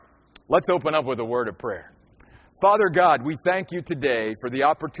Let's open up with a word of prayer. Father God, we thank you today for the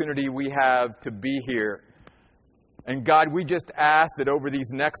opportunity we have to be here. And God, we just ask that over these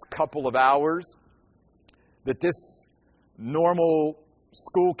next couple of hours, that this normal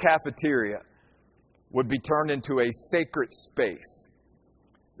school cafeteria would be turned into a sacred space.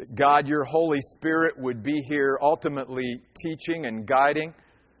 That God, your Holy Spirit would be here ultimately teaching and guiding.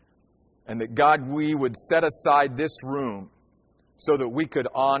 And that God, we would set aside this room so that we could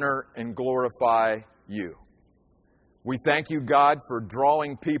honor and glorify you. We thank you, God, for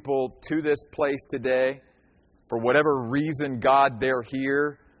drawing people to this place today. For whatever reason, God, they're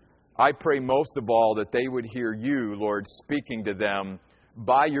here. I pray most of all that they would hear you, Lord, speaking to them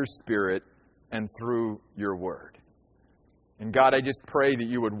by your Spirit and through your word. And God, I just pray that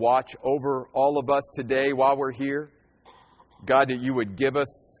you would watch over all of us today while we're here. God, that you would give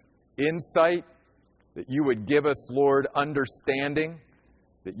us insight, that you would give us, Lord, understanding,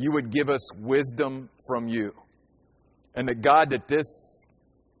 that you would give us wisdom from you. And that, God, that this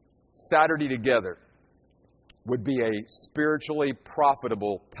Saturday together would be a spiritually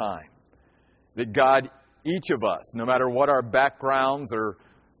profitable time. That, God, each of us, no matter what our backgrounds or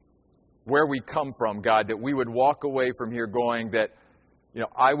where we come from, God, that we would walk away from here going that,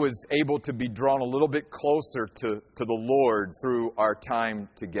 I was able to be drawn a little bit closer to the Lord through our time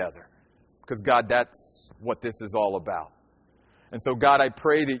together. Because, God, that's what this is all about. And so, God, I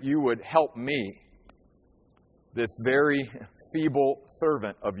pray that you would help me, this very feeble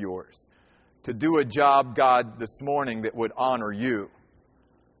servant of yours, to do a job, God, this morning that would honor you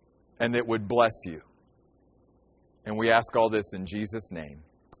and that would bless you. And we ask all this in Jesus' name.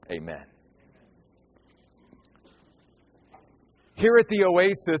 Amen. Here at the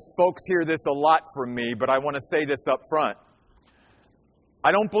Oasis, folks hear this a lot from me, but I want to say this up front.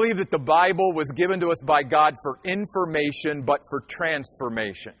 I don't believe that the Bible was given to us by God for information, but for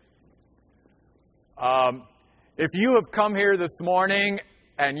transformation. If you have come here this morning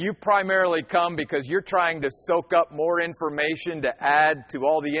and you primarily come because you're trying to soak up more information to add to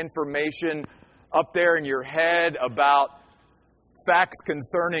all the information up there in your head about facts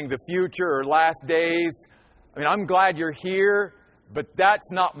concerning the future or last days, I'm glad you're here, but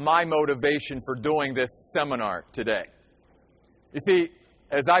that's not my motivation for doing this seminar today. You see,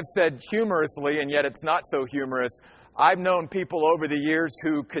 as I've said humorously, and yet it's not so humorous, I've known people over the years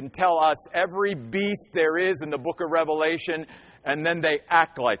who can tell us every beast there is in the book of Revelation, and then they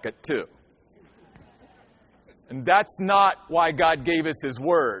act like it too. And that's not why God gave us His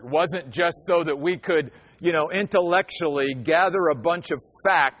Word. It wasn't just so that we could, intellectually gather a bunch of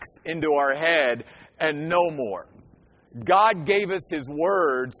facts into our head and know more. God gave us His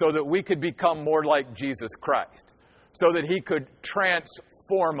Word so that we could become more like Jesus Christ. So that He could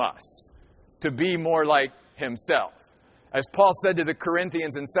transform us to be more like Himself. As Paul said to the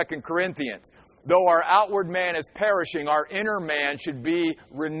Corinthians in 2 Corinthians, though our outward man is perishing, our inner man should be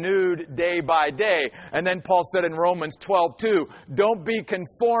renewed day by day. And then Paul said in Romans 12:2, don't be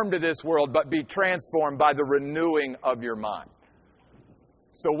conformed to this world, but be transformed by the renewing of your mind.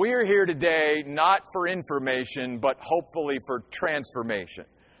 So we're here today not for information, but hopefully for transformation.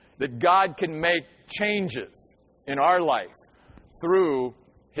 That God can make changes in our life through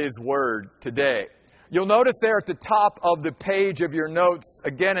His Word today. You'll notice there at the top of the page of your notes,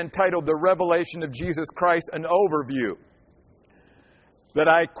 again entitled The Revelation of Jesus Christ, an overview, that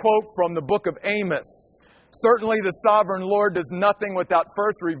I quote from the book of Amos. Certainly the sovereign Lord does nothing without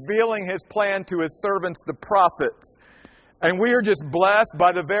first revealing His plan to His servants, the prophets. And we are just blessed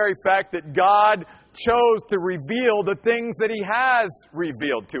by the very fact that God chose to reveal the things that He has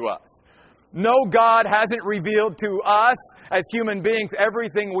revealed to us. No, God hasn't revealed to us as human beings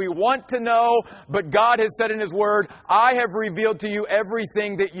everything we want to know, but God has said in His Word, I have revealed to you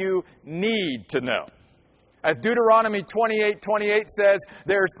everything that you need to know. As Deuteronomy 28:28 says,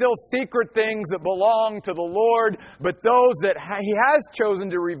 there are still secret things that belong to the Lord, but those that He has chosen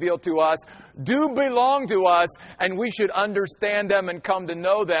to reveal to us do belong to us, and we should understand them and come to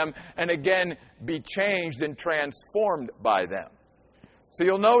know them, and again, be changed and transformed by them. So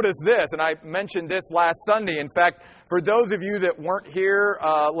you'll notice this, and I mentioned this last Sunday. In fact, for those of you that weren't here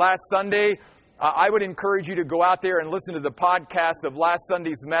last Sunday, I would encourage you to go out there and listen to the podcast of last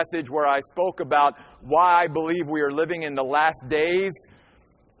Sunday's message where I spoke about why I believe we are living in the last days.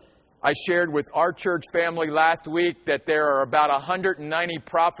 I shared with our church family last week that there are about 190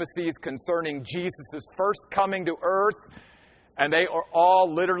 prophecies concerning Jesus' first coming to earth, and they are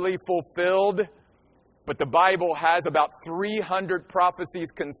all literally fulfilled. But the Bible has about 300 prophecies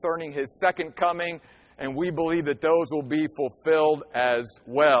concerning His second coming, and we believe that those will be fulfilled as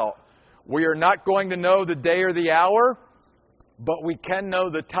well. We are not going to know the day or the hour, but we can know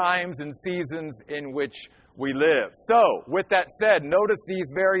the times and seasons in which we live. So, with that said, notice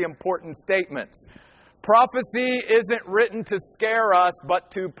these very important statements. Prophecy isn't written to scare us,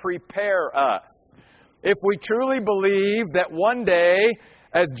 but to prepare us. If we truly believe that one day,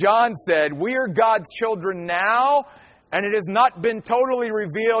 as John said, we are God's children now, and it has not been totally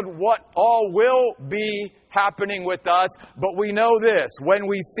revealed what all will be happening with us, but we know this: when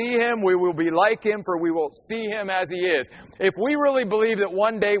we see Him, we will be like Him, for we will see Him as He is. If we really believe that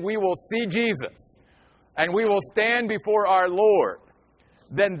one day we will see Jesus, and we will stand before our Lord,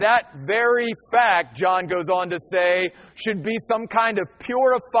 then that very fact, John goes on to say, should be some kind of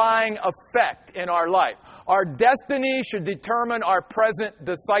purifying effect in our life. Our destiny should determine our present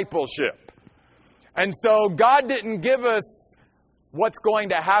discipleship. And so God didn't give us what's going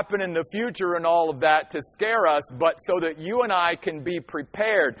to happen in the future and all of that to scare us, but so that you and I can be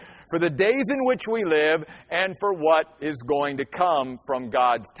prepared for the days in which we live and for what is going to come from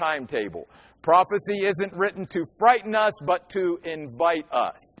God's timetable. Prophecy isn't written to frighten us, but to invite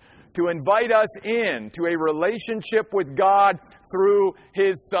us. To invite us into a relationship with God through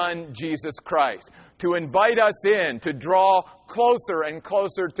His Son, Jesus Christ. To invite us in, to draw closer and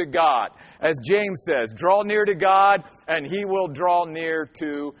closer to God. As James says, draw near to God, and He will draw near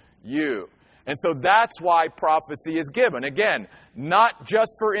to you. And so that's why prophecy is given. Again, not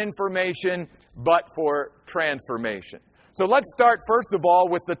just for information, but for transformation. So let's start, first of all,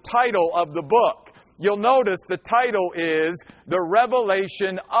 with the title of the book. You'll notice the title is The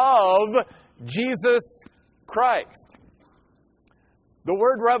Revelation of Jesus Christ. The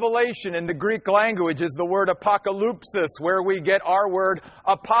word revelation in the Greek language is the word apocalypsis, where we get our word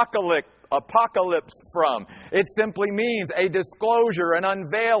apocalypse from. It simply means a disclosure, an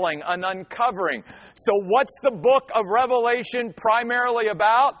unveiling, an uncovering. So what's the book of Revelation primarily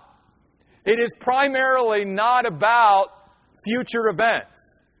about? It is primarily not about future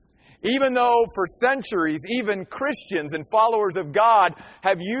events. Even though for centuries, even Christians and followers of God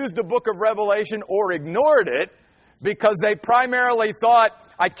have used the book of Revelation or ignored it because they primarily thought,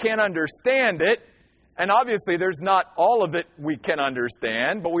 I can't understand it. And obviously there's not all of it we can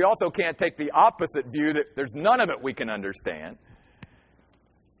understand, but we also can't take the opposite view that there's none of it we can understand.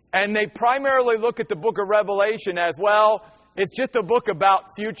 And they primarily look at the book of Revelation as, well, it's just a book about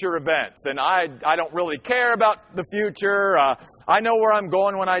future events, and I don't really care about the future. I know where I'm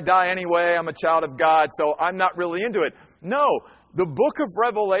going when I die anyway. I'm a child of God, so I'm not really into it. No, the book of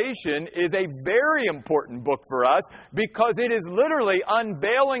Revelation is a very important book for us because it is literally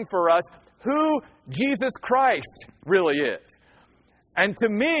unveiling for us who Jesus Christ really is. And to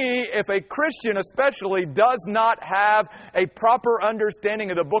me, if a Christian especially does not have a proper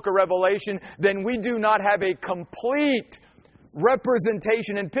understanding of the book of Revelation, then we do not have a complete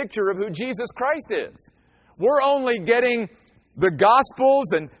representation and picture of who Jesus Christ is. We're only getting the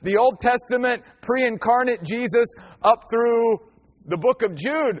Gospels and the Old Testament pre-incarnate Jesus up through the book of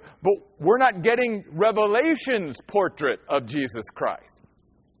Jude, but we're not getting Revelation's portrait of Jesus Christ.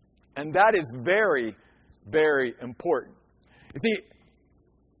 And that is very, very important. You see,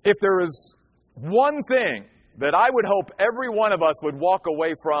 if there is one thing that I would hope every one of us would walk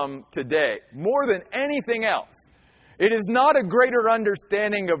away from today, more than anything else, it is not a greater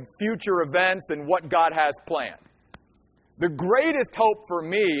understanding of future events and what God has planned. The greatest hope for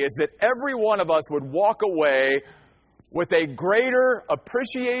me is that every one of us would walk away with a greater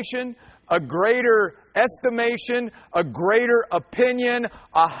appreciation, a greater estimation, a greater opinion,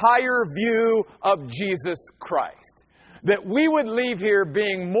 a higher view of Jesus Christ. That we would leave here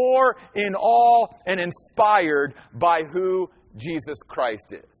being more in awe and inspired by who Jesus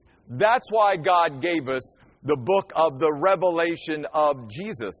Christ is. That's why God gave us the book of the revelation of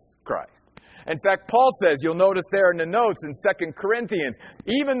Jesus Christ. In fact, Paul says, you'll notice there in the notes in 2 Corinthians,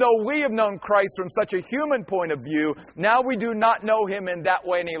 even though we have known Christ from such a human point of view, now we do not know Him in that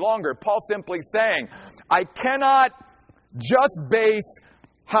way any longer. Paul simply saying, I cannot just base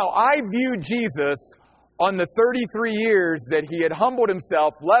how I view Jesus on the 33 years that He had humbled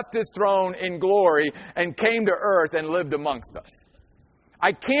Himself, left His throne in glory, and came to earth and lived amongst us.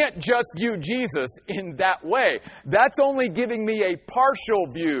 I can't just view Jesus in that way. That's only giving me a partial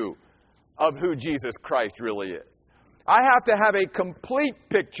view of who Jesus Christ really is. I have to have a complete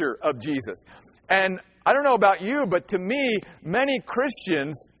picture of Jesus. And I don't know about you, but to me, many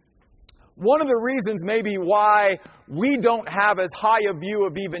Christians, one of the reasons maybe why we don't have as high a view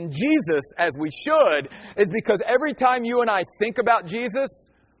of even Jesus as we should is because every time you and I think about Jesus,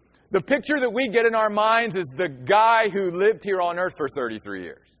 the picture that we get in our minds is the guy who lived here on earth for 33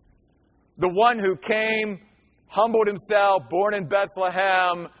 years. The one who came, humbled Himself, born in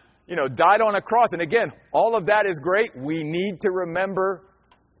Bethlehem, died on a cross. And again, all of that is great. We need to remember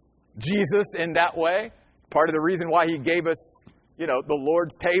Jesus in that way. Part of the reason why he gave us, the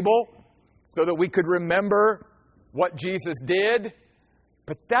Lord's table, so that we could remember what Jesus did.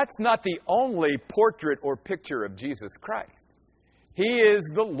 But that's not the only portrait or picture of Jesus Christ. He is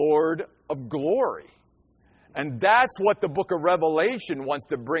the Lord of glory. And that's what the book of Revelation wants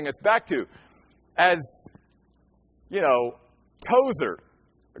to bring us back to. As, Tozer,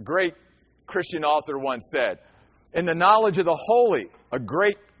 a great Christian author, once said, in The Knowledge of the Holy, a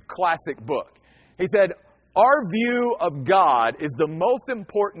great classic book, he said, our view of God is the most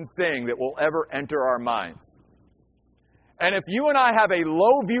important thing that will ever enter our minds. And if you and I have a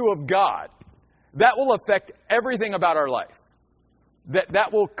low view of God, that will affect everything about our life.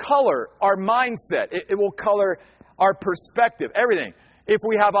 That will color our mindset. It will color our perspective, everything. If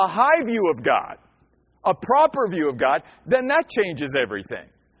we have a high view of God, a proper view of God, then that changes everything.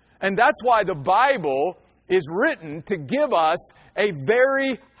 And that's why the Bible is written to give us a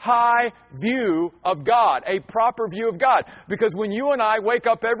very high view of God, a proper view of God. Because when you and I wake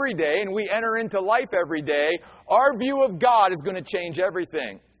up every day and we enter into life every day, our view of God is going to change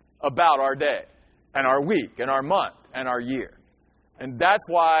everything about our day and our week and our month and our year. And that's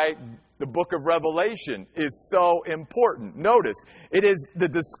why the book of Revelation is so important. Notice, it is the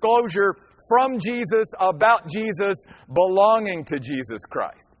disclosure from Jesus about Jesus belonging to Jesus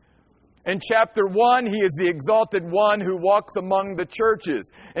Christ. In chapter 1, he is the exalted one who walks among the churches.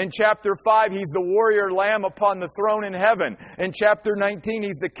 In chapter 5, he's the warrior lamb upon the throne in heaven. In chapter 19,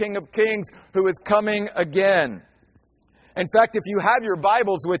 he's the King of Kings who is coming again. In fact, if you have your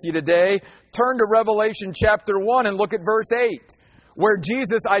Bibles with you today, turn to Revelation chapter 1 and look at verse 8, where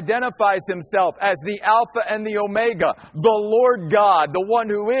Jesus identifies himself as the Alpha and the Omega, the Lord God, the one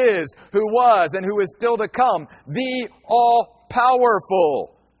who is, who was, and who is still to come, the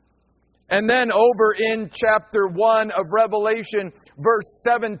all-powerful. And then over in chapter 1 of Revelation, verse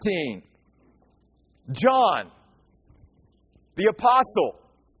 17, John, the apostle,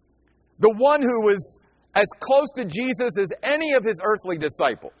 the one who was as close to Jesus as any of his earthly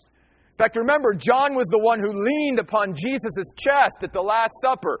disciples. In fact, remember, John was the one who leaned upon Jesus' chest at the Last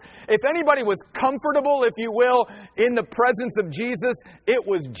Supper. If anybody was comfortable, if you will, in the presence of Jesus, it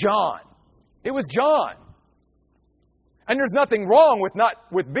was John. It was John. And there's nothing wrong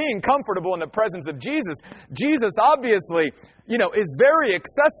with being comfortable in the presence of Jesus. Jesus obviously, is very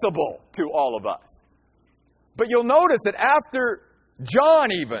accessible to all of us. But you'll notice that after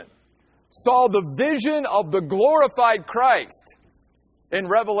John even saw the vision of the glorified Christ in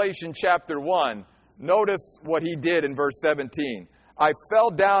Revelation chapter 1, notice what he did in verse 17. I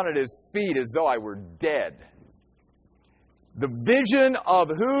fell down at his feet as though I were dead. The vision of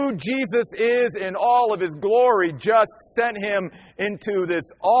who Jesus is in all of his glory just sent him into this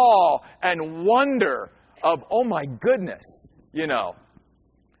awe and wonder of, oh my goodness,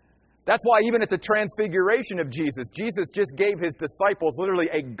 That's why even at the transfiguration of Jesus, Jesus just gave his disciples literally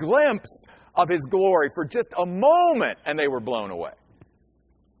a glimpse of his glory for just a moment, and they were blown away.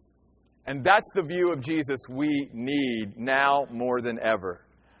 And that's the view of Jesus we need now more than ever.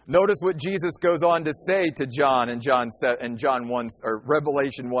 Notice what Jesus goes on to say to John in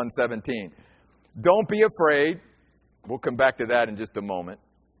Revelation 1:17. Don't be afraid. We'll come back to that in just a moment.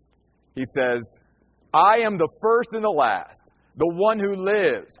 He says, I am the first and the last, the one who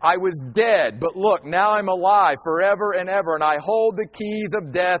lives. I was dead, but look, now I'm alive forever and ever, and I hold the keys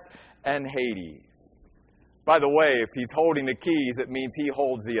of death and Hades. By the way, if he's holding the keys, it means he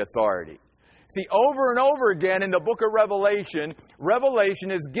holds the authority. See, over and over again in the book of Revelation,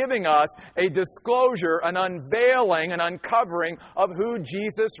 Revelation is giving us a disclosure, an unveiling, an uncovering of who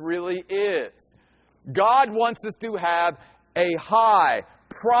Jesus really is. God wants us to have a high,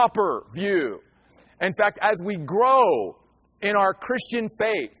 proper view. In fact, as we grow in our Christian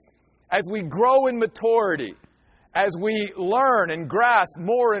faith, as we grow in maturity, as we learn and grasp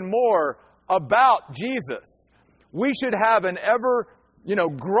more and more about Jesus, we should have an ever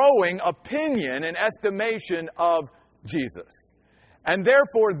growing opinion and estimation of Jesus. And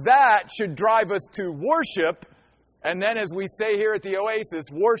therefore, that should drive us to worship. And then, as we say here at the Oasis,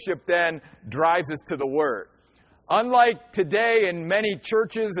 worship then drives us to the Word. Unlike today in many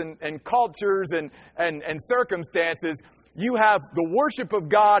churches and cultures and circumstances, you have the worship of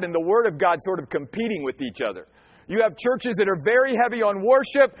God and the Word of God sort of competing with each other. You have churches that are very heavy on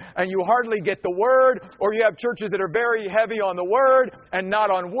worship and you hardly get the Word, or you have churches that are very heavy on the Word and not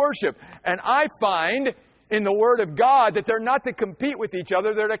on worship. And I find in the Word of God that they're not to compete with each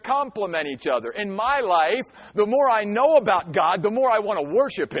other, they're to complement each other. In my life, the more I know about God, the more I want to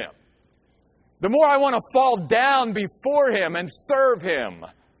worship Him. The more I want to fall down before Him and serve Him.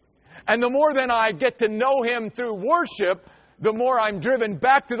 And the more then I get to know Him through worship, the more I'm driven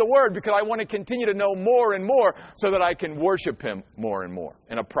back to the Word because I want to continue to know more and more so that I can worship Him more and more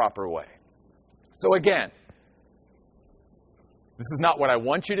in a proper way. So again, this is not what I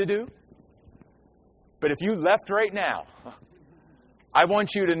want you to do. But if you left right now, I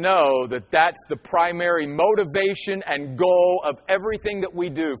want you to know that that's the primary motivation and goal of everything that we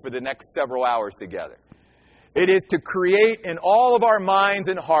do for the next several hours together. It is to create in all of our minds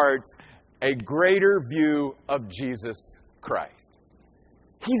and hearts a greater view of Jesus Christ.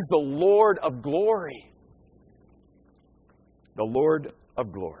 He's the Lord of glory. The Lord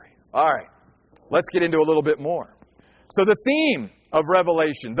of glory. All right, let's get into a little bit more. So the theme of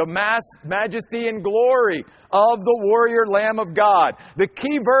Revelation, the majesty and glory of the warrior Lamb of God. The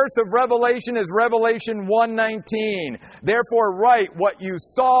key verse of Revelation is Revelation 1:19. Therefore write what you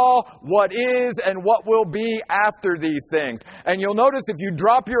saw, what is, and what will be after these things. And you'll notice if you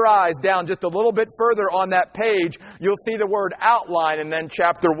drop your eyes down just a little bit further on that page, you'll see the word outline and then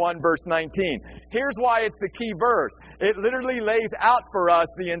chapter 1 verse 19. Here's why it's the key verse. It literally lays out for us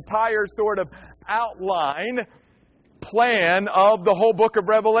the entire sort of outline plan of the whole book of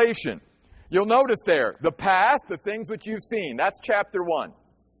Revelation. You'll notice there, the past, the things which you've seen. That's chapter 1.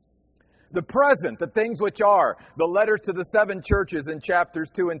 The present, the things which are, the letters to the 7 churches in chapters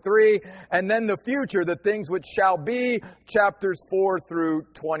 2 and 3. And then the future, the things which shall be, chapters 4 through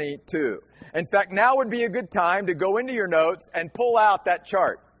 22. In fact, now would be a good time to go into your notes and pull out that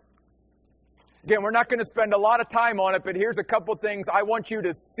chart. Again, we're not going to spend a lot of time on it, but here's a couple things I want you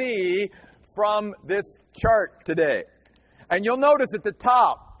to see from this chart today. And you'll notice at the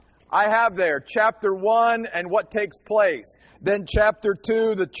top, I have there chapter 1 and what takes place. Then chapter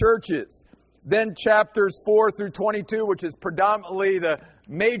 2, the churches. Then chapters 4 through 22, which is predominantly the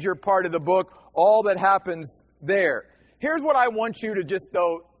major part of the book, all that happens there. Here's what I want you to just,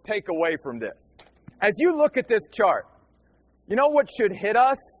 though, take away from this. As you look at this chart, you know what should hit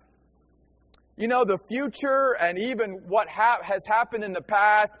us? You know, the future and even what has happened in the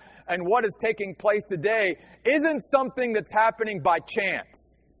past and what is taking place today isn't something that's happening by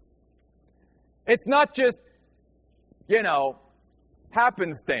chance. It's not just,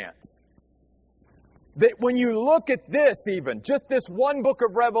 happenstance. That when you look at this even, just this one book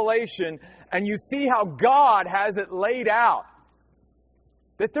of Revelation, and you see how God has it laid out,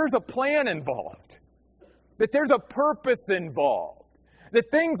 that there's a plan involved, that there's a purpose involved. That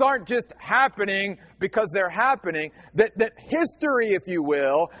things aren't just happening because they're happening. That history, if you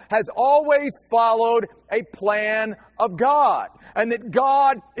will, has always followed a plan of God. And that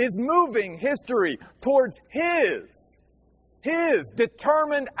God is moving history towards His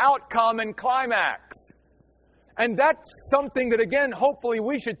determined outcome and climax. And that's something that, again, hopefully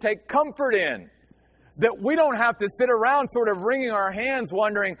we should take comfort in. That we don't have to sit around sort of wringing our hands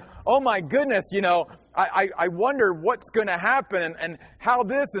wondering, oh my goodness, I wonder what's going to happen and how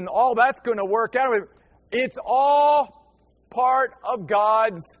this and all that's going to work out. It's all part of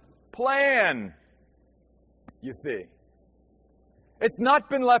God's plan, you see. It's not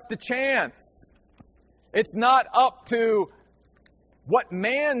been left to chance. It's not up to what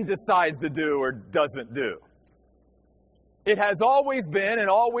man decides to do or doesn't do. It has always been and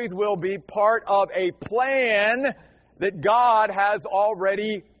always will be part of a plan that God has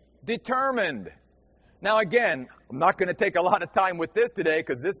already determined. Now again, I'm not going to take a lot of time with this today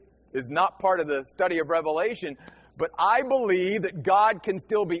because this is not part of the study of Revelation, but I believe that God can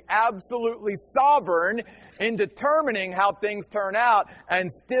still be absolutely sovereign in determining how things turn out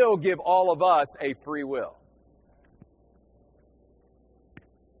and still give all of us a free will.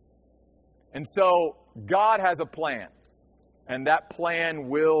 And so God has a plan. And that plan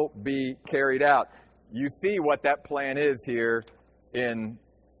will be carried out. You see what that plan is here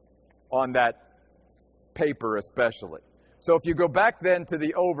on that paper especially. So if you go back then to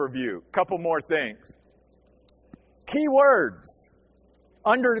the overview, a couple more things. Key words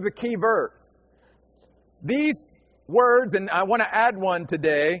under the key verse. These words, and I want to add one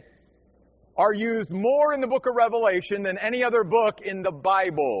today, are used more in the book of Revelation than any other book in the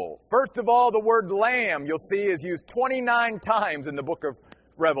Bible. First of all, the word lamb, you'll see, is used 29 times in the book of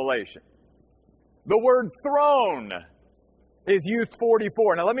Revelation. The word throne is used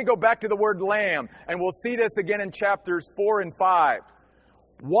 44. Now let me go back to the word lamb, and we'll see this again in chapters 4 and 5.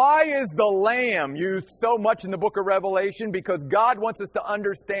 Why is the lamb used so much in the book of Revelation? Because God wants us to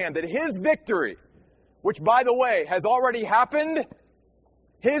understand that His victory, which by the way has already happened,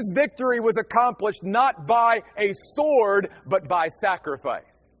 His victory was accomplished not by a sword, but by sacrifice.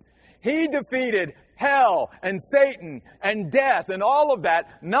 He defeated hell and Satan and death and all of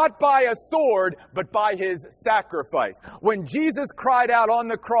that, not by a sword, but by his sacrifice. When Jesus cried out on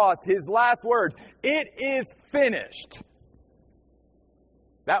the cross, his last words, "It is finished."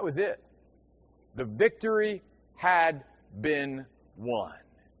 That was it. The victory had been won.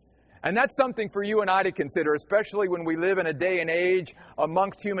 And that's something for you and I to consider, especially when we live in a day and age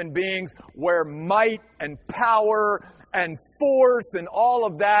amongst human beings where might and power and force and all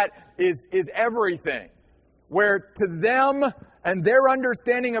of that is everything. Where to them and their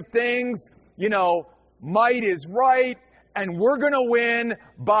understanding of things, might is right, and we're going to win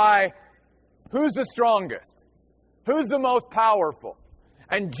by who's the strongest, who's the most powerful.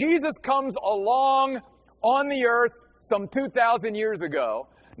 And Jesus comes along on the earth some 2,000 years ago,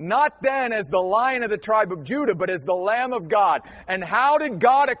 not then as the Lion of the tribe of Judah, but as the Lamb of God. And how did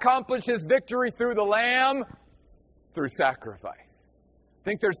God accomplish his victory through the Lamb? Through sacrifice. I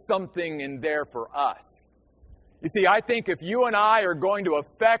think there's something in there for us. You see, I think if you and I are going to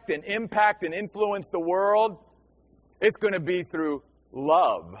affect and impact and influence the world, it's going to be through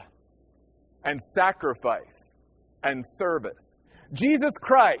love and sacrifice and service. Jesus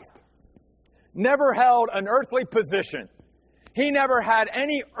Christ never held an earthly position. He never had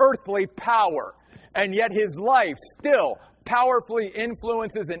any earthly power, and yet his life still powerfully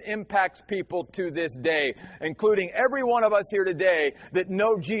influences and impacts people to this day, including every one of us here today that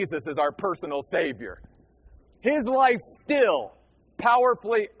know Jesus as our personal Savior. His life still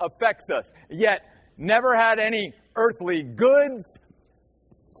powerfully affects us, yet never had any earthly goods,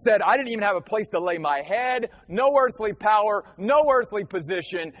 said, I didn't even have a place to lay my head, no earthly power, no earthly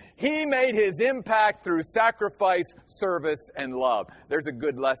position. He made his impact through sacrifice, service, and love. There's a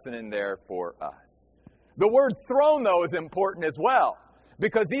good lesson in there for us. The word throne, though, is important as well,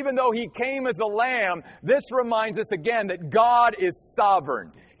 because even though he came as a lamb, this reminds us again that God is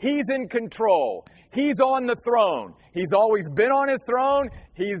sovereign. He's in control. He's on the throne. He's always been on his throne.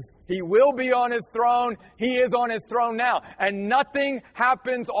 He will be on his throne. He is on his throne now. And nothing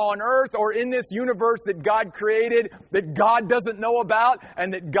happens on earth or in this universe that God created that God doesn't know about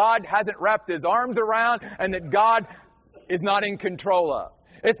and that God hasn't wrapped his arms around and that God is not in control of.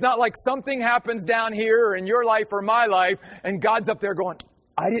 It's not like something happens down here or in your life or my life and God's up there going,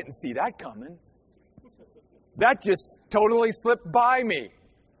 I didn't see that coming. That just totally slipped by me.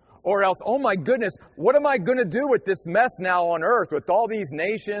 Or else, oh my goodness, what am I going to do with this mess now on earth with all these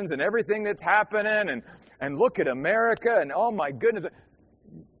nations and everything that's happening and look at America and oh my goodness.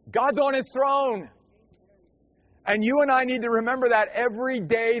 God's on his throne. And you and I need to remember that every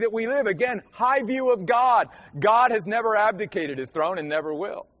day that we live. Again, high view of God. God has never abdicated his throne and never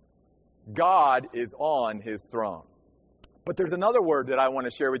will. God is on his throne. But there's another word that I want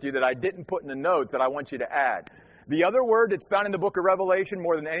to share with you that I didn't put in the notes that I want you to add. The other word that's found in the book of Revelation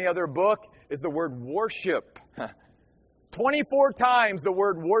more than any other book is the word worship. 24 times the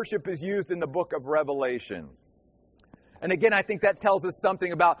word worship is used in the book of Revelation. And again, I think that tells us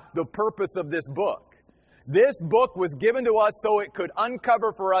something about the purpose of this book. This book was given to us so it could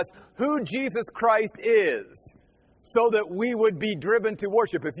uncover for us who Jesus Christ is, so that we would be driven to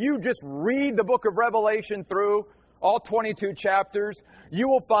worship. If you just read the book of Revelation through, all 22 chapters, you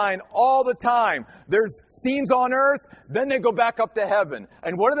will find all the time there's scenes on earth, then they go back up to heaven.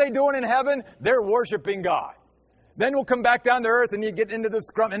 And what are they doing in heaven? They're worshiping God. Then we'll come back down to earth and you get into the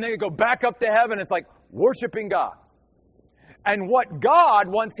scrum and then you go back up to heaven. It's like worshiping God. And what God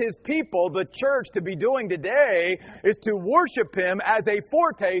wants his people, the church, to be doing today is to worship him as a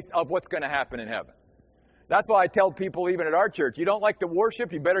foretaste of what's going to happen in heaven. That's why I tell people even at our church, you don't like to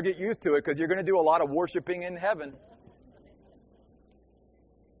worship, you better get used to it because you're going to do a lot of worshiping in heaven.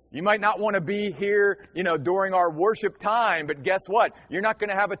 You might not want to be here, during our worship time, but guess what? You're not going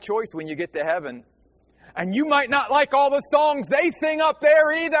to have a choice when you get to heaven. And you might not like all the songs they sing up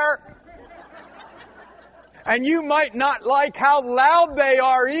there either. And you might not like how loud they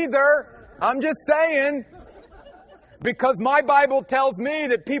are either. I'm just saying. Because my Bible tells me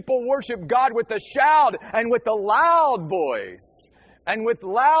that people worship God with a shout and with a loud voice and with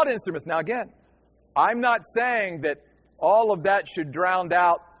loud instruments. Now again, I'm not saying that all of that should drown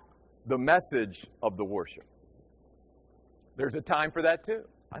out the message of the worship. There's a time for that too.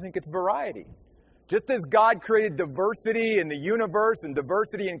 I think it's variety. Just as God created diversity in the universe and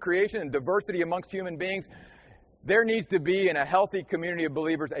diversity in creation and diversity amongst human beings, there needs to be in a healthy community of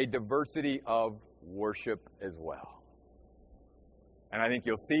believers a diversity of worship as well. And I think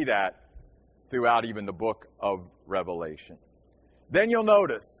you'll see that throughout even the book of Revelation. Then you'll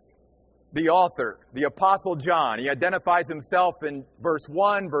notice the author, the Apostle John. He identifies himself in verse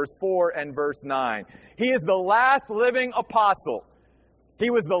 1, verse 4, and verse 9. He is the last living apostle. He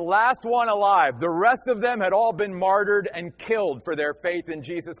was the last one alive. The rest of them had all been martyred and killed for their faith in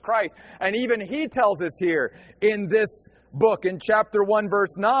Jesus Christ. And even he tells us here in this book, in chapter 1,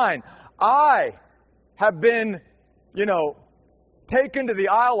 verse 9, I have been, taken to the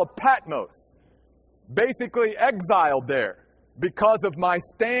Isle of Patmos, basically exiled there because of my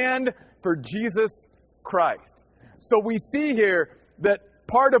stand for Jesus Christ. So we see here that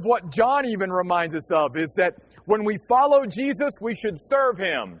part of what John even reminds us of is that when we follow Jesus, we should serve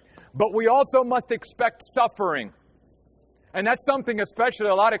Him. But we also must expect suffering. And that's something especially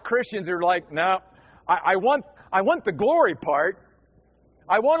a lot of Christians are like, no, I want the glory part.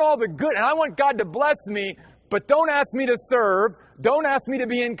 I want all the good, and I want God to bless me, but don't ask me to serve. Don't ask me to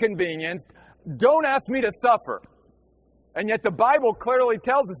be inconvenienced. Don't ask me to suffer. And yet the Bible clearly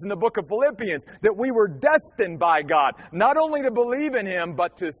tells us in the book of Philippians that we were destined by God, not only to believe in Him,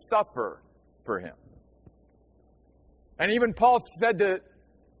 but to suffer for Him. And even Paul said to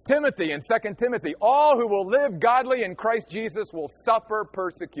Timothy in 2 Timothy, all who will live godly in Christ Jesus will suffer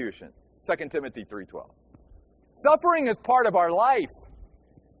persecution. 2 Timothy 3:12. Suffering is part of our life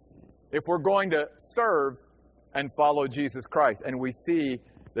if we're going to serve and follow Jesus Christ. And we see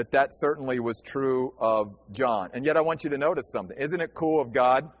that that certainly was true of John. And yet I want you to notice something. Isn't it cool of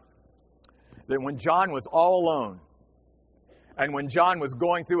God that when John was all alone, and when John was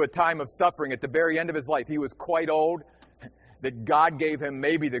going through a time of suffering at the very end of his life, he was quite old, that God gave him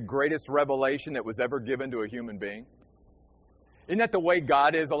maybe the greatest revelation that was ever given to a human being? Isn't that the way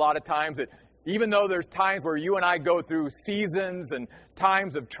God is a lot of times? That even though there's times where you and I go through seasons and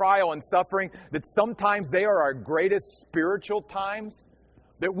times of trial and suffering, that sometimes they are our greatest spiritual times?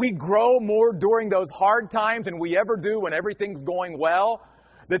 That we grow more during those hard times than we ever do when everything's going well?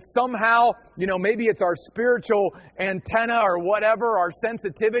 That somehow, maybe it's our spiritual antenna or whatever, our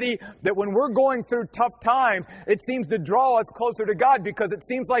sensitivity, that when we're going through tough times, it seems to draw us closer to God, because it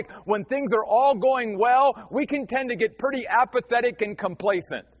seems like when things are all going well, we can tend to get pretty apathetic and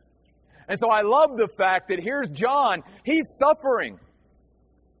complacent. And so I love the fact that here's John. He's suffering.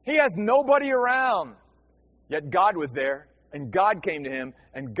 He has nobody around. Yet God was there, and God came to him,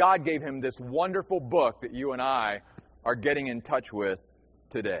 and God gave him this wonderful book that you and I are getting in touch with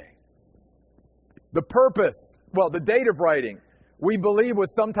today. The purpose, the date of writing, we believe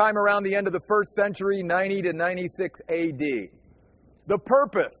was sometime around the end of the first century, 90 to 96 AD. The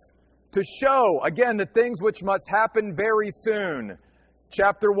purpose, to show, again, the things which must happen very soon.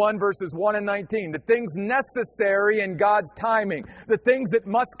 Chapter 1, verses 1 and 19. The things necessary in God's timing. The things that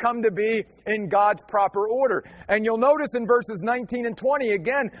must come to be in God's proper order. And you'll notice in verses 19 and 20,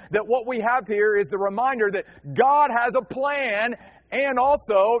 again, that what we have here is the reminder that God has a plan. And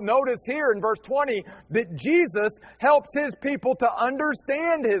also, notice here in verse 20, that Jesus helps His people to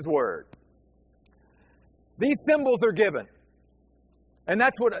understand His Word. These symbols are given. And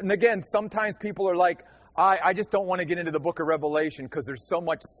again, sometimes people are like, I just don't want to get into the book of Revelation because there's so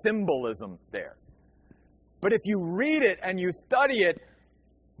much symbolism there. But if you read it and you study it,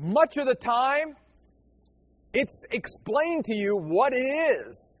 much of the time, it's explained to you what it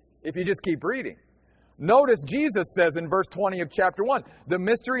is if you just keep reading. Notice Jesus says in verse 20 of chapter 1, the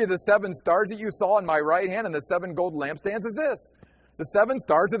mystery of the 7 stars that you saw in my right hand and the 7 gold lampstands is this. The 7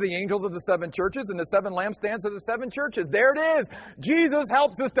 stars are the angels of the 7 churches, and the 7 lampstands are the 7 churches. There it is. Jesus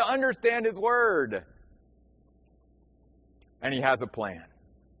helps us to understand His Word. And He has a plan.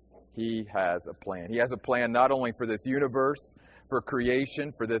 He has a plan. He has a plan not only for this universe, for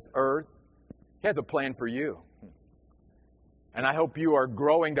creation, for this earth. He has a plan for you. And I hope you are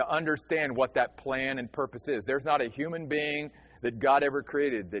growing to understand what that plan and purpose is. There's not a human being that God ever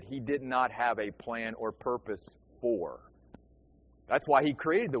created that He did not have a plan or purpose for. That's why He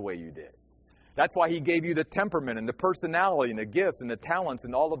created the way you did. That's why He gave you the temperament and the personality and the gifts and the talents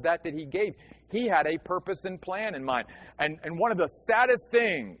and all of that He gave. He had a purpose and plan in mind. And one of the saddest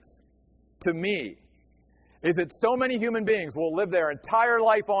things to me is that so many human beings will live their entire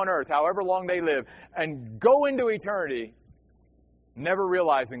life on earth, however long they live, and go into eternity never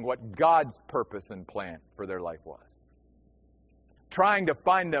realizing what God's purpose and plan for their life was. Trying to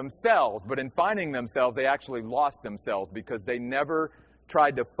find themselves, but in finding themselves, they actually lost themselves because they never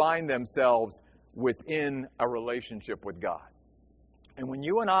tried to find themselves within a relationship with God. And when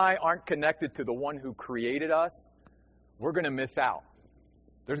you and I aren't connected to the one who created us, we're going to miss out.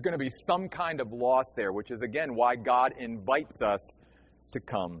 There's going to be some kind of loss there, which is, again, why God invites us to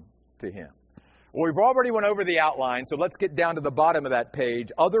come to Him. Well, we've already went over the outline, so let's get down to the bottom of that page.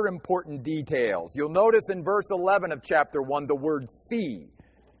 Other important details. You'll notice in verse 11 of chapter 1 the word see.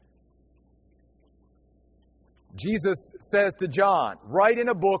 Jesus says to John, write in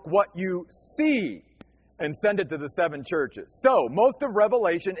a book what you see. and send it to the 7 churches. So, most of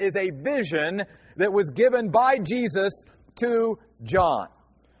Revelation is a vision that was given by Jesus to John.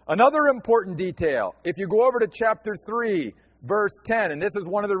 Another important detail, if you go over to chapter 3, verse 10, and this is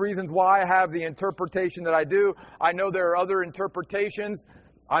one of the reasons why I have the interpretation that I do. I know there are other interpretations.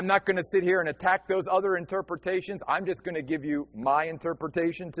 I'm not going to sit here and attack those other interpretations. I'm just going to give you my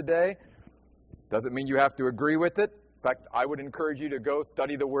interpretation today. Doesn't mean you have to agree with it. In fact, I would encourage you to go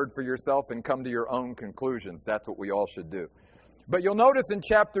study the Word for yourself and come to your own conclusions. That's what we all should do. But you'll notice in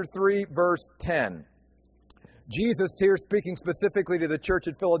chapter 3, verse 10, Jesus here speaking specifically to the church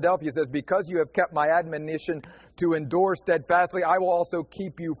at Philadelphia says, because you have kept my admonition to endure steadfastly, I will also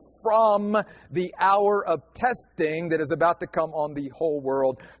keep you from the hour of testing that is about to come on the whole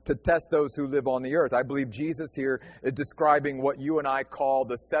world to test those who live on the earth. I believe Jesus here is describing what you and I call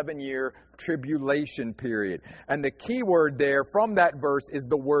the 7-year tribulation period. And the key word there from that verse is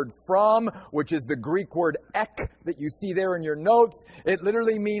the word from, which is the Greek word ek that you see there in your notes. It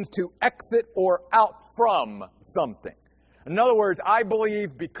literally means to exit or out from something. In other words, I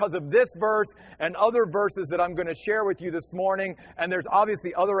believe because of this verse and other verses that I'm going to share with you this morning, and there's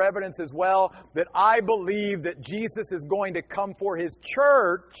obviously other evidence as well, that I believe that Jesus is going to come for His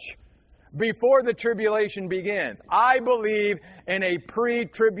church before the tribulation begins. I believe in a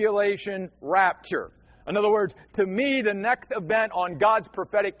pre-tribulation rapture. In other words, to me, the next event on God's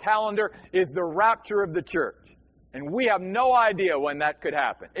prophetic calendar is the rapture of the church. And we have no idea when that could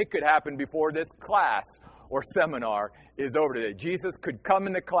happen. It could happen before this class or seminar is over today. Jesus could come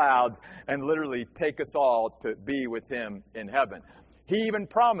in the clouds and literally take us all to be with Him in heaven. He even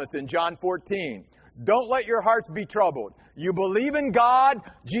promised in John 14, don't let your hearts be troubled. You believe in God,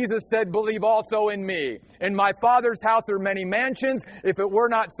 Jesus said, believe also in me. In my Father's house are many mansions. If it were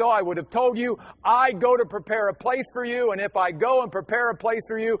not so, I would have told you. I go to prepare a place for you, and if I go and prepare a place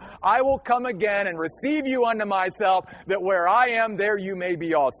for you, I will come again and receive you unto myself, that where I am, there you may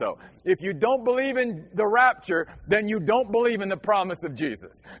be also. If you don't believe in the rapture, then you don't believe in the promise of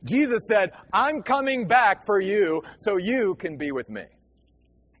Jesus. Jesus said, I'm coming back for you so you can be with me.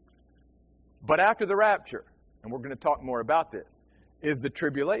 But after the rapture, and we're going to talk more about this, is the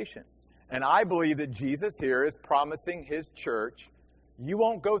tribulation. And I believe that Jesus here is promising His church, you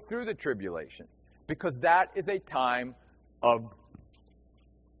won't go through the tribulation, because that is a time of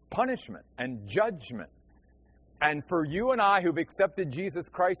punishment and judgment. And for you and I who've accepted Jesus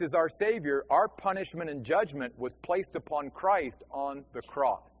Christ as our Savior, our punishment and judgment was placed upon Christ on the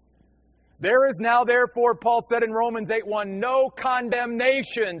cross. There is now, therefore, Paul said in Romans 8:1, no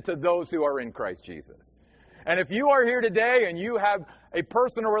condemnation to those who are in Christ Jesus. And if you are here today and you have a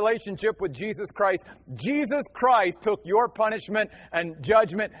personal relationship with Jesus Christ took your punishment and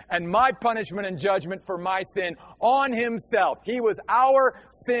judgment and my punishment and judgment for my sin on Himself. He was our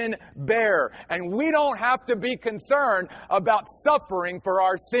sin bearer. And we don't have to be concerned about suffering for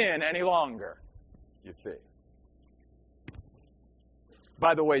our sin any longer, you see.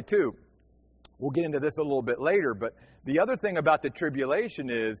 By the way, too, we'll get into this a little bit later, but the other thing about the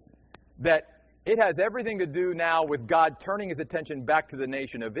tribulation is that it has everything to do now with God turning His attention back to the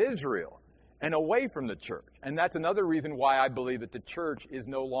nation of Israel and away from the church. And that's another reason why I believe that the church is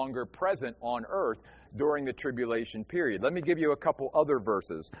no longer present on earth during the tribulation period. Let me give you a couple other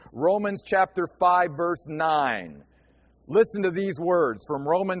verses. Romans chapter 5, verse 9. Listen to these words from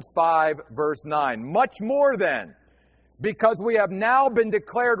Romans 5, verse 9. Much more then, because we have now been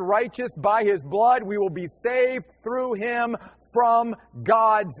declared righteous by His blood, we will be saved through Him from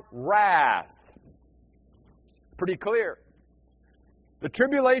God's wrath. Pretty clear. The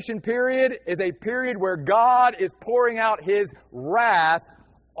tribulation period is a period where God is pouring out His wrath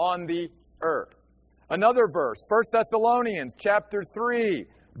on the earth. Another verse, 1 Thessalonians chapter 3,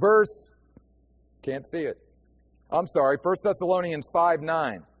 verse, can't see it. I'm sorry, 1 Thessalonians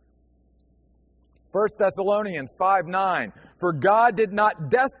 5:9. 1 Thessalonians 5:9. For God did not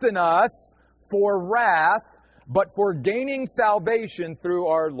destine us for wrath, but for gaining salvation through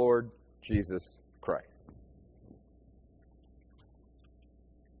our Lord Jesus Christ.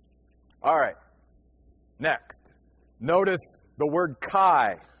 All right. Next. Notice the word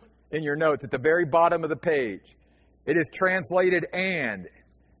Kai in your notes at the very bottom of the page. It is translated and.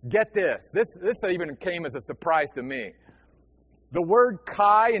 Get this. This even came as a surprise to me. The word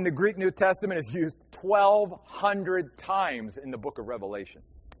Kai in the Greek New Testament is used 1,200 times in the book of Revelation.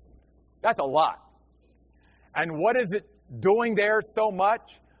 That's a lot. And what is it doing there so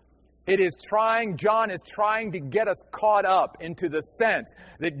much? John is trying to get us caught up into the sense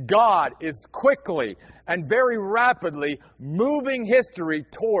that God is quickly and very rapidly moving history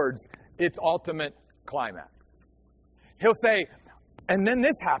towards its ultimate climax. He'll say, and then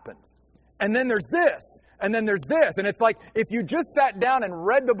this happens. And then there's this. And then there's this. And it's like, if you just sat down and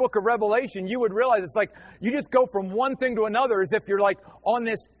read the book of Revelation, you would realize it's like you just go from one thing to another as if you're like on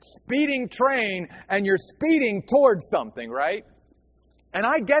this speeding train and you're speeding towards something, right? And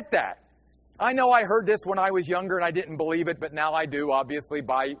I get that. I know I heard this when I was younger and I didn't believe it, but now I do, obviously,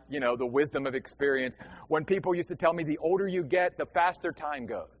 by, the wisdom of experience. When people used to tell me the older you get, the faster time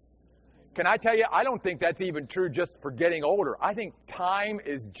goes. Can I tell you, I don't think that's even true just for getting older. I think time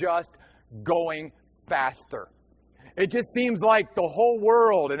is just going faster. It just seems like the whole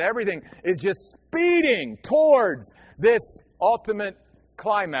world and everything is just speeding towards this ultimate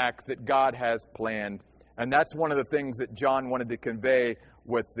climax that God has planned. And that's one of the things that John wanted to convey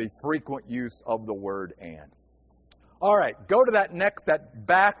with the frequent use of the word "and." All right, go to that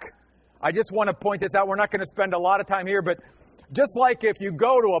back. I just want to point this out. We're not going to spend a lot of time here, but just like if you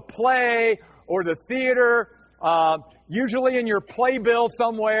go to a play or the theater, usually in your playbill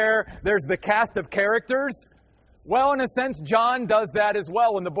somewhere, there's the cast of characters. Well, in a sense, John does that as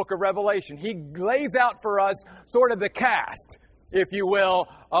well in the book of Revelation. He lays out for us sort of the cast, if you will,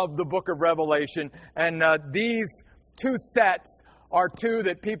 of the book of Revelation. And these two sets are two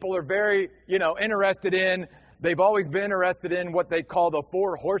that people are very, interested in. They've always been interested in what they call the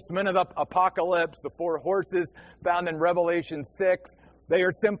four horsemen of the apocalypse, the four horses found in Revelation 6. They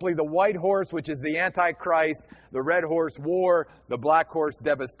are simply the white horse, which is the Antichrist, the red horse, war, the black horse,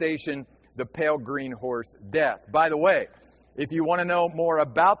 devastation, the pale green horse, death. By the way, if you want to know more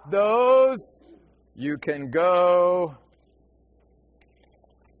about those, you can go,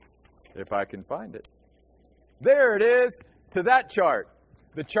 if I can find it. There it is. To that chart,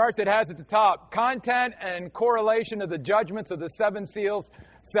 the chart that has at the top, content and correlation of the judgments of the 7 seals,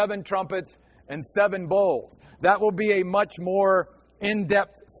 7 trumpets, and 7 bowls. That will be a much more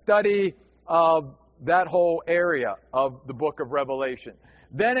in-depth study of that whole area of the book of Revelation.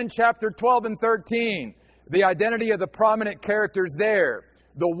 Then in chapter 12 and 13, the identity of the prominent characters there.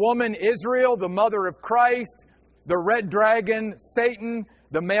 The woman Israel, the mother of Christ, the red dragon, Satan,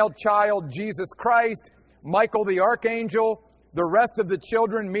 the male child, Jesus Christ, Michael the archangel, the rest of the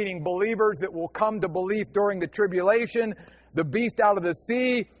children, meaning believers that will come to belief during the tribulation, the beast out of the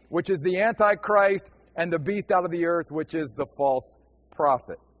sea, which is the Antichrist, and the beast out of the earth, which is the false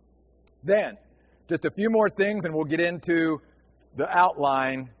prophet. Then, just a few more things, and we'll get into the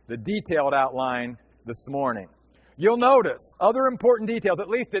outline, the detailed outline this morning. You'll notice other important details, at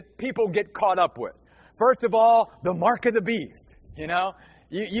least that people get caught up with. First of all, the mark of the beast,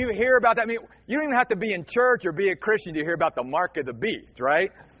 You hear about that. I mean, you don't even have to be in church or be a Christian to hear about the mark of the beast, right?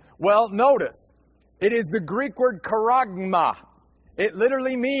 Well, notice, it is the Greek word charagma. It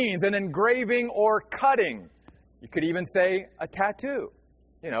literally means an engraving or cutting. You could even say a tattoo,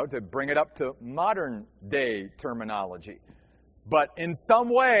 to bring it up to modern day terminology. But in some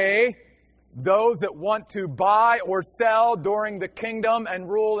way, those that want to buy or sell during the kingdom and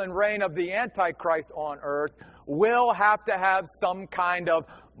rule and reign of the Antichrist on earth will have to have some kind of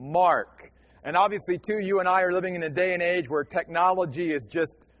mark. And obviously, too, you and I are living in a day and age where technology is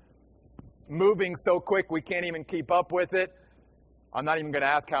just moving so quick we can't even keep up with it. I'm not even going to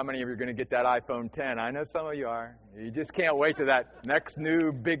ask how many of you are going to get that iPhone 10. I know some of you are. You just can't wait till that next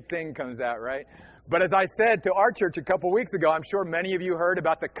new big thing comes out, right? But as I said to our church a couple weeks ago, I'm sure many of you heard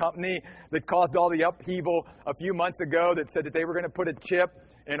about the company that caused all the upheaval a few months ago that said that they were going to put a chip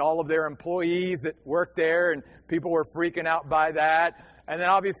in all of their employees that worked there, and people were freaking out by that. And then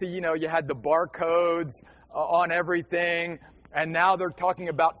obviously, you had the barcodes on everything, and now they're talking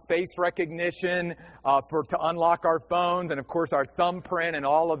about face recognition to unlock our phones, and of course our thumbprint and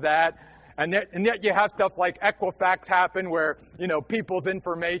all of that. And yet you have stuff like Equifax happen where, people's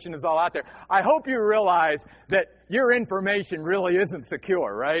information is all out there. I hope you realize that your information really isn't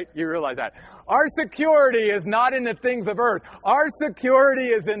secure, right? You realize that. Our security is not in the things of earth. Our security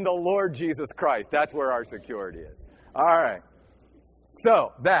is in the Lord Jesus Christ. That's where our security is. All right.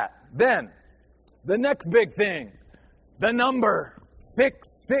 So that. Then, the next big thing, the number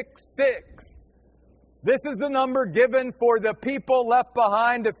 666. This is the number given for the people left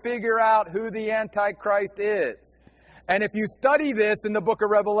behind to figure out who the Antichrist is. And if you study this in the book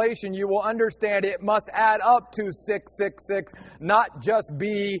of Revelation, you will understand it must add up to 666, not just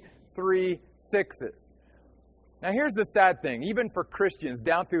be 3 sixes. Now here's the sad thing. Even for Christians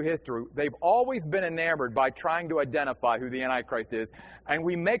down through history, they've always been enamored by trying to identify who the Antichrist is, and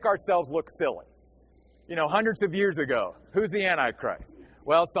we make ourselves look silly. Hundreds of years ago, who's the Antichrist?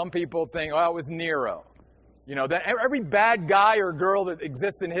 Well, some people think, it was Nero. That every bad guy or girl that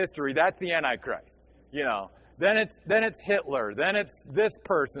exists in history, that's the Antichrist. Then it's Hitler, then it's this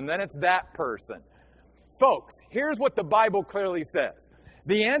person, then it's that person. Folks, here's what the Bible clearly says.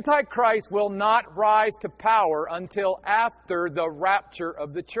 The Antichrist will not rise to power until after the rapture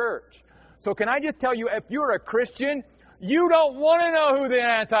of the church. So can I just tell you, if you're a Christian, you don't want to know who the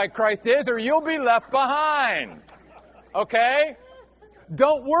Antichrist is or you'll be left behind. Okay?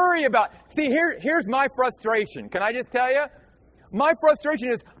 Don't worry about it. See, here's my frustration. Can I just tell you? My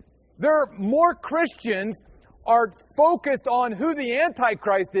frustration is there are more Christians are focused on who the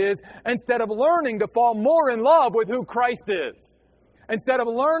Antichrist is instead of learning to fall more in love with who Christ is. Instead of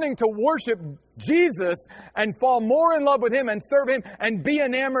learning to worship Jesus and fall more in love with Him and serve Him and be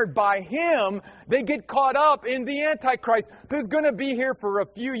enamored by Him, they get caught up in the Antichrist who's going to be here for a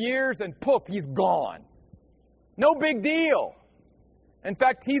few years and poof, he's gone. No big deal. In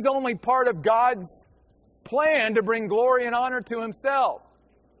fact, he's only part of God's plan to bring glory and honor to Himself.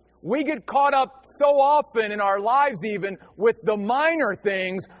 We get caught up so often in our lives even with the minor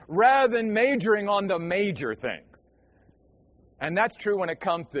things rather than majoring on the major things. And that's true when it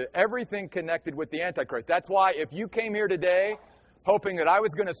comes to everything connected with the Antichrist. That's why if you came here today hoping that I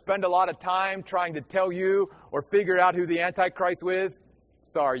was going to spend a lot of time trying to tell you or figure out who the Antichrist is,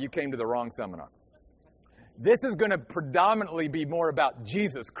 sorry, you came to the wrong seminar. This is going to predominantly be more about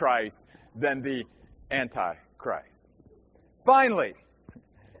Jesus Christ than the Antichrist. Finally,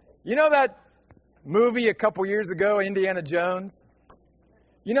 you know that movie a couple years ago, Indiana Jones?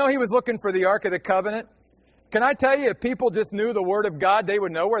 You know he was looking for the Ark of the Covenant? Can I tell you, if people just knew the Word of God, they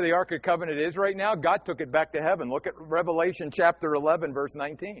would know where the Ark of the Covenant is right now? God took it back to heaven. Look at Revelation chapter 11, verse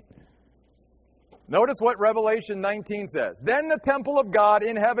 19. Notice what Revelation 19 says. Then the temple of God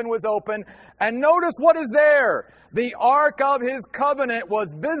in heaven was open, and notice what is there. The Ark of His covenant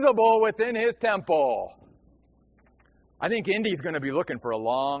was visible within His temple. I think Indy's going to be looking for a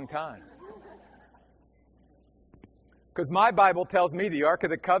long time. Because my Bible tells me the Ark of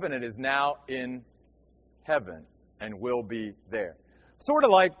the Covenant is now in heaven and will be there. Sort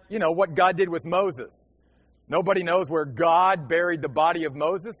of like, what God did with Moses. Nobody knows where God buried the body of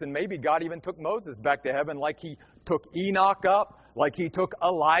Moses, and maybe God even took Moses back to heaven like He took Enoch up, like He took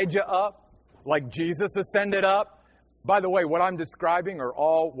Elijah up, like Jesus ascended up. By the way, what I'm describing are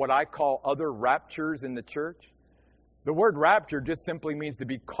all what I call other raptures in the church. The word rapture just simply means to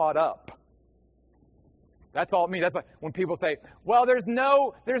be caught up. That's all it means. That's like when people say, well, there's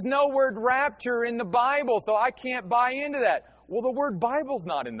no word rapture in the Bible, so I can't buy into that. Well, the word Bible's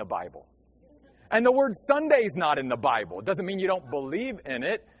not in the Bible. And the word Sunday's not in the Bible. It doesn't mean you don't believe in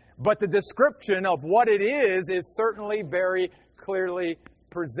it, but the description of what it is certainly very clearly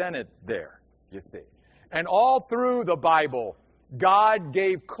presented there, you see. And all through the Bible, God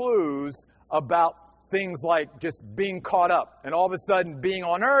gave clues about things like just being caught up and all of a sudden being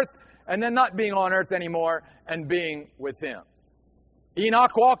on earth and then not being on earth anymore and being with Him.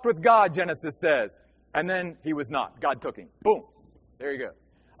 Enoch walked with God, Genesis says, and then he was not. God took him. Boom. There you go.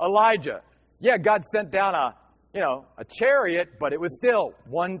 Elijah. Yeah, God sent down a chariot, but it was still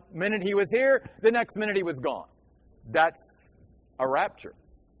 1 minute he was here, the next minute he was gone. That's a rapture.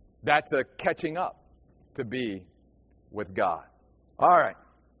 That's a catching up to be with God. All right.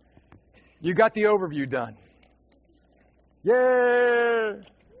 You got the overview done. Yeah.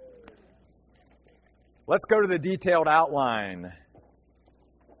 Let's go to the detailed outline.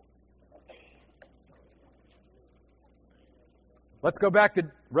 Let's go back to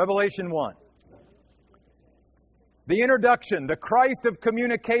Revelation 1. The introduction, the Christ of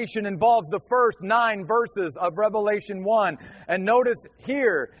communication, involves the first 9 verses of Revelation 1. And notice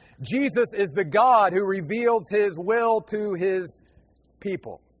here, Jesus is the God who reveals His will to His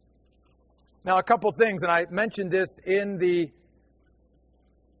people. Now, a couple things, and I mentioned this in the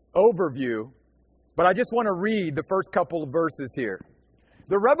overview, but I just want to read the first couple of verses here.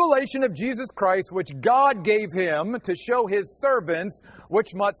 The revelation of Jesus Christ, which God gave Him to show His servants,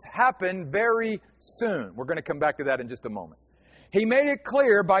 which must happen very soon. We're going to come back to that in just a moment. He made it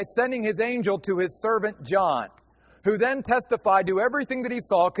clear by sending His angel to His servant John, who then testified to everything that he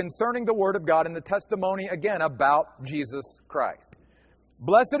saw concerning the Word of God and the testimony, again, about Jesus Christ.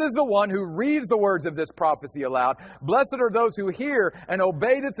 Blessed is the one who reads the words of this prophecy aloud. Blessed are those who hear and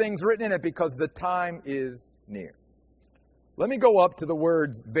obey the things written in it, because the time is near. Let me go up to the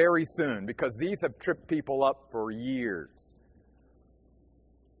words very soon, because these have tripped people up for years.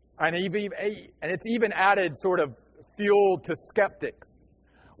 And it's even added sort of fuel to skeptics.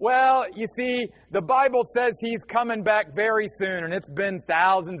 Well, you see, the Bible says He's coming back very soon, and it's been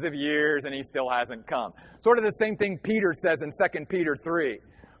thousands of years, and He still hasn't come. Sort of the same thing Peter says in 2 Peter 3.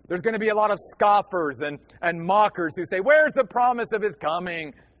 There's going to be a lot of scoffers and mockers who say, where's the promise of His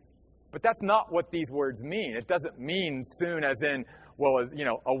coming? But that's not what these words mean. It doesn't mean soon as in,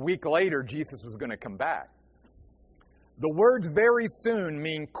 a week later Jesus was going to come back. The words very soon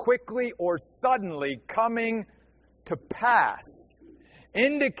mean quickly or suddenly coming to pass,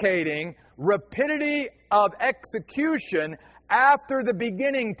 indicating rapidity of execution after the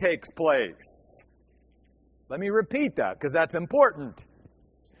beginning takes place. Let me repeat that because that's important.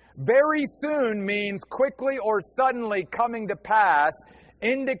 Very soon means quickly or suddenly coming to pass,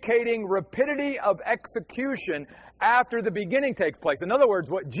 indicating rapidity of execution after the beginning takes place. In other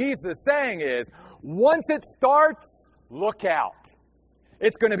words, what Jesus is saying is, once it starts, look out.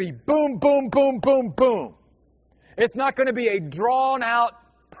 It's going to be boom, boom, boom, boom, boom. It's not going to be a drawn-out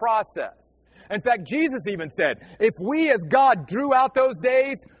process. In fact, Jesus even said, if we as God drew out those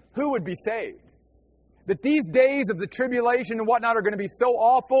days, who would be saved? That these days of the tribulation and whatnot are going to be so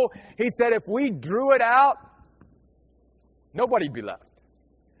awful, he said if we drew it out, nobody'd be left.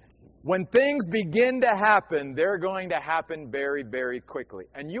 When things begin to happen, they're going to happen very, very quickly.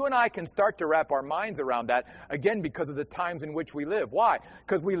 And you and I can start to wrap our minds around that, again, because of the times in which we live. Why?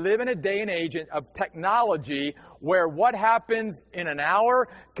 Because we live in a day and age of technology where what happens in an hour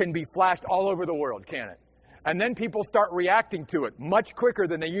can be flashed all over the world, can't it? And then people start reacting to it much quicker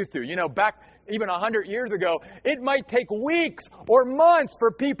than they used to. You know, back even 100 years ago, it might take weeks or months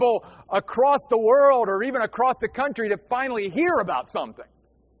for people across the world or even across the country to finally hear about something.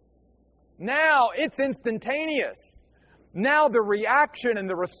 Now it's instantaneous. Now the reaction and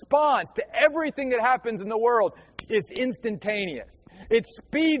the response to everything that happens in the world is instantaneous. It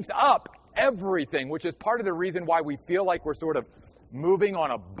speeds up everything, which is part of the reason why we feel like we're sort of moving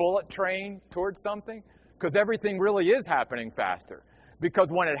on a bullet train towards something, because everything really is happening faster. Because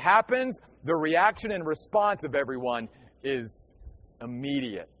when it happens, the reaction and response of everyone is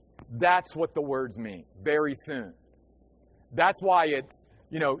immediate. That's what the words mean, very soon. That's why it's,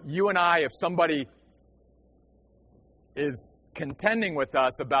 you know, you and I, if somebody is contending with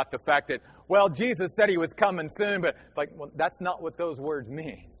us about the fact that, well, Jesus said he was coming soon, but it's like, well, that's not what those words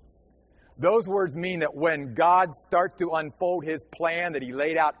mean. Those words mean that when God starts to unfold his plan that he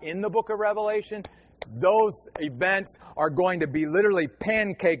laid out in the book of Revelation, those events are going to be literally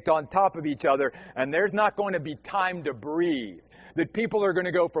pancaked on top of each other, and there's not going to be time to breathe. That people are going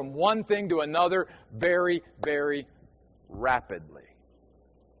to go from one thing to another very, very rapidly.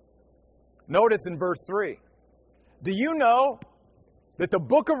 Notice in verse 3, do you know that the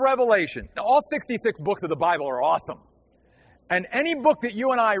book of Revelation, all 66 books of the Bible are awesome. And any book that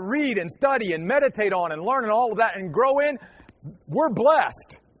you and I read and study and meditate on and learn and all of that and grow in, we're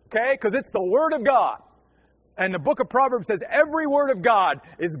blessed, okay? Because it's the Word of God. And the book of Proverbs says every word of God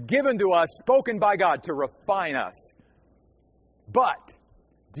is given to us, spoken by God to refine us. But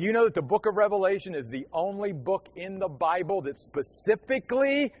do you know that the book of Revelation is the only book in the Bible that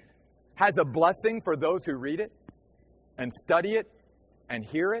specifically has a blessing for those who read it and study it and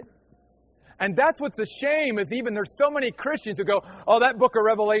hear it? And that's what's a shame, is even there's so many Christians who go, oh, that book of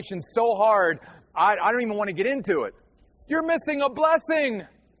Revelation's so hard, I don't even want to get into it. You're missing a blessing.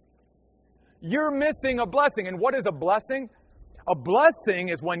 You're missing a blessing. And what is a blessing? A blessing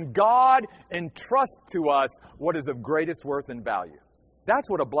is when God entrusts to us what is of greatest worth and value.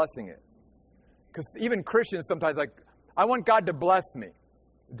 That's what a blessing is. Because even Christians sometimes like, I want God to bless me.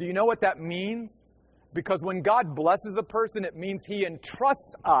 Do you know what that means? Because when God blesses a person, it means he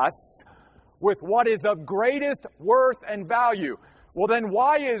entrusts us with what is of greatest worth and value. Well, then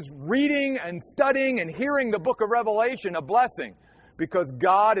why is reading and studying and hearing the book of Revelation a blessing? Because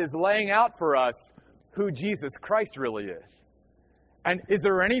God is laying out for us who Jesus Christ really is. And is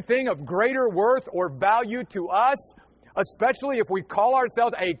there anything of greater worth or value to us, especially if we call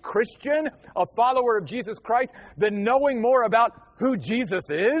ourselves a Christian, a follower of Jesus Christ, than knowing more about who Jesus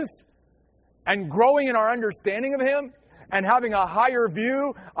is and growing in our understanding of him and having a higher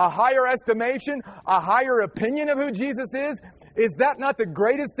view, a higher estimation, a higher opinion of who Jesus is? Is that not the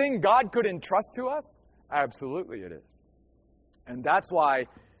greatest thing God could entrust to us? Absolutely it is. And that's why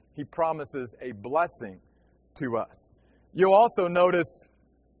he promises a blessing to us. You'll also notice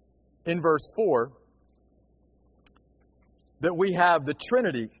in verse 4 that we have the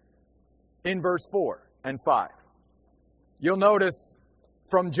Trinity in verse 4 and 5. You'll notice,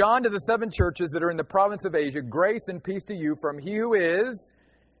 from John to the 7 churches that are in the province of Asia, grace and peace to you from he who is,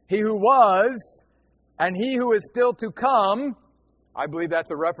 he who was, and he who is still to come. I believe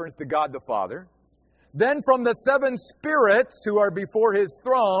that's a reference to God the Father. Then from the 7 spirits who are before his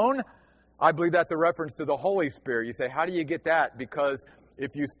throne. I believe that's a reference to the Holy Spirit. You say, how do you get that? Because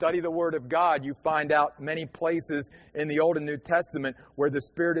if you study the Word of God, you find out many places in the Old and New Testament where the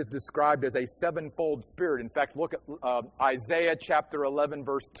Spirit is described as a sevenfold Spirit. In fact, look at Isaiah chapter 11,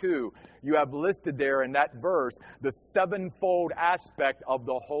 verse 2. You have listed there in that verse the sevenfold aspect of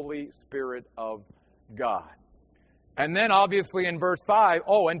the Holy Spirit of God. And then obviously in verse 5,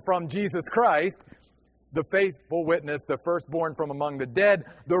 and from Jesus Christ, the faithful witness, the firstborn from among the dead,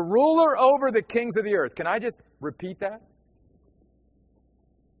 the ruler over the kings of the earth. Can I just repeat that?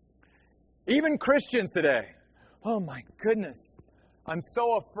 Even Christians today, oh my goodness, I'm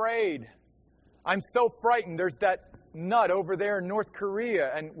so afraid. I'm so frightened. There's that nut over there in North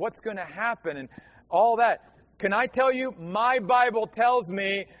Korea, and what's going to happen and all that. Can I tell you, my Bible tells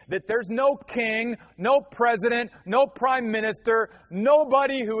me that there's no king, no president, no prime minister,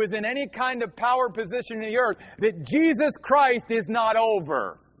 nobody who is in any kind of power position in the earth, that Jesus Christ is not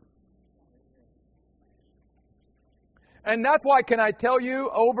over. And that's why, can I tell you,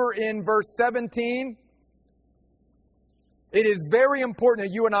 over in verse 17, it is very important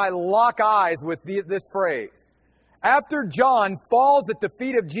that you and I lock eyes with this phrase. After John falls at the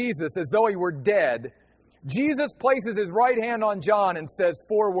feet of Jesus as though he were dead, Jesus places his right hand on John and says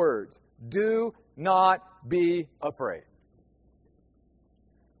 4 words. Do not be afraid.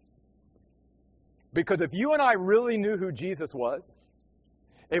 Because if you and I really knew who Jesus was,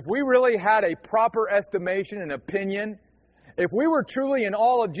 if we really had a proper estimation and opinion, if we were truly in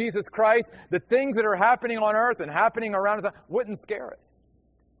awe of Jesus Christ, the things that are happening on earth and happening around us wouldn't scare us.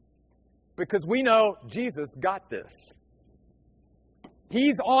 Because we know Jesus got this.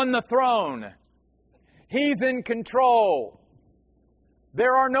 He's on the throne. He's in control.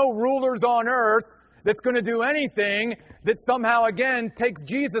 There are no rulers on earth that's going to do anything that somehow, again, takes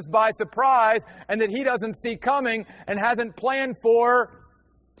Jesus by surprise and that he doesn't see coming and hasn't planned for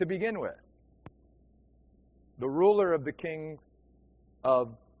to begin with. The ruler of the kings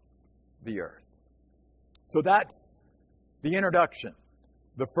of the earth. So that's the introduction,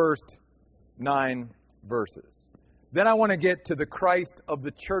 the first 9 verses. Then I want to get to the Christ of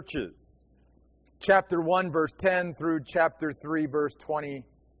the churches. Chapter 1, verse 10 through chapter 3, verse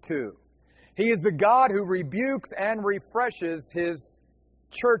 22. He is the God who rebukes and refreshes his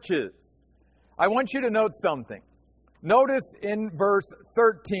churches. I want you to note something. Notice in verse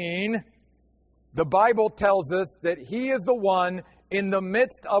 13, the Bible tells us that he is the one in the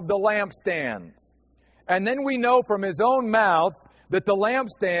midst of the lampstands. And then we know from his own mouth that the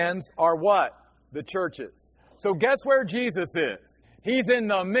lampstands are what? The churches. So guess where Jesus is? He's in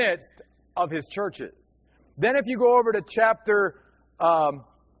the midst of his churches. Then if you go over to chapter, I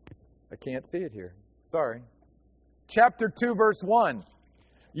can't see it here. Sorry. Chapter 2, verse 1.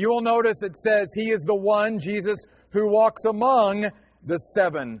 You will notice it says, he is the one, Jesus, who walks among the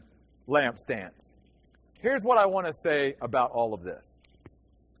 7 lampstands. Here's what I want to say about all of this.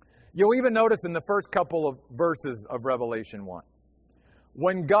 You'll even notice in the first couple of verses of Revelation 1.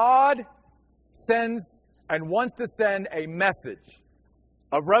 When God sends and wants to send a message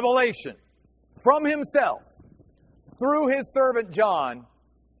of revelation from himself through his servant John,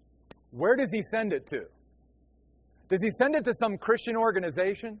 where does he send it to? Does he send it to some Christian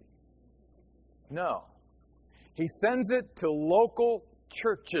organization? No. He sends it to local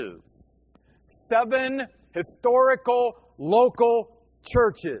churches. 7 historical local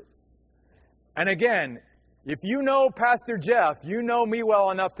churches. And again, if you know Pastor Jeff, you know me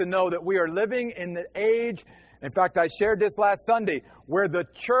well enough to know that we are living in the age, in fact, I shared this last Sunday, where the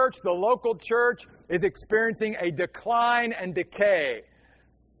church, the local church, is experiencing a decline and decay.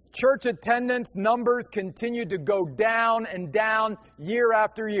 Church attendance numbers continue to go down and down year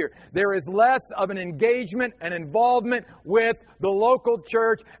after year. There is less of an engagement and involvement with the local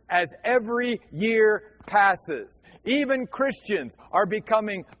church as every year passes. Even Christians are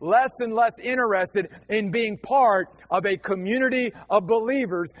becoming less and less interested in being part of a community of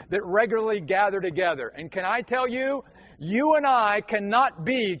believers that regularly gather together. And can I tell you, you and I cannot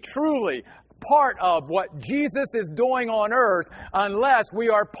be truly part of what Jesus is doing on earth unless we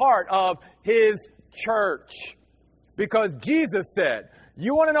are part of his church. Because Jesus said,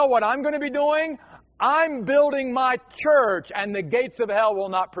 you want to know what I'm going to be doing? I'm building my church and the gates of hell will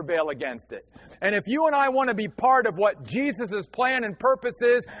not prevail against it. And if you and I want to be part of what Jesus' plan and purpose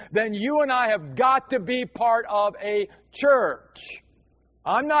is, then you and I have got to be part of a church.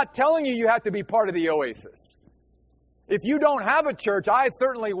 I'm not telling you have to be part of the Oasis. If you don't have a church, I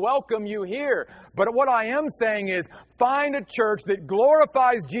certainly welcome you here. But what I am saying is, find a church that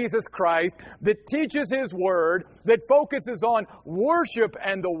glorifies Jesus Christ, that teaches his word, that focuses on worship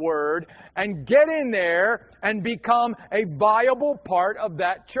and the word, and get in there and become a viable part of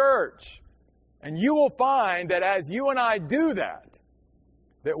that church. And you will find that as you and I do that,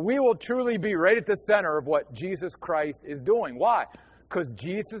 that we will truly be right at the center of what Jesus Christ is doing. Why? Because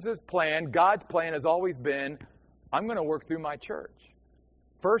Jesus' plan, God's plan, has always been, I'm going to work through my church.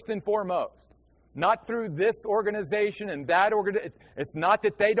 First and foremost. Not through this organization and that organization. It's not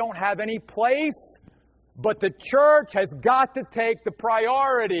that they don't have any place. But the church has got to take the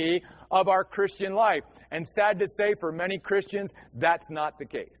priority of our Christian life. And sad to say, for many Christians, that's not the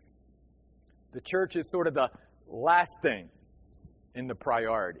case. The church is sort of the last thing in the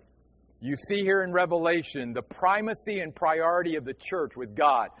priority. You see here in Revelation the primacy and priority of the church with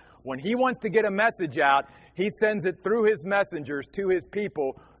God. When He wants to get a message out, He sends it through His messengers to His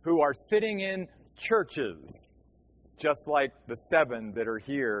people who are sitting in churches, just like the 7 that are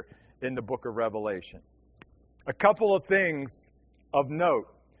here in the book of Revelation. A couple of things of note.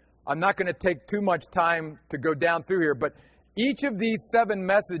 I'm not going to take too much time to go down through here, but each of these 7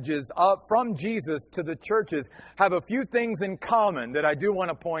 messages from Jesus to the churches have a few things in common that I do want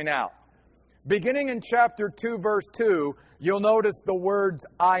to point out. Beginning in chapter 2, verse 2, you'll notice the words,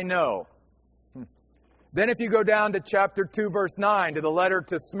 I know. Then if you go down to chapter 2, verse 9, to the letter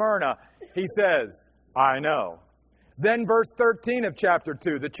to Smyrna, he says, I know. Then verse 13 of chapter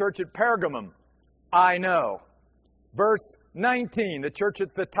 2, the church at Pergamum, I know. Verse 19, the church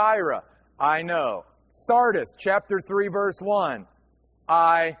at Thyatira, I know. Sardis, chapter 3, verse 1,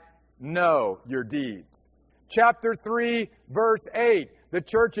 I know your deeds. Chapter 3, verse 8, the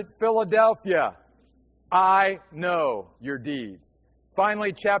church at Philadelphia, I know your deeds.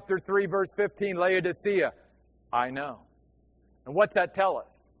 Finally, chapter 3, verse 15, Laodicea, I know. And what's that tell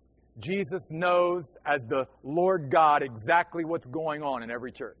us? Jesus knows as the Lord God exactly what's going on in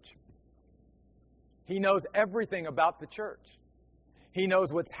every church. He knows everything about the church. He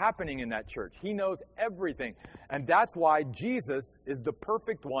knows what's happening in that church. He knows everything. And that's why Jesus is the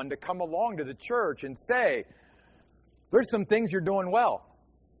perfect one to come along to the church and say, there's some things you're doing well.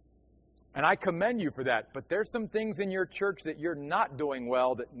 And I commend you for that. But there's some things in your church that you're not doing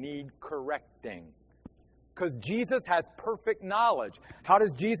well that need correcting. Because Jesus has perfect knowledge. How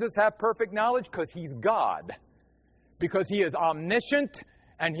does Jesus have perfect knowledge? Because He's God. Because He is omniscient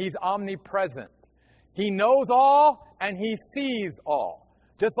and He's omnipresent. He knows all and He sees all.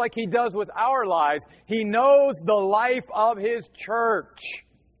 Just like He does with our lives, He knows the life of His church.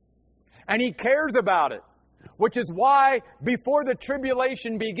 And He cares about it. Which is why before the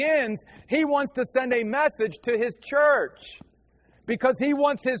tribulation begins, He wants to send a message to His church. Because He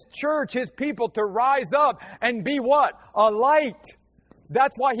wants His church, His people, to rise up and be what? A light.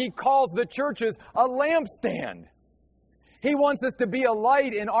 That's why He calls the churches a lampstand. He wants us to be a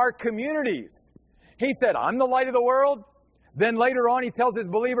light in our communities. He said, I'm the light of the world. Then later on, He tells His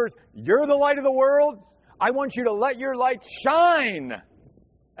believers, you're the light of the world. I want you to let your light shine.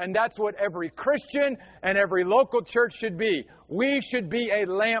 And that's what every Christian and every local church should be. We should be a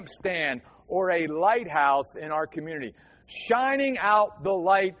lampstand or a lighthouse in our community, shining out the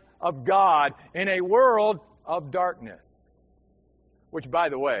light of God in a world of darkness. Which, by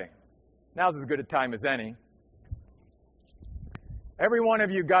the way, now's as good a time as any. Every one of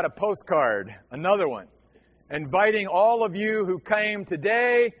you got a postcard, another one, inviting all of you who came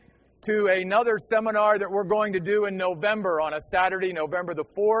today to another seminar that we're going to do in November on a Saturday, November the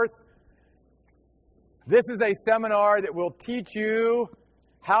 4th. This is a seminar that will teach you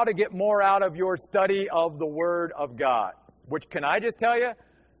how to get more out of your study of the Word of God, which, can I just tell you,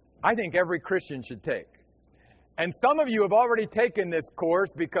 I think every Christian should take. And some of you have already taken this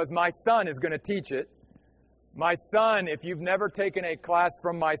course because my son is going to teach it. My son, if you've never taken a class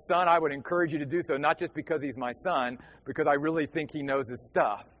from my son, I would encourage you to do so, not just because he's my son, because I really think he knows his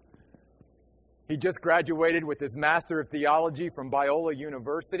stuff. He just graduated with his Master of Theology from Biola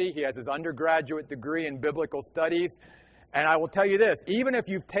University. He has his undergraduate degree in Biblical Studies. And I will tell you this, even if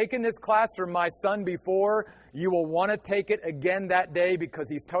you've taken this class from my son before, you will want to take it again that day because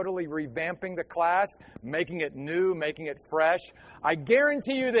he's totally revamping the class, making it new, making it fresh. I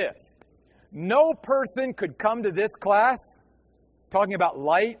guarantee you this. No person could come to this class talking about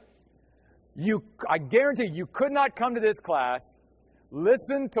light. I guarantee you could not come to this class,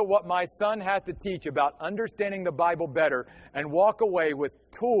 listen to what my son has to teach about understanding the Bible better, and walk away with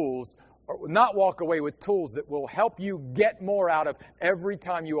tools, or not walk away with tools that will help you get more out of every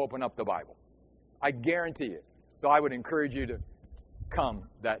time you open up the Bible. I guarantee it. So I would encourage you to come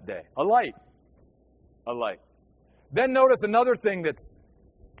that day. A light. A light. Then notice another thing that's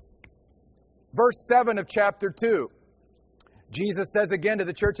verse 7 of chapter 2. Jesus says again to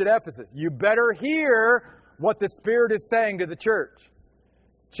the church at Ephesus, you better hear what the Spirit is saying to the church.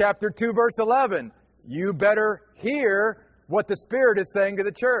 Chapter 2, verse 11, you better hear what the Spirit is saying to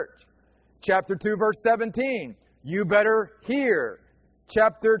the church. Chapter 2, verse 17, you better hear.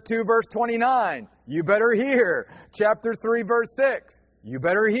 Chapter 2, verse 29, you better hear. Chapter 3, verse 6, you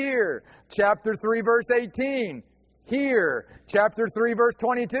better hear. Chapter 3, verse 18, hear. Chapter 3, verse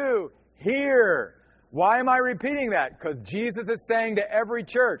 22, hear. Why am I repeating that? Because Jesus is saying to every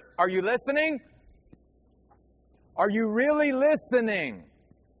church, are you listening? Are you really listening?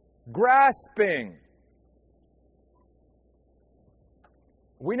 Grasping?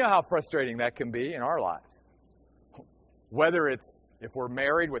 We know how frustrating that can be in our lives. Whether it's if we're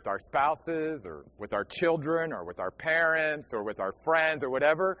married with our spouses or with our children or with our parents or with our friends or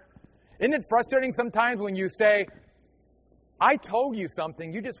whatever. Isn't it frustrating sometimes when you say, I told you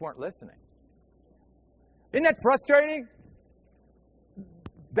something, you just weren't listening? Isn't that frustrating?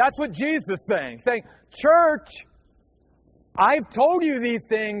 That's what Jesus is saying. Saying, church, I've told you these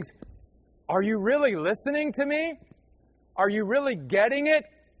things. Are you really listening to me? Are you really getting it?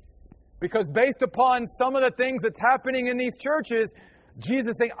 Because based upon some of the things that's happening in these churches, Jesus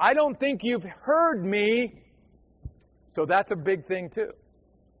is saying, I don't think you've heard me. So that's a big thing too.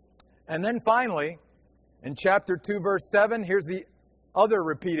 And then finally, in chapter 2, verse 7, here's the other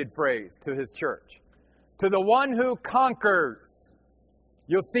repeated phrase to his church. To the one who conquers.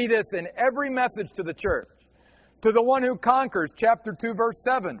 You'll see this in every message to the church. To the one who conquers, chapter 2, verse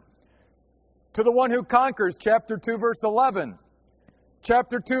 7. To the one who conquers, chapter 2, verse 11.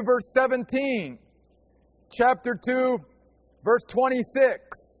 Chapter 2, verse 17. Chapter 2, verse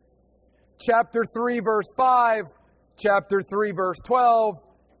 26. Chapter 3, verse 5. Chapter 3, verse 12.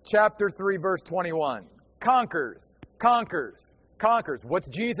 Chapter 3, verse 21. Conquers, conquers, conquers. What's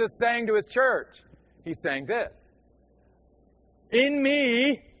Jesus saying to his church? He's saying this. In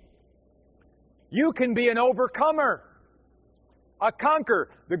me, you can be an overcomer. A conqueror.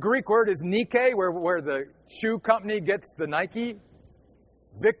 The Greek word is Nike, where the shoe company gets the Nike.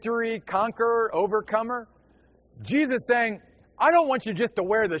 Victory, conqueror, overcomer. Jesus saying, I don't want you just to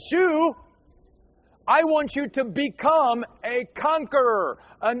wear the shoe. I want you to become a conqueror,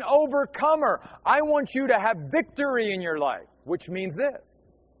 an overcomer. I want you to have victory in your life, which means this.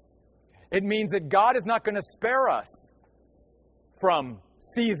 It means that God is not going to spare us from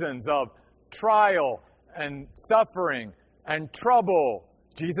seasons of trial and suffering and trouble.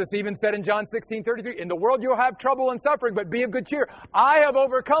 Jesus even said in John 16:33, in the world you'll have trouble and suffering, but be of good cheer. I have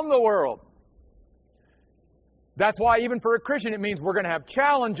overcome the world. That's why even for a Christian, it means we're going to have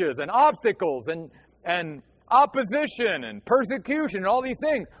challenges and obstacles and opposition and persecution and all these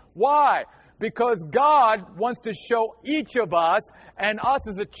things. Why? Because God wants to show each of us and us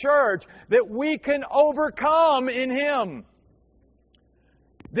as a church that we can overcome in Him.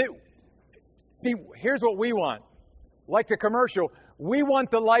 See, here's what we want. Like the commercial, we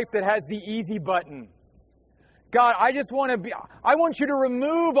want the life that has the easy button. God, I want you to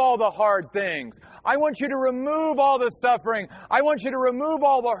remove all the hard things. I want you to remove all the suffering. I want you to remove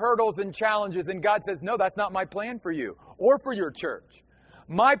all the hurdles and challenges. And God says, no, that's not my plan for you or for your church.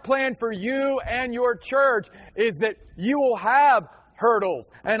 My plan for you and your church is that you will have hurdles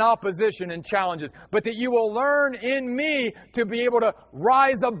and opposition and challenges, but that you will learn in me to be able to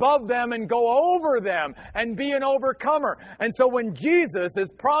rise above them and go over them and be an overcomer. And so when Jesus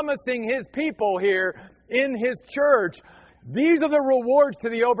is promising His people here in His church, these are the rewards to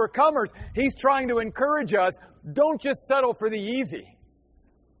the overcomers. He's trying to encourage us, don't just settle for the easy.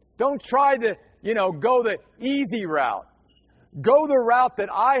 Don't try to, go the easy route. Go the route that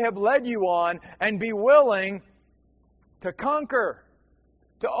I have led you on and be willing to conquer,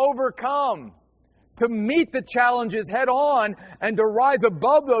 to overcome, to meet the challenges head on and to rise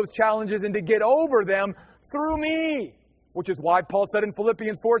above those challenges and to get over them through me. Which is why Paul said in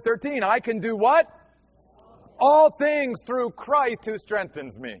Philippians 4:13, I can do what? All things through Christ who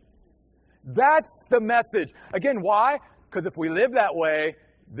strengthens me. That's the message. Again, why? Because if we live that way,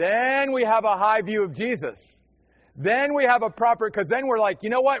 then we have a high view of Jesus. Then we have because then we're like, you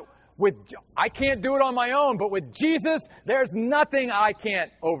know what? I can't do it on my own, but with Jesus, there's nothing I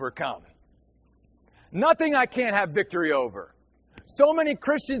can't overcome. Nothing I can't have victory over. So many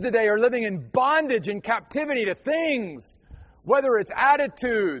Christians today are living in bondage and captivity to things, whether it's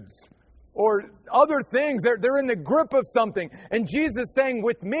attitudes or other things. They're in the grip of something. And Jesus is saying,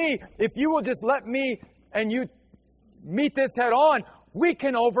 with me, if you will just let me and you meet this head on, we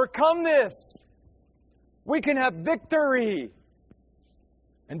can overcome this. We can have victory.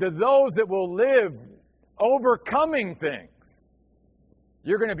 And to those that will live overcoming things,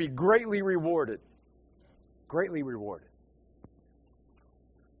 you're going to be greatly rewarded. Greatly rewarded.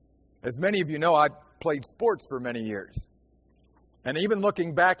 As many of you know, I played sports for many years. And even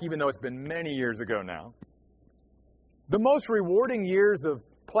looking back, even though it's been many years ago now, the most rewarding years of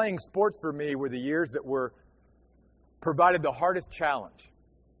playing sports for me were the years that were provided the hardest challenge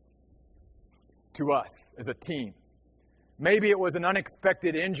to us as a team. Maybe it was an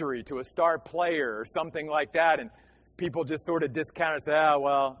unexpected injury to a star player or something like that, and people just sort of discount it and say,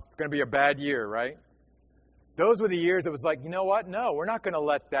 it's going to be a bad year, right? Those were the years it was like, you know what? No, we're not going to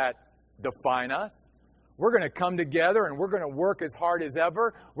let that define us. We're going to come together and we're going to work as hard as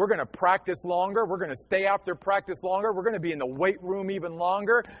ever. We're going to practice longer. We're going to stay after practice longer. We're going to be in the weight room even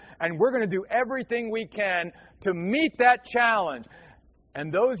longer. And we're going to do everything we can to meet that challenge.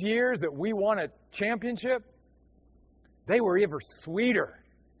 And those years that we won a championship, they were ever sweeter.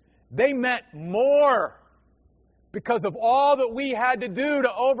 They meant more because of all that we had to do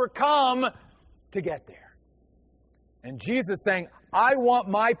to overcome to get there. And Jesus saying, I want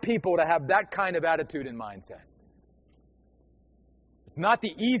my people to have that kind of attitude and mindset. It's not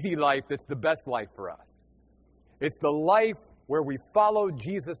the easy life that's the best life for us. It's the life where we follow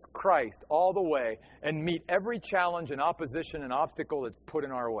Jesus Christ all the way and meet every challenge and opposition and obstacle that's put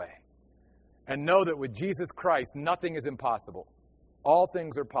in our way. And know that with Jesus Christ, nothing is impossible. All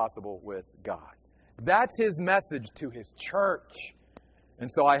things are possible with God. That's His message to His church.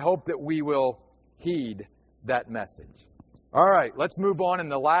 And so I hope that we will heed that message. All right, let's move on in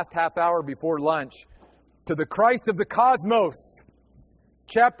the last half hour before lunch to the Christ of the cosmos.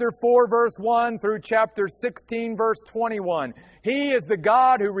 Chapter 4, verse 1 through chapter 16, verse 21. He is the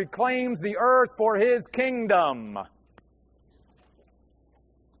God who reclaims the earth for His kingdom.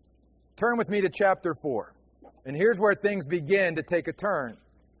 Turn with me to chapter 4. And here's where things begin to take a turn.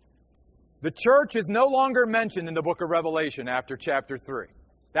 The church is no longer mentioned in the book of Revelation after chapter 3.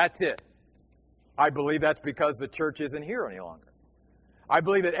 That's it. I believe that's because the church isn't here any longer. I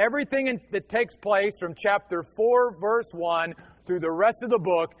believe that everything that takes place from chapter 4, verse 1 through the rest of the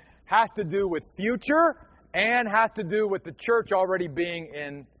book has to do with future and has to do with the church already being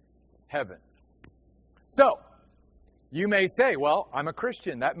in heaven. So, you may say, well, I'm a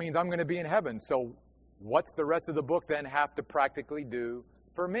Christian. That means I'm going to be in heaven. So, what's the rest of the book then have to practically do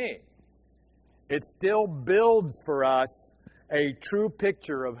for me? It still builds for us a true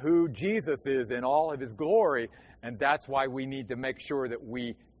picture of who Jesus is in all of His glory, and that's why we need to make sure that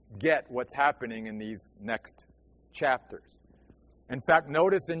we get what's happening in these next chapters. In fact,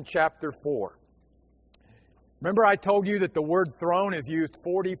 notice in chapter 4. Remember I told you that the word throne is used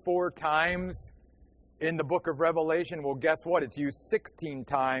 44 times in the book of Revelation? Well, guess what? It's used 16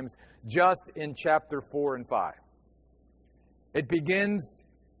 times just in chapter 4 and 5. It begins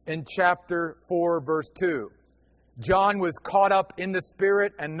in chapter 4, verse 2. John was caught up in the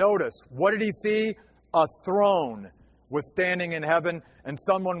Spirit, and notice, what did he see? A throne was standing in heaven, and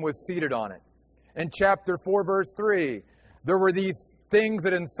someone was seated on it. In chapter 4, verse 3, there were these things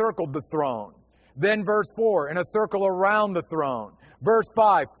that encircled the throne. Then verse 4, in a circle around the throne. Verse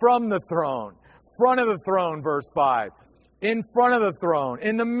 5, from the throne. Front of the throne, verse 5. In front of the throne.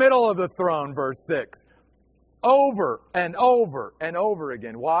 In the middle of the throne, verse 6. Over and over and over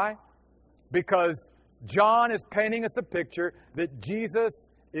again. Why? Because John is painting us a picture that Jesus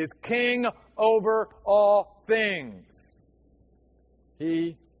is king over all things.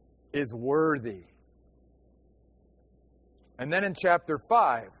 He is worthy. And then in chapter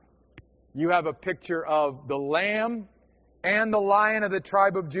 5, you have a picture of the Lamb and the Lion of the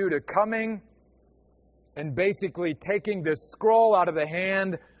tribe of Judah coming and basically taking this scroll out of the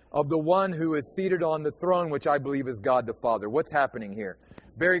hand of the one who is seated on the throne, which I believe is God the Father. What's happening here?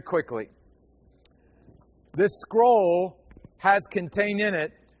 Very quickly. This scroll has contained in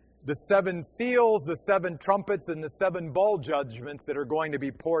it the 7 seals, the 7 trumpets, and the 7 bowl judgments that are going to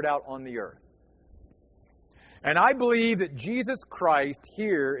be poured out on the earth. And I believe that Jesus Christ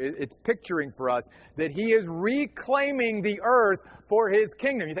here, it's picturing for us that He is reclaiming the earth for His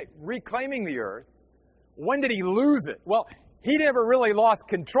kingdom. You say, reclaiming the earth? When did He lose it? Well, He never really lost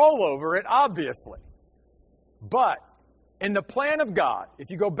control over it, obviously. But in the plan of God, if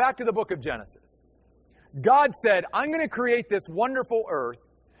you go back to the book of Genesis, God said, I'm going to create this wonderful earth,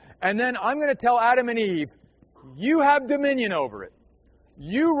 and then I'm going to tell Adam and Eve, you have dominion over it.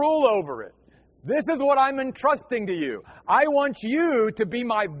 You rule over it. This is what I'm entrusting to you. I want you to be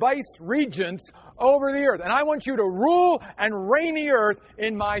my vice regents over the earth, and I want you to rule and reign the earth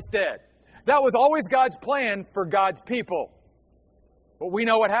in my stead. That was always God's plan for God's people. But we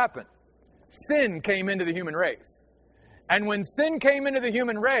know what happened. Sin came into the human race. And when sin came into the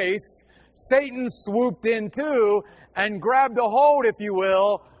human race, Satan swooped in too and grabbed a hold, if you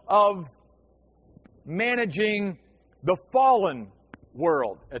will, of managing the fallen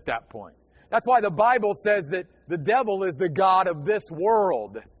world at that point. That's why the Bible says that the devil is the god of this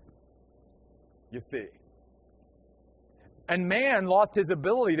world. You see. And man lost his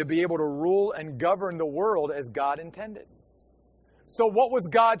ability to be able to rule and govern the world as God intended. So what was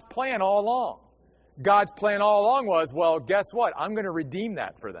God's plan all along? God's plan all along was, well, guess what? I'm going to redeem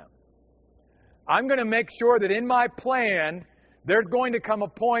that for them. I'm going to make sure that in my plan, there's going to come a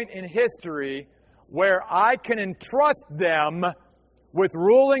point in history where I can entrust them with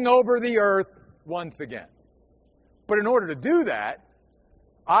ruling over the earth once again. But in order to do that,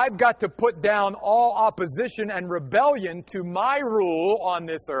 I've got to put down all opposition and rebellion to my rule on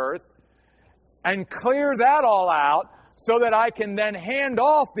this earth and clear that all out so that I can then hand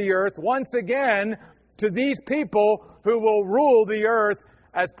off the earth once again to these people who will rule the earth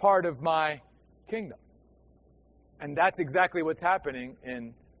as part of my kingdom. And that's exactly what's happening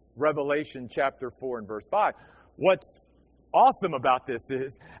in Revelation chapter 4 and verse 5. What's awesome about this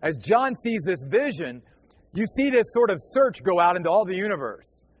is, as John sees this vision, you see this sort of search go out into all the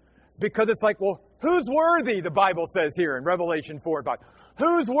universe. Because it's like, well, who's worthy, the Bible says here in Revelation 4 and 5.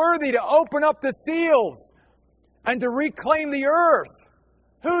 Who's worthy to open up the seals and to reclaim the earth?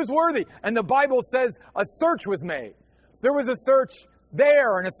 Who's worthy? And the Bible says a search was made. There was a search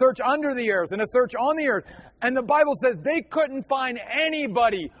there and a search under the earth and a search on the earth. And the Bible says they couldn't find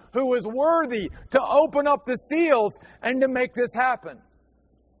anybody who was worthy to open up the seals and to make this happen.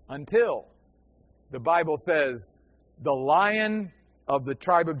 Until the Bible says the Lion of the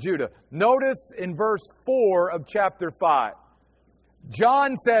tribe of Judah. Notice in verse 4 of chapter 5.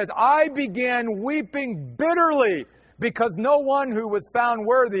 John says, I began weeping bitterly because no one who was found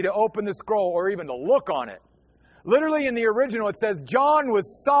worthy to open the scroll or even to look on it. Literally in the original it says John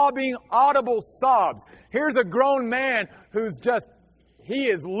was sobbing audible sobs. Here's a grown man who's he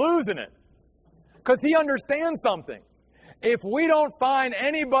is losing it. Because he understands something. If we don't find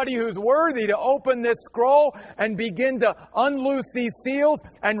anybody who's worthy to open this scroll and begin to unloose these seals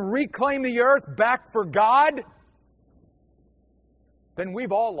and reclaim the earth back for God, then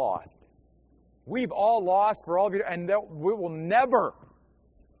we've all lost. We've all lost for all of you, and we will never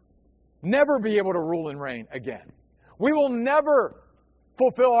be able to rule and reign again. We will never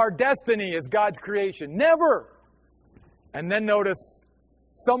fulfill our destiny as God's creation. Never. And then notice,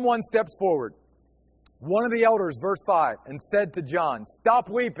 someone steps forward. One of the elders, verse 5, and said to John, stop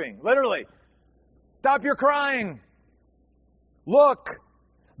weeping. Literally, stop your crying. Look,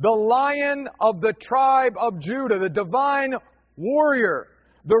 the Lion of the tribe of Judah, the divine warrior,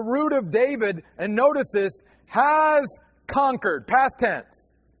 the root of David, and notice this, has conquered, past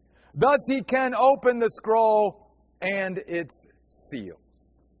tense. Thus he can open the scroll and its seals.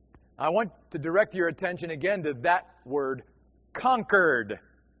 I want to direct your attention again to that word, conquered.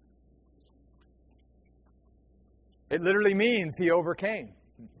 It literally means he overcame.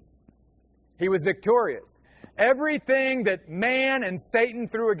 He was victorious. Everything that man and Satan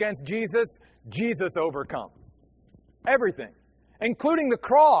threw against Jesus, Jesus overcome. Everything. Including the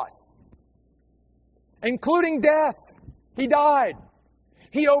cross. Including death. He died.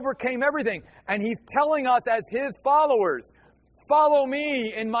 He overcame everything. And he's telling us as his followers, follow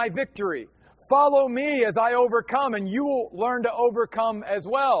me in my victory. Follow me as I overcome, and you will learn to overcome as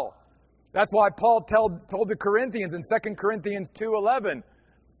well. That's why Paul told the Corinthians in 2 Corinthians 2:11,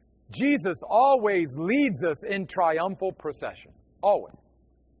 Jesus always leads us in triumphal procession. Always.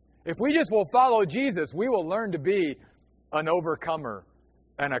 If we just will follow Jesus, we will learn to be an overcomer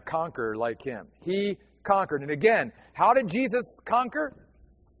and a conqueror like him. He conquered. And again, how did Jesus conquer?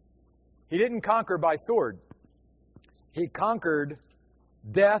 He didn't conquer by sword. He conquered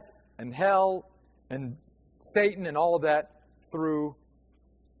death and hell and Satan and all of that through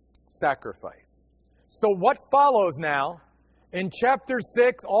sacrifice. So what follows now in chapter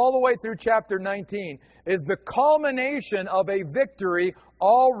 6 all the way through chapter 19 is the culmination of a victory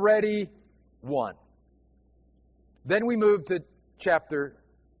already won. Then we move to chapter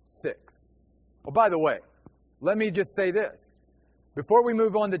 6. Oh, by the way, let me just say this. Before we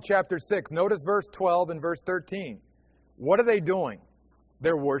move on to chapter 6, notice verse 12 and verse 13. What are they doing?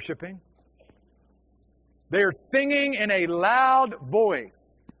 They're worshiping. They are singing in a loud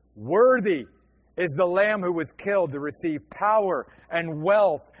voice. Worthy is the Lamb who was killed to receive power and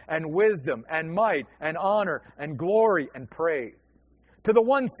wealth and wisdom and might and honor and glory and praise. To the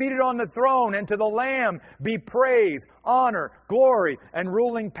one seated on the throne and to the Lamb be praise, honor, glory, and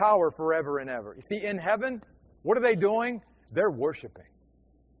ruling power forever and ever. You see, in heaven, what are they doing? They're worshiping.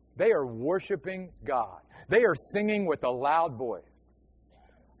 They are worshiping God. They are singing with a loud voice.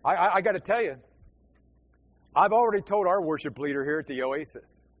 I got to tell you, I've already told our worship leader here at the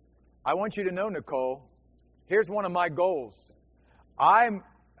Oasis, I want you to know, Nicole, here's one of my goals. I'm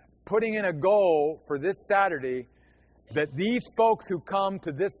putting in a goal for this Saturday that these folks who come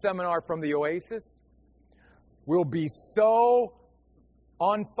to this seminar from the Oasis will be so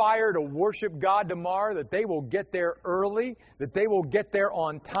on fire to worship God tomorrow that they will get there early, that they will get there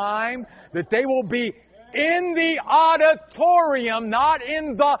on time, that they will be in the auditorium, not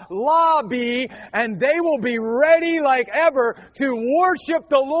in the lobby, and they will be ready like ever to worship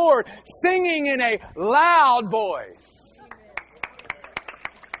the Lord, singing in a loud voice.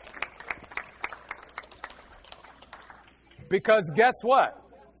 Because guess what?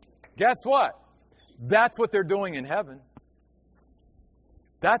 Guess what? That's what they're doing in heaven.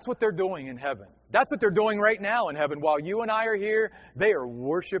 That's what they're doing in heaven. That's what they're doing right now in heaven. While you and I are here, they are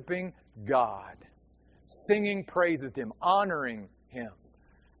worshiping God, singing praises to Him, honoring Him.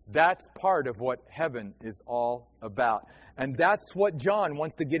 That's part of what heaven is all about. And that's what John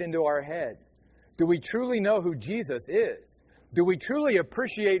wants to get into our head. Do we truly know who Jesus is? Do we truly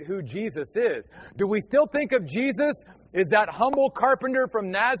appreciate who Jesus is? Do we still think of Jesus as that humble carpenter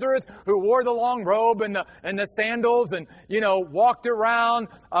from Nazareth who wore the long robe and the sandals and, walked around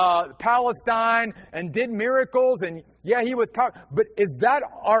Palestine and did miracles? And yeah, he was powerful. But is that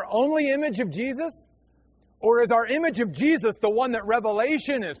our only image of Jesus? Or is our image of Jesus the one that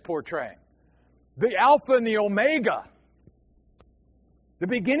Revelation is portraying? The Alpha and the Omega. The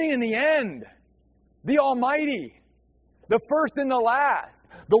beginning and the end. The Almighty. The first and the last.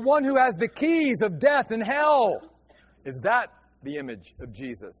 The one who has the keys of death and hell. Is that the image of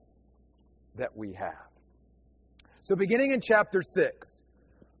Jesus that we have? So beginning in chapter 6,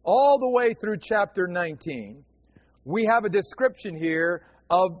 all the way through chapter 19, we have a description here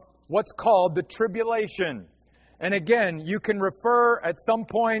of what's called the tribulation. And again, you can refer at some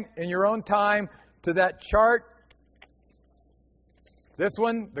point in your own time to that chart. This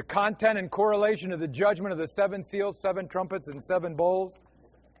one, the content and correlation of the judgment of the 7 seals, 7 trumpets, and 7 bowls.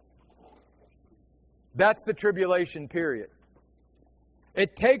 That's the tribulation period.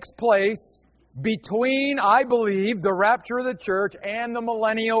 It takes place between, I believe, the rapture of the church and the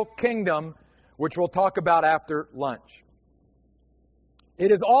millennial kingdom, which we'll talk about after lunch.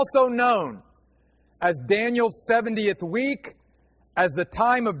 It is also known as Daniel's 70th week, as the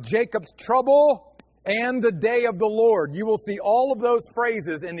time of Jacob's trouble, and the day of the Lord. You will see all of those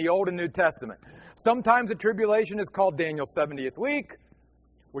phrases in the Old and New Testament. Sometimes the tribulation is called Daniel's 70th week,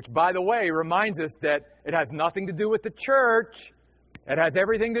 which, by the way, reminds us that it has nothing to do with the church. It has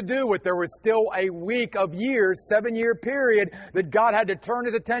everything to do with there was still a week of years, 7-year period, that God had to turn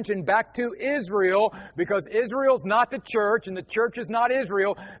His attention back to Israel, because Israel's not the church and the church is not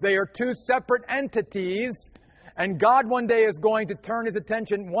Israel. They are two separate entities. And God one day is going to turn His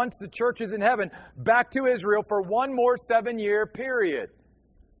attention, once the church is in heaven, back to Israel for one more 7-year period.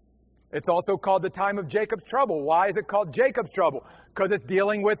 It's also called the time of Jacob's trouble. Why is it called Jacob's trouble? Because it's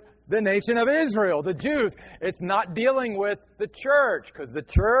dealing with the nation of Israel, the Jews. It's not dealing with the church, because the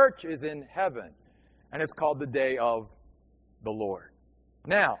church is in heaven. And it's called the day of the Lord.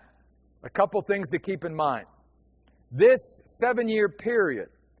 Now, a couple things to keep in mind. This 7-year period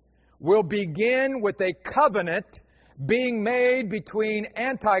will begin with a covenant being made between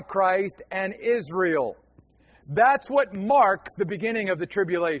Antichrist and Israel. That's what marks the beginning of the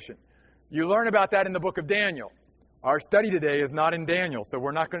tribulation. You learn about that in the book of Daniel. Our study today is not in Daniel, so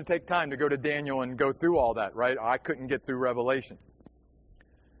we're not going to take time to go to Daniel and go through all that, right? I couldn't get through Revelation.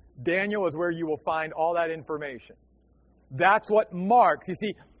 Daniel is where you will find all that information. That's what marks. You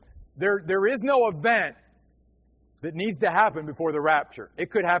see, there is no event that needs to happen before the rapture.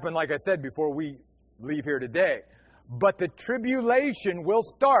 It could happen, like I said, before we leave here today. But the tribulation will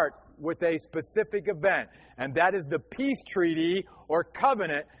start with a specific event, and that is the peace treaty or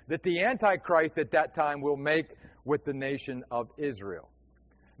covenant that the Antichrist at that time will make with the nation of Israel.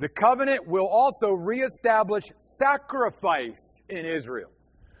 The covenant will also reestablish sacrifice in Israel,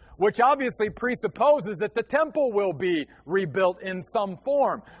 which obviously presupposes that the temple will be rebuilt in some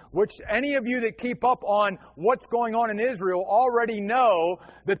form, which any of you that keep up on what's going on in Israel already know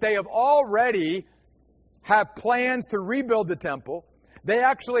that they have plans to rebuild the temple. They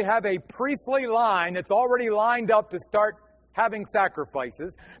actually have a priestly line that's already lined up to start having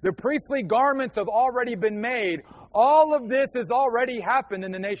sacrifices. The priestly garments have already been made. All of this has already happened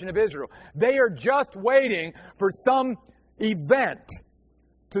in the nation of Israel. They are just waiting for some event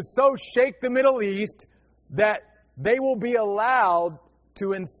to so shake the Middle East that they will be allowed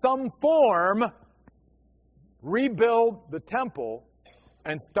to, in some form, rebuild the temple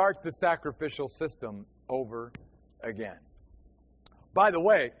and start the sacrificial system over again. By the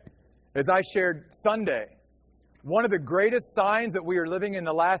way, as I shared Sunday, one of the greatest signs that we are living in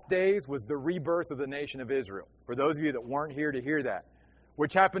the last days was the rebirth of the nation of Israel. For those of you that weren't here to hear that,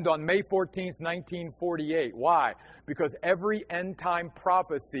 which happened on May 14th, 1948. Why? Because every end-time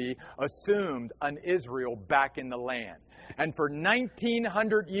prophecy assumed an Israel back in the land. And for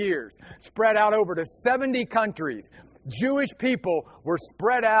 1,900 years, spread out over to 70 countries, Jewish people were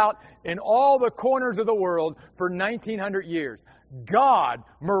spread out in all the corners of the world for 1,900 years. God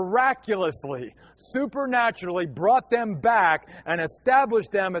miraculously, supernaturally brought them back and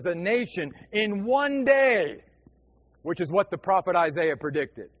established them as a nation in one day, which is what the prophet Isaiah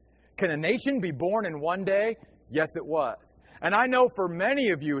predicted. Can a nation be born in one day? Yes, it was. And I know for many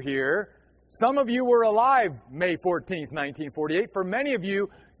of you here, some of you were alive May 14th, 1948. For many of you,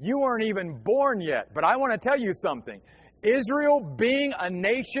 you weren't even born yet. But I want to tell you something. Israel being a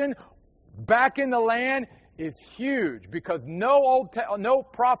nation back in the land is huge, because no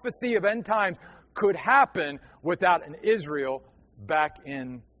prophecy of end times could happen without an Israel back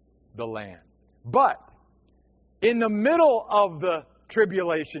in the land. But in the middle of the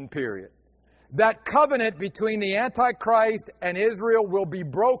tribulation period, that covenant between the Antichrist and Israel will be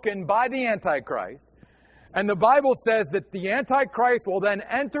broken by the Antichrist. And the Bible says that the Antichrist will then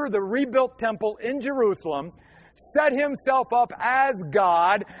enter the rebuilt temple in Jerusalem, set himself up as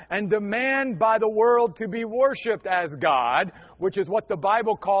God, and demand by the world to be worshipped as God, which is what the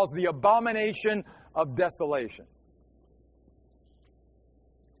Bible calls the abomination of desolation,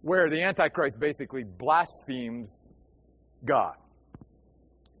 where the Antichrist basically blasphemes God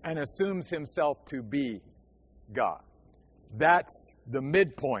and assumes himself to be God. That's the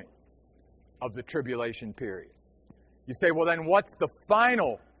midpoint of the tribulation period. You say, well, then what's the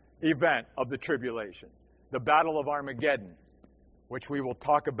final event of the tribulation? The Battle of Armageddon, which we will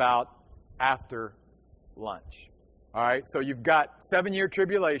talk about after lunch. All right, so you've got 7-year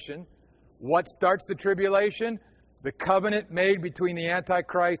tribulation. What starts the tribulation? The covenant made between the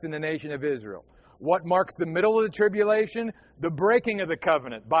Antichrist and the nation of Israel. What marks the middle of the tribulation? The breaking of the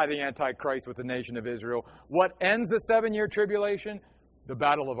covenant by the Antichrist with the nation of Israel. What ends the 7-year tribulation? The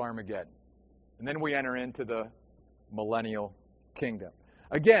Battle of Armageddon. And then we enter into the millennial kingdom.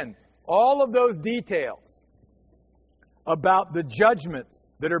 Again, all of those details about the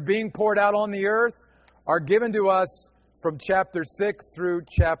judgments that are being poured out on the earth are given to us from chapter 6 through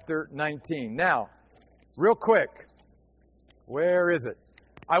chapter 19. Now, real quick, where is it?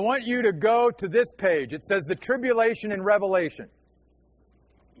 I want you to go to this page. It says the tribulation in Revelation.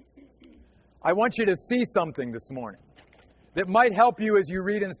 I want you to see something this morning that might help you as you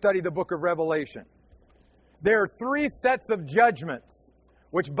read and study the book of Revelation. There are 3 sets of judgments,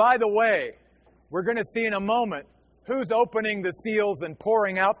 which, by the way, we're going to see in a moment. Who's opening the seals and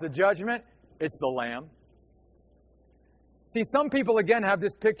pouring out the judgment? It's the Lamb. See, some people, again, have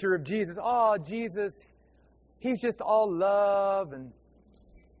this picture of Jesus. Oh, Jesus, He's just all love, and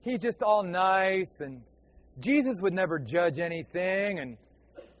He's just all nice, and Jesus would never judge anything, and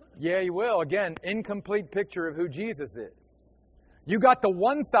yeah, He will. Again, incomplete picture of who Jesus is. You got the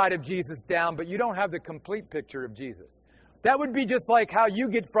one side of Jesus down, but you don't have the complete picture of Jesus. That would be just like how you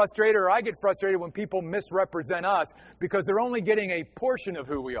get frustrated, or I get frustrated when people misrepresent us because they're only getting a portion of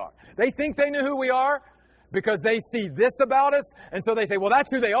who we are. They think they know who we are because they see this about us, and so they say, well,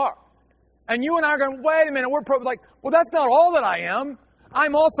 that's who they are. And you and I are going, wait a minute, we're probably like, well, that's not all that I am.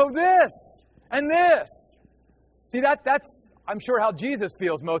 I'm also this and this. See, that's, I'm sure, how Jesus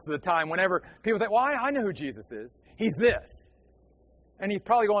feels most of the time whenever people say, well, I know who Jesus is. He's this. And he's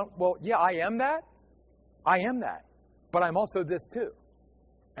probably going, well, yeah, I am that. I am that. But I'm also this too.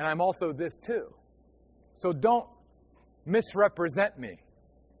 And I'm also this too. So don't misrepresent me.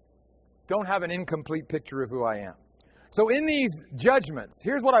 Don't have an incomplete picture of who I am. So in these judgments,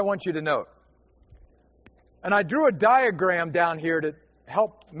 here's what I want you to note. And I drew a diagram down here to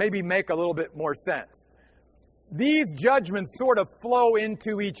help maybe make a little bit more sense. These judgments sort of flow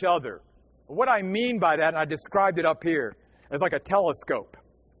into each other. What I mean by that, and I described it up here, as like a telescope.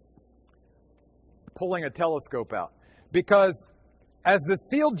 Pulling a telescope out. Because as the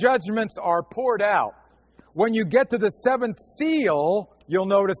seal judgments are poured out, when you get to the 7th seal, you'll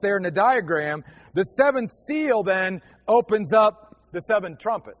notice there in the diagram, the 7th seal then opens up the 7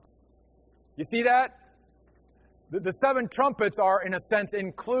 trumpets. You see that? The 7 trumpets are, in a sense,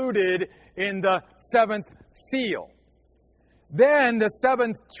 included in the 7th seal. Then the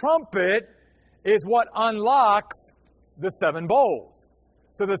 7th trumpet is what unlocks the 7 bowls.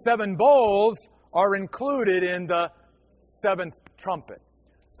 So the 7 bowls are included in the 7th trumpet.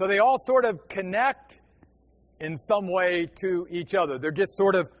 So they all sort of connect in some way to each other. They're just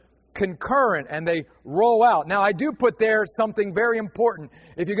sort of concurrent and they roll out. Now, I do put there something very important.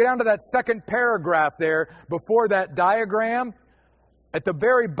 If you go down to that second paragraph there before that diagram, at the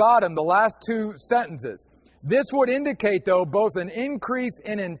very bottom, the last 2 sentences, this would indicate, though, both an increase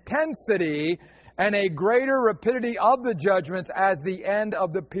in intensity and a greater rapidity of the judgments as the end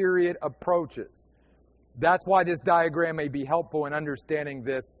of the period approaches. That's why this diagram may be helpful in understanding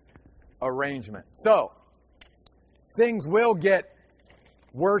this arrangement. So, things will get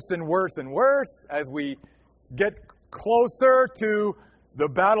worse and worse and worse as we get closer to the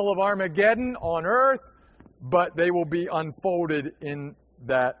Battle of Armageddon on earth, but they will be unfolded in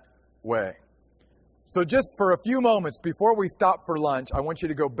that way. So just for a few moments before we stop for lunch, I want you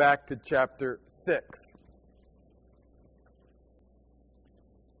to go back to chapter 6.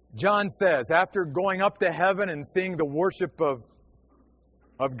 John says, after going up to heaven and seeing the worship of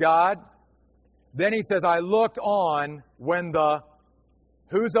God, then he says, I looked on when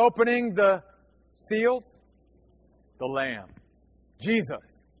who's opening the seals? The Lamb.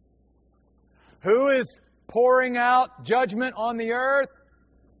 Jesus. Who is pouring out judgment on the earth?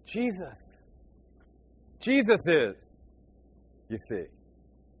 Jesus. Jesus is, you see.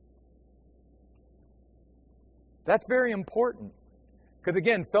 That's very important. Because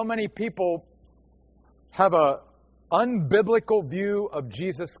again, so many people have an unbiblical view of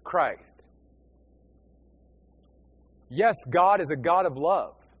Jesus Christ. Yes, God is a God of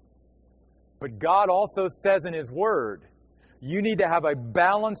love. But God also says in His Word, you need to have a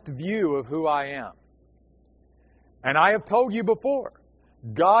balanced view of who I am. And I have told you before,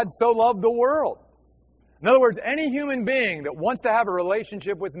 God so loved the world. In other words, any human being that wants to have a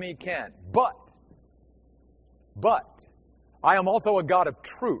relationship with me can. But, I am also a God of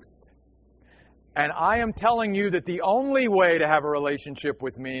truth. And I am telling you that the only way to have a relationship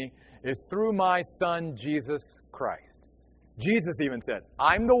with me is through my Son, Jesus Christ. Jesus even said,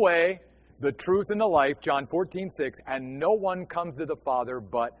 I'm the way, the truth, and the life, John 14:6, and no one comes to the Father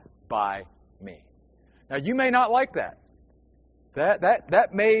but by me. Now, you may not like that.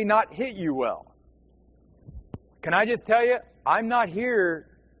 That may not hit you well. Can I just tell you, I'm not here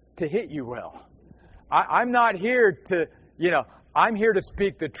to hit you well. I'm not here to, I'm here to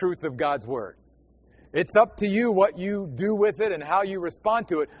speak the truth of God's Word. It's up to you what you do with it and how you respond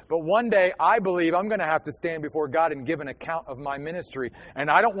to it. But one day, I believe I'm going to have to stand before God and give an account of my ministry. And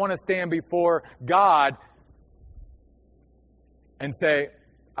I don't want to stand before God and say,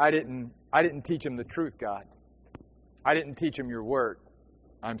 I didn't teach him the truth, God. I didn't teach him your word.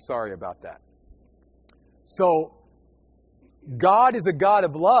 I'm sorry about that. So, God is a God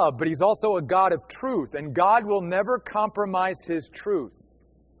of love, but He's also a God of truth. And God will never compromise His truth.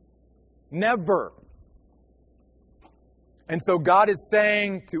 Never. And so God is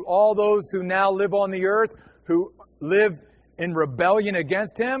saying to all those who now live on the earth, who live in rebellion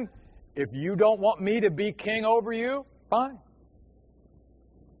against Him, if you don't want me to be king over you, fine.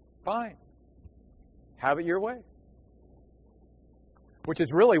 Fine. Have it your way. Which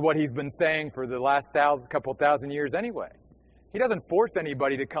is really what He's been saying for the last couple thousand years anyway. He doesn't force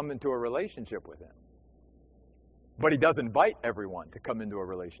anybody to come into a relationship with Him. But He does invite everyone to come into a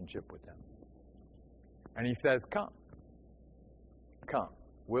relationship with Him. And He says, come. Come.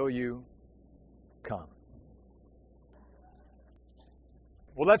 Will you come?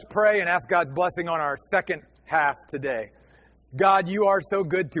 Well, let's pray and ask God's blessing on our second half today. God, you are so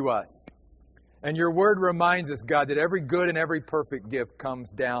good to us. And your word reminds us, God, that every good and every perfect gift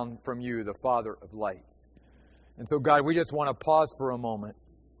comes down from you, the Father of lights. And so, God, we just want to pause for a moment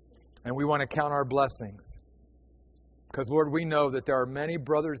and we want to count our blessings. Because, Lord, we know that there are many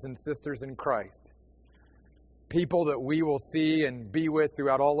brothers and sisters in Christ, people that we will see and be with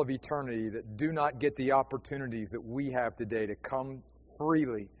throughout all of eternity that do not get the opportunities that we have today to come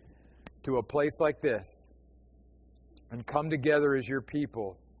freely to a place like this and come together as your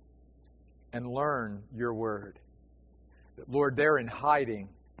people and learn your word. That, Lord, they're in hiding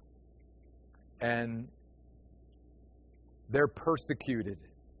and they're persecuted.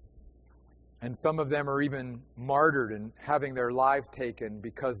 And some of them are even martyred and having their lives taken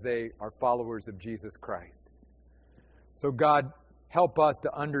because they are followers of Jesus Christ. So God, help us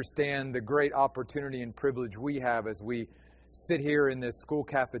to understand the great opportunity and privilege we have as we sit here in this school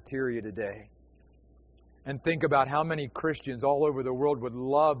cafeteria today and think about how many Christians all over the world would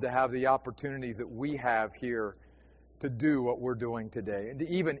love to have the opportunities that we have here to do what we're doing today and to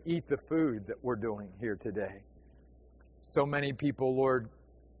even eat the food that we're doing here today. So many people, Lord,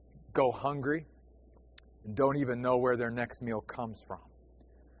 go hungry and don't even know where their next meal comes from.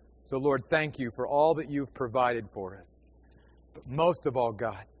 So, Lord, thank you for all that you've provided for us. But most of all,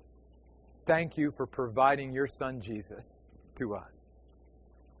 God, thank you for providing your Son, Jesus, to us.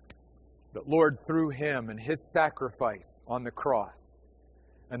 That, Lord, through Him and His sacrifice on the cross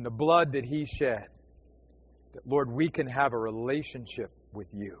and the blood that He shed, that, Lord, we can have a relationship with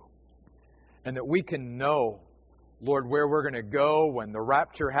you. And that we can know, Lord, where we're going to go when the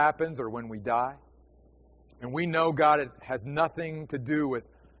rapture happens or when we die. And we know, God, it has nothing to do with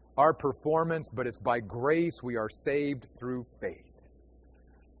our performance, but it's by grace we are saved through faith.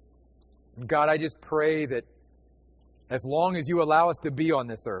 And God, I just pray that as long as you allow us to be on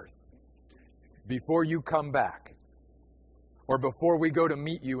this earth, before you come back, or before we go to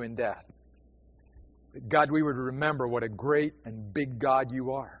meet you in death, that God, we would remember what a great and big God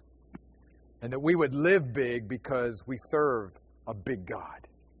you are. And that we would live big because we serve a big God.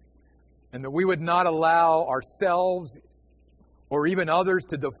 And that we would not allow ourselves or even others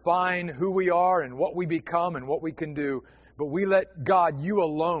to define who we are and what we become and what we can do. But we let God, you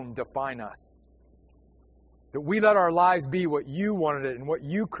alone, define us. That we let our lives be what you wanted it and what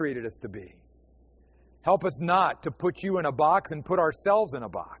you created us to be. Help us not to put you in a box and put ourselves in a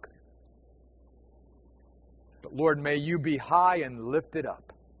box. But Lord, may you be high and lifted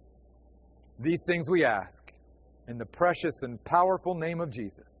up. These things we ask in the precious and powerful name of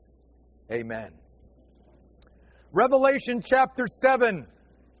Jesus. Amen. Revelation chapter 7.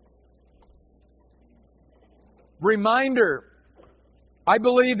 Reminder, I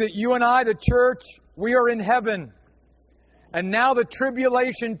believe that you and I, the church, we are in heaven. And now the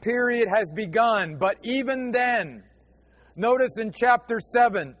tribulation period has begun. But even then, notice in chapter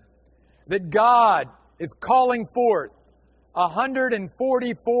 7 that God is calling forth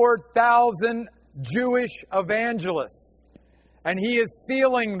 144,000 Jewish evangelists. And He is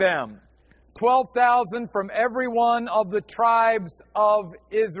sealing them. 12,000 from every one of the tribes of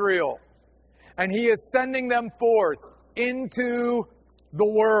Israel. And He is sending them forth into the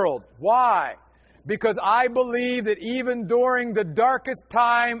world. Why? Because I believe that even during the darkest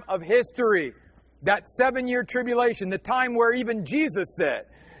time of history, that 7-year tribulation, the time where even Jesus said,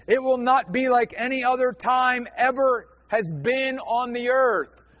 it will not be like any other time ever has been on the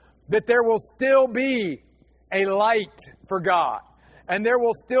earth, that there will still be a light for God. And there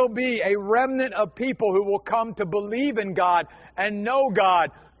will still be a remnant of people who will come to believe in God and know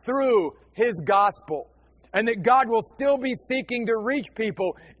God through His gospel. And that God will still be seeking to reach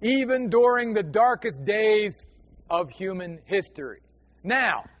people even during the darkest days of human history.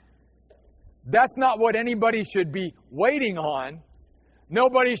 Now, that's not what anybody should be waiting on.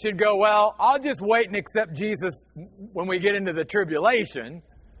 Nobody should go, well, I'll just wait and accept Jesus when we get into the tribulation.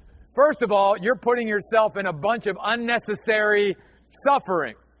 First of all, you're putting yourself in a bunch of unnecessary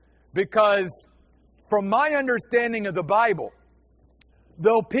suffering. Because from my understanding of the Bible,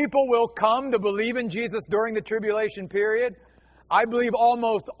 though people will come to believe in Jesus during the tribulation period, I believe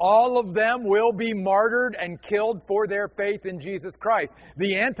almost all of them will be martyred and killed for their faith in Jesus Christ.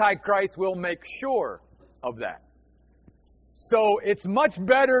 The Antichrist will make sure of that. So it's much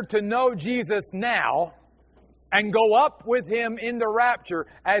better to know Jesus now and go up with Him in the rapture.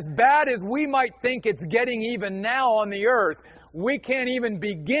 As bad as we might think it's getting even now on the earth, we can't even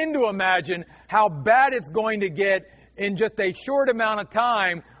begin to imagine how bad it's going to get in just a short amount of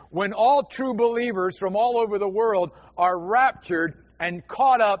time when all true believers from all over the world are raptured and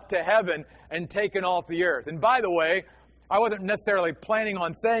caught up to heaven and taken off the earth. And by the way, I wasn't necessarily planning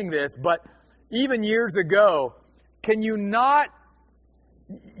on saying this, but even years ago, can you not,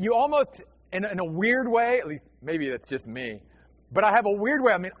 you almost, in a weird way, at least maybe that's just me, but I have a weird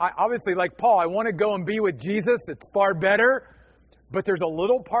way. I mean, I obviously, like Paul, I want to go and be with Jesus. It's far better. But there's a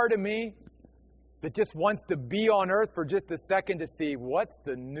little part of me that just wants to be on earth for just a second to see what's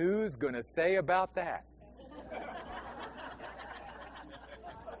the news going to say about that.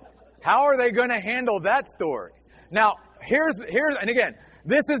 How are they going to handle that story? Now, here's, and again,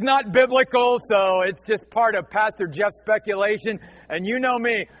 this is not biblical, so it's just part of Pastor Jeff's speculation. And you know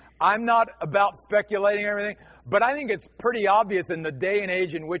me, I'm not about speculating everything, but I think it's pretty obvious in the day and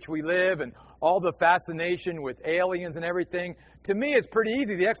age in which we live and all the fascination with aliens and everything. To me, it's pretty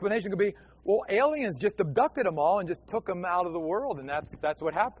easy. The explanation could be, well, aliens just abducted them all and just took them out of the world, and that's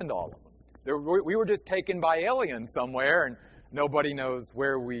what happened to all of them. We were just taken by aliens somewhere, and nobody knows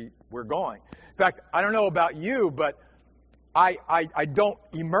where we're going. In fact, I don't know about you, but I don't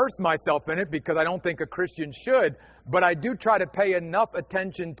immerse myself in it because I don't think a Christian should, but I do try to pay enough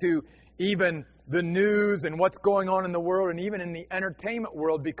attention to even the news and what's going on in the world and even in the entertainment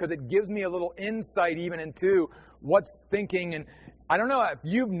world because it gives me a little insight even into what's thinking. And I don't know if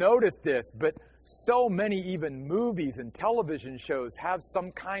you've noticed this, but so many even movies and television shows have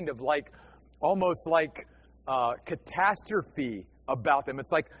some kind of almost like catastrophe about them.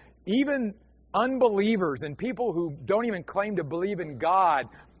 It's like even unbelievers and people who don't even claim to believe in God,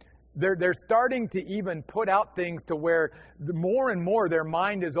 they're starting to even put out things to where more and more their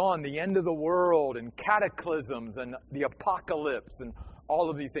mind is on the end of the world and cataclysms and the apocalypse and all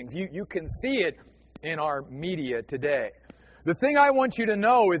of these things. You can see it in our media today. The thing I want you to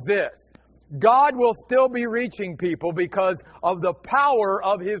know is this. God will still be reaching people because of the power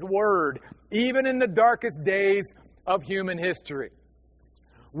of His Word, even in the darkest days of human history.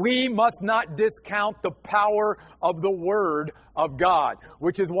 We must not discount the power of the Word of God,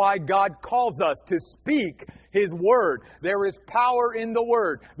 which is why God calls us to speak His Word. There is power in the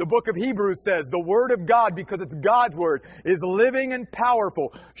Word. The book of Hebrews says the Word of God, because it's God's Word, is living and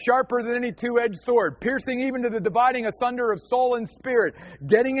powerful, sharper than any two-edged sword, piercing even to the dividing asunder of soul and spirit,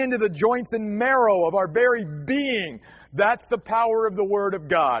 getting into the joints and marrow of our very being. That's the power of the Word of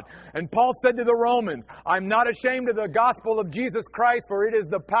God. And Paul said to the Romans, I'm not ashamed of the gospel of Jesus Christ, for it is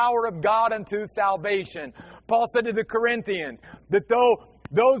the power of God unto salvation. Paul said to the Corinthians that though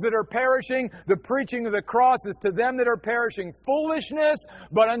those that are perishing, the preaching of the cross is to them that are perishing foolishness,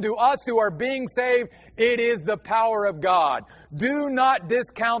 but unto us who are being saved, it is the power of God. Do not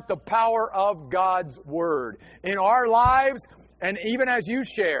discount the power of God's Word in our lives, and even as you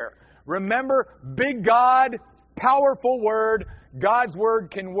share. Remember, big God, powerful Word, God's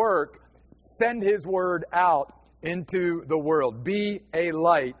Word can work. Send His Word out into the world. Be a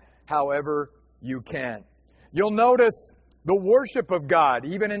light however you can. You'll notice the worship of God,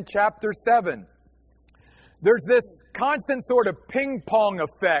 even in chapter 7. There's this constant sort of ping-pong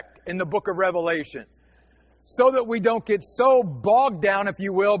effect in the book of Revelation, so that we don't get so bogged down, if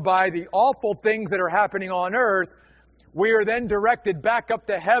you will, by the awful things that are happening on earth. We are then directed back up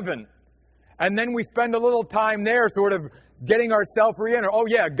to heaven. And then we spend a little time there sort of getting ourselves reoriented. Oh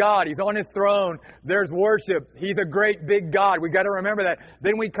yeah, God, He's on His throne. There's worship. He's a great big God. We got to remember that.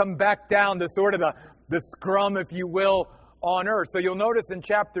 Then we come back down to sort of the scrum, if you will, on earth. So you'll notice in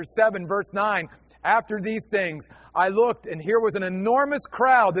chapter 7, verse 9, after these things, I looked, and here was an enormous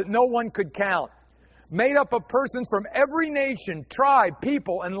crowd that no one could count, made up of persons from every nation, tribe,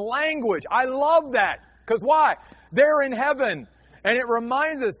 people, and language. I love that. Because why? They're in heaven. And it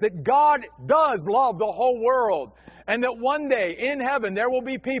reminds us that God does love the whole world. And that one day in heaven there will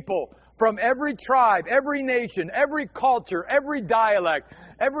be people from every tribe, every nation, every culture, every dialect,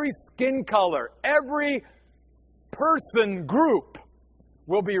 every skin color, every person group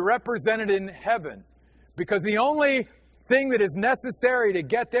will be represented in heaven. Because the only thing that is necessary to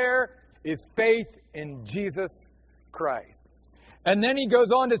get there is faith in Jesus Christ. And then he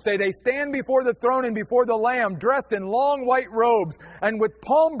goes on to say, they stand before the throne and before the Lamb, dressed in long white robes and with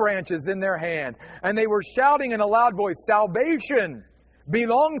palm branches in their hands. And they were shouting in a loud voice, salvation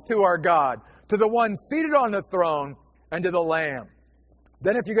belongs to our God, to the one seated on the throne and to the Lamb.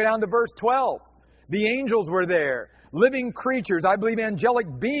 Then if you go down to verse 12, the angels were there. Living creatures, I believe angelic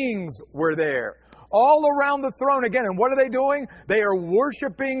beings were there. All around the throne again. And what are they doing? They are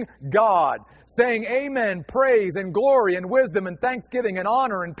worshiping God, saying, amen, praise and glory and wisdom and thanksgiving and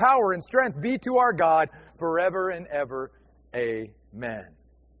honor and power and strength be to our God forever and ever. Amen.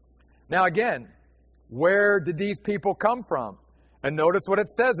 Now again, where did these people come from? And notice what it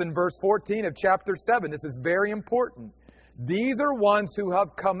says in verse 14 of chapter 7. This is very important. These are ones who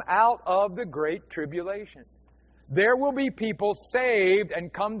have come out of the great tribulation. There will be people saved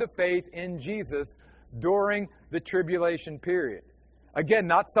and come to faith in Jesus during the tribulation period. Again,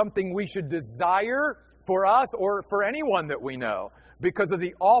 not something we should desire for us or for anyone that we know, because of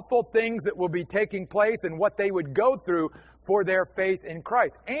the awful things that will be taking place and what they would go through for their faith in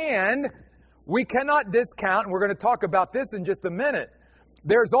Christ. And we cannot discount, and we're going to talk about this in just a minute,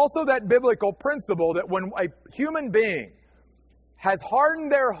 there's also that biblical principle that when a human being has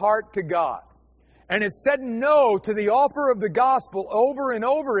hardened their heart to God and has said no to the offer of the gospel over and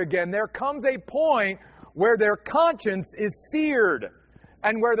over again, there comes a point where their conscience is seared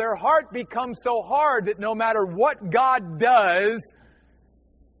and where their heart becomes so hard that no matter what God does,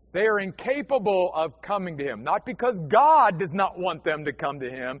 they are incapable of coming to Him. Not because God does not want them to come to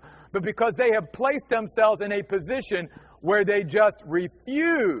Him, but because they have placed themselves in a position where they just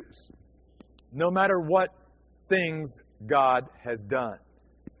refuse, no matter what things God has done.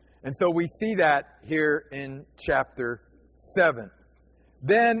 And so we see that here in chapter 7.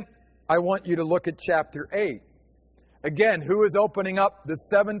 Then I want you to look at chapter 8. Again, who is opening up the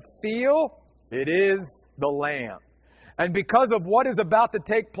seventh seal? It is the Lamb. And because of what is about to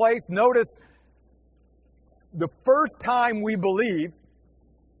take place, notice the first time we believe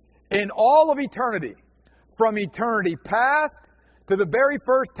in all of eternity, from eternity past to the very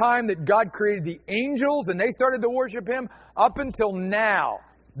first time that God created the angels and they started to worship Him, up until now,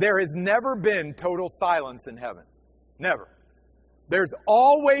 there has never been total silence in heaven. Never. There's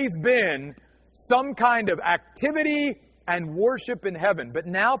always been some kind of activity and worship in heaven. But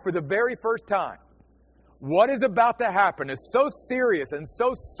now, for the very first time, what is about to happen is so serious and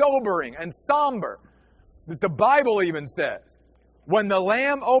so sobering and somber that the Bible even says, when the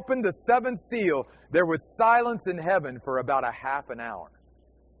Lamb opened the seventh seal, there was silence in heaven for about a half an hour.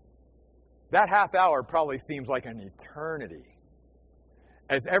 That half hour probably seems like an eternity,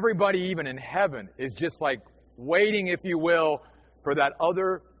 as everybody even in heaven is just like waiting, if you will, for that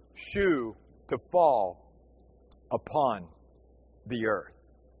other shoe to fall upon the earth.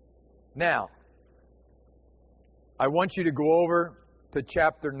 Now, I want you to go over to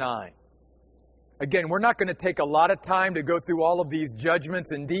chapter 9. Again, we're not going to take a lot of time to go through all of these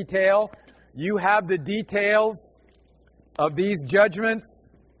judgments in detail. You have the details of these judgments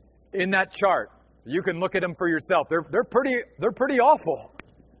in that chart. You can look at them for yourself. They're pretty awful.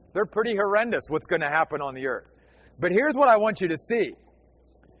 They're pretty horrendous what's going to happen on the earth. But here's what I want you to see.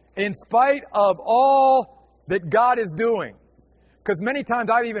 In spite of all that God is doing, because many times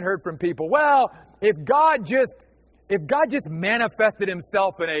I've even heard from people, well, if God just manifested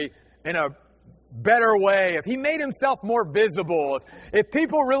himself in a better way, if he made himself more visible, if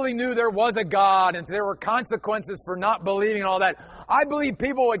people really knew there was a God and there were consequences for not believing and all that, I believe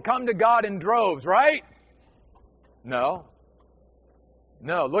people would come to God in droves, right? No.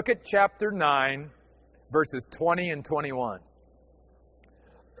 Look at chapter 9, verses 20 and 21.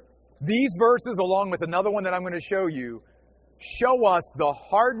 These verses, along with another one that I'm going to show you, show us the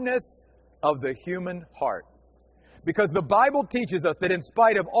hardness of the human heart. Because the Bible teaches us that in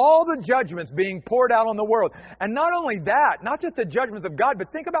spite of all the judgments being poured out on the world, and not only that, not just the judgments of God,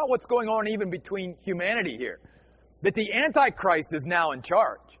 but think about what's going on even between humanity here. That the Antichrist is now in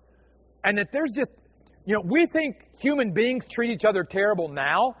charge. And that there's just, we think human beings treat each other terrible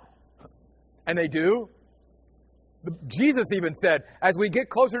now, and they do. Jesus even said, as we get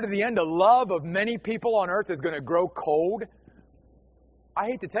closer to the end, the love of many people on earth is going to grow cold. I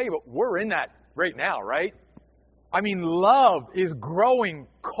hate to tell you, but we're in that right now, right? I mean, love is growing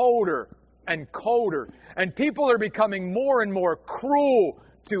colder and colder. And people are becoming more and more cruel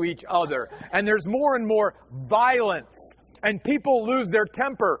to each other. And there's more and more violence. And people lose their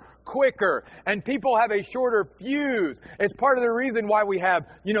temper quicker. And people have a shorter fuse. It's part of the reason why we have,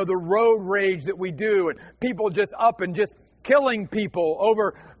 the road rage that we do. And people just up and just killing people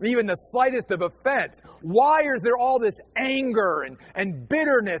over even the slightest of offense. Why is there all this anger and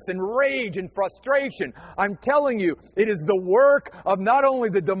bitterness and rage and frustration? I'm telling you, it is the work of not only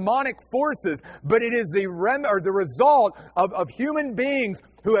the demonic forces, but it is the result of human beings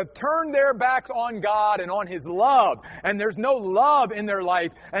who have turned their backs on God and on His love. And there's no love in their life,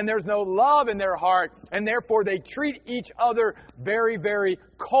 and there's no love in their heart, and therefore they treat each other very, very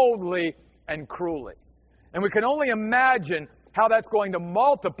coldly and cruelly. And we can only imagine how that's going to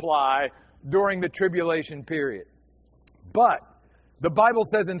multiply during the tribulation period. But the Bible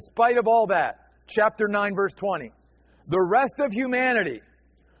says, in spite of all that, chapter 9, verse 20, the rest of humanity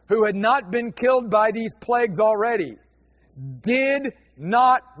who had not been killed by these plagues already did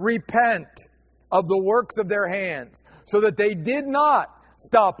not repent of the works of their hands, so that they did not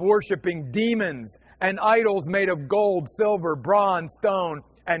stop worshiping demons and idols made of gold, silver, bronze, stone,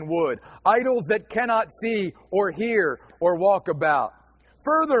 and wood. Idols that cannot see or hear or walk about.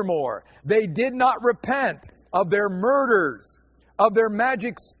 Furthermore, they did not repent of their murders, of their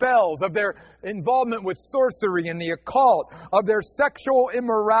magic spells, of their involvement with sorcery and the occult, of their sexual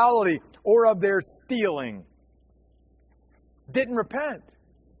immorality, or of their stealing. Didn't repent.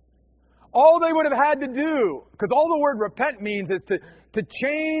 All they would have had to do, because all the word repent means is to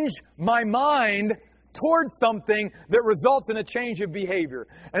change my mind towards something that results in a change of behavior.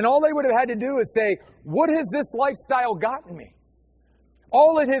 And all they would have had to do is say, what has this lifestyle gotten me?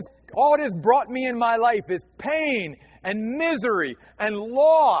 All it has brought me in my life is pain and misery and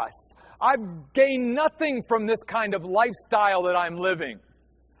loss. I've gained nothing from this kind of lifestyle that I'm living.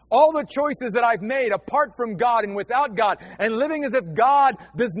 All the choices that I've made apart from God and without God, and living as if God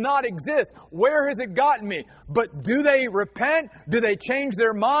does not exist, where has it gotten me? But do they repent? Do they change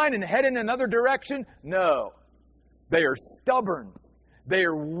their mind and head in another direction? No. They are stubborn. They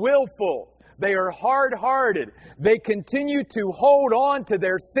are willful. They are hard-hearted. They continue to hold on to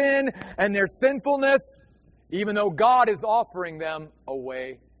their sin and their sinfulness, even though God is offering them a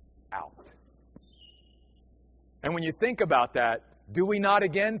way out. And when you think about that, do we not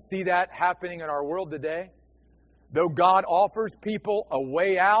again see that happening in our world today? Though God offers people a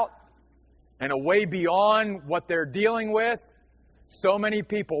way out and a way beyond what they're dealing with, so many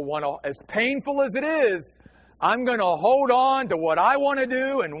people want to, as painful as it is, I'm going to hold on to what I want to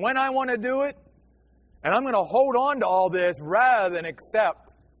do and when I want to do it. And I'm going to hold on to all this rather than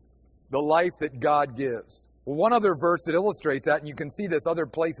accept the life that God gives. Well, one other verse that illustrates that, and you can see this other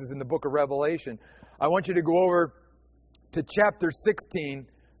places in the book of Revelation. I want you to go over to chapter 16,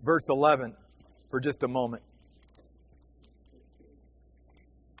 verse 11, for just a moment.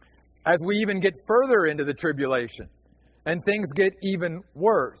 As we even get further into the tribulation, and things get even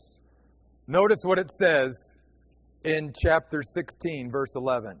worse, notice what it says in chapter 16, verse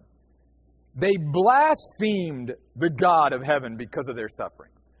 11. They blasphemed the God of heaven because of their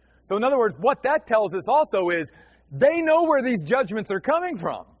suffering. So in other words, what that tells us also is they know where these judgments are coming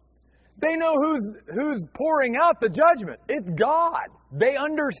from. They know who's pouring out the judgment. It's God. They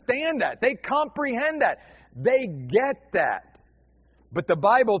understand that. They comprehend that. They get that. But the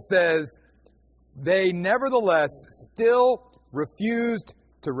Bible says they nevertheless still refused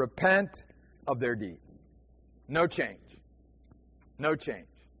to repent of their deeds. No change. No change.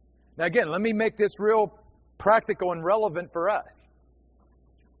 Now again, let me make this real practical and relevant for us.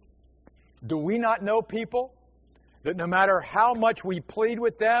 Do we not know people that no matter how much we plead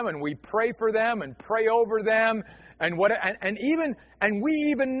with them and we pray for them and pray over them and we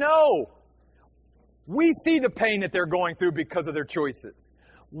even know, we see the pain that they're going through because of their choices.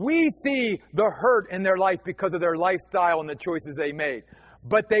 We see the hurt in their life because of their lifestyle and the choices they made.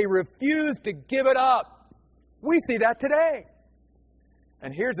 But they refuse to give it up. We see that today.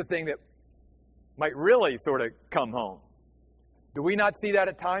 And here's the thing that might really sort of come home. Do we not see that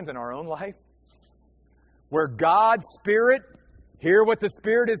at times in our own life? Where God's Spirit, hear what the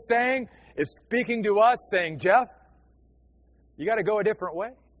Spirit is saying, is speaking to us saying, Jeff, you got to go a different way.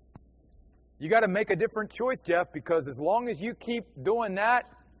 You got to make a different choice, Jeff, because as long as you keep doing that,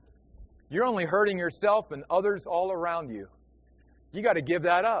 you're only hurting yourself and others all around you. You got to give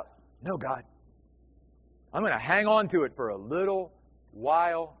that up. No, God. I'm going to hang on to it for a little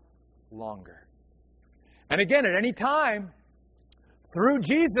while longer. And again, at any time, through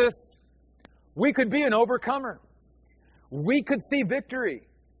Jesus, we could be an overcomer. We could see victory.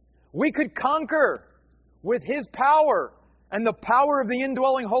 We could conquer with His power and the power of the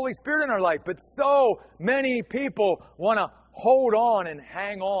indwelling Holy Spirit in our life. But so many people want to hold on and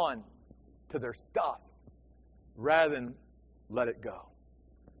hang on to their stuff rather than let it go.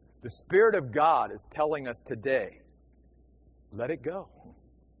 The Spirit of God is telling us today, let it go.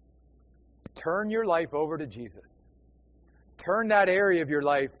 Turn your life over to Jesus. Turn that area of your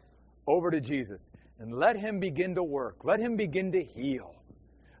life over to Jesus and let Him begin to work. Let Him begin to heal.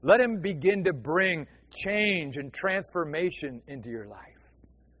 Let Him begin to bring change and transformation into your life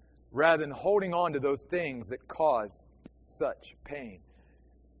rather than holding on to those things that cause such pain.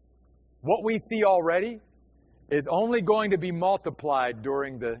 What we see already is only going to be multiplied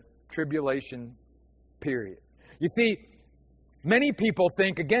during the tribulation period. You see, many people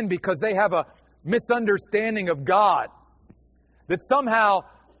think, again, because they have a misunderstanding of God, that somehow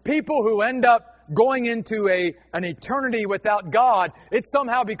people who end up going into an eternity without God, it's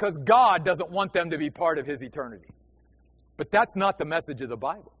somehow because God doesn't want them to be part of His eternity. But that's not the message of the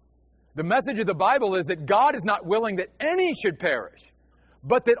Bible. The message of the Bible is that God is not willing that any should perish,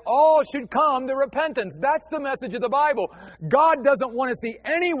 but that all should come to repentance. That's the message of the Bible. God doesn't want to see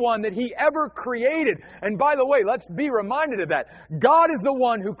anyone that He ever created. And by the way, let's be reminded of that. God is the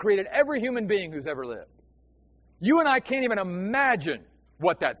one who created every human being who's ever lived. You and I can't even imagine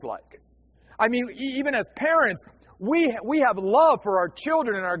what that's like. I mean, even as parents, we have love for our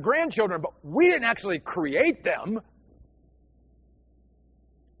children and our grandchildren, but we didn't actually create them.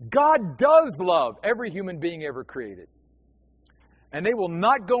 God does love every human being ever created. And they will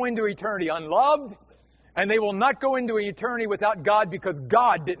not go into eternity unloved, and they will not go into eternity without God because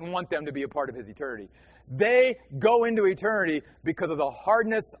God didn't want them to be a part of His eternity. They go into eternity because of the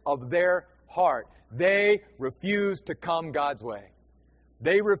hardness of their heart. They refuse to come God's way.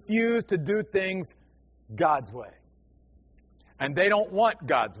 They refuse to do things God's way. And they don't want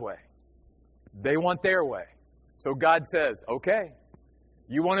God's way. They want their way. So God says, okay,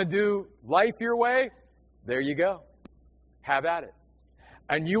 you want to do life your way? There you go. Have at it.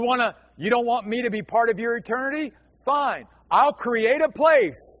 And you don't want me to be part of your eternity? Fine. I'll create a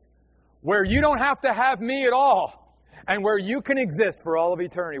place where you don't have to have me at all and where you can exist for all of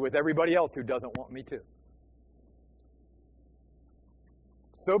eternity with everybody else who doesn't want me to.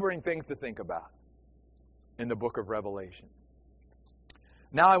 Sobering things to think about in the book of Revelation.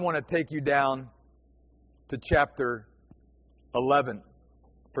 Now I want to take you down to chapter 11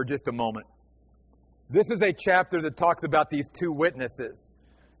 for just a moment. This is a chapter that talks about these two witnesses.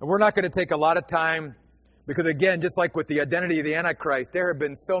 And we're not going to take a lot of time because, again, just like with the identity of the Antichrist, there have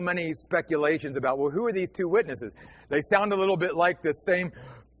been so many speculations about, well, who are these two witnesses? They sound a little bit like they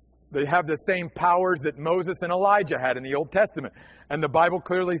have the same powers that Moses and Elijah had in the Old Testament. And the Bible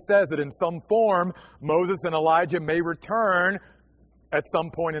clearly says that in some form, Moses and Elijah may return at some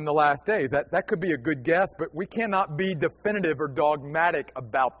point in the last days. That could be a good guess, but we cannot be definitive or dogmatic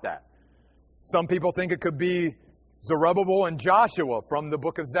about that. Some people think it could be Zerubbabel and Joshua from the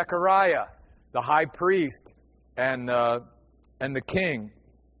book of Zechariah, the high priest and the king.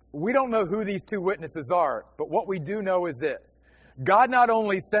 We don't know who these two witnesses are, but what we do know is this. God not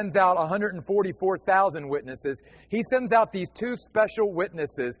only sends out 144,000 witnesses, He sends out these two special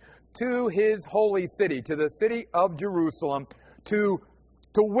witnesses to His holy city, to the city of Jerusalem, to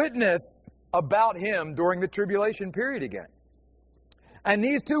witness about Him during the tribulation period again. And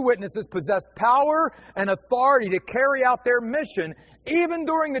these two witnesses possess power and authority to carry out their mission even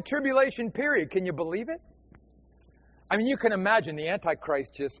during the tribulation period. Can you believe it? I mean, you can imagine the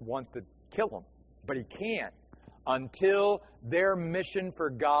Antichrist just wants to kill them, but he can't until their mission for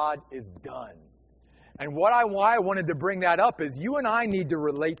God is done. And why I wanted to bring that up is you and I need to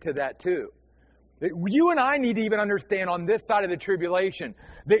relate to that too. You and I need to even understand on this side of the tribulation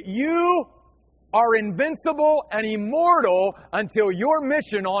that you are invincible and immortal until your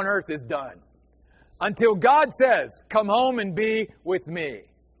mission on earth is done. Until God says, come home and be with me.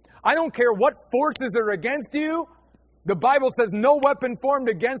 I don't care what forces are against you. The Bible says no weapon formed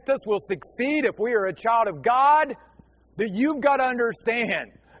against us will succeed if we are a child of God. That you've got to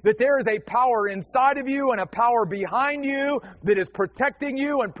understand that there is a power inside of you and a power behind you that is protecting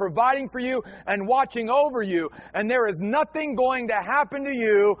you and providing for you and watching over you. And there is nothing going to happen to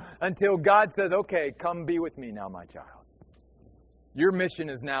you until God says, okay, come be with me now, my child. Your mission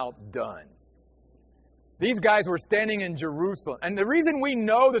is now done. These guys were standing in Jerusalem. And the reason we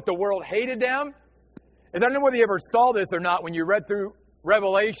know that the world hated them is, I don't know whether you ever saw this or not when you read through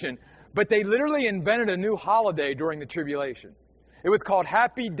Revelation, but they literally invented a new holiday during the tribulation. It was called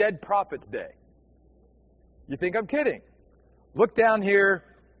Happy Dead Prophets Day. You think I'm kidding? Look down here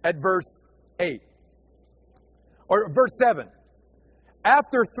at verse 8. Or verse 7.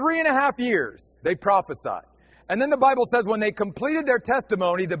 After 3.5 years, they prophesied. And then the Bible says when they completed their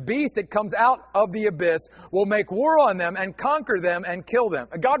testimony, the beast that comes out of the abyss will make war on them and conquer them and kill them.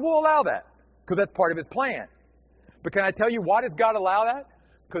 And God will allow that because that's part of His plan. But can I tell you, why does God allow that?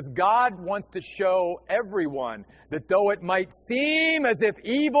 Because God wants to show everyone that though it might seem as if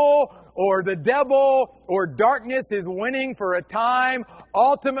evil or the devil or darkness is winning for a time,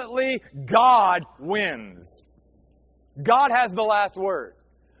 ultimately God wins. God has the last word.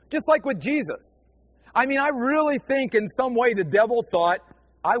 Just like with Jesus. I mean, I really think in some way the devil thought,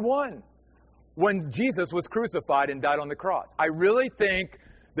 I won when Jesus was crucified and died on the cross. I really think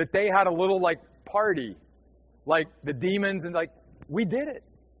that they had a little party, like the demons, and we did it.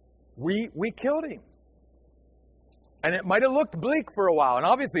 We killed him. And it might have looked bleak for a while. And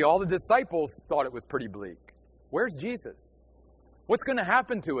obviously all the disciples thought it was pretty bleak. Where's Jesus? What's going to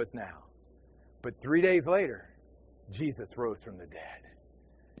happen to us now? But 3 days later, Jesus rose from the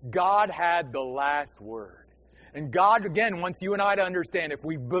dead. God had the last word. And God, again, wants you and I to understand, if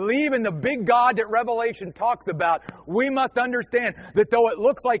we believe in the big God that Revelation talks about, we must understand that though it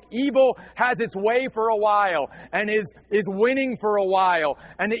looks like evil has its way for a while and is winning for a while,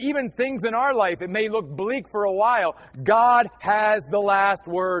 and even things in our life, it may look bleak for a while, God has the last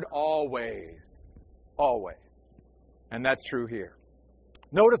word always. Always. And that's true here.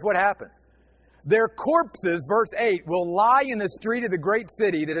 Notice what happens. Their corpses, verse 8, will lie in the street of the great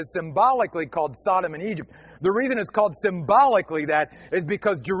city that is symbolically called Sodom and Egypt. The reason it's called symbolically that is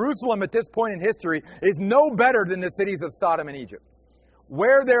because Jerusalem at this point in history is no better than the cities of Sodom and Egypt,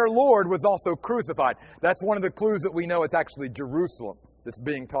 where their Lord was also crucified. That's one of the clues that we know it's actually Jerusalem that's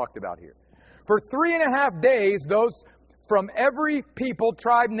being talked about here. For 3.5 days, those from every people,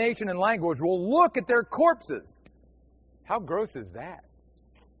 tribe, nation, and language will look at their corpses. How gross is that?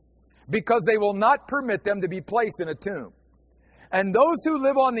 Because they will not permit them to be placed in a tomb. And those who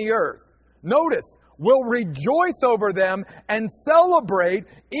live on the earth, notice, will rejoice over them and celebrate,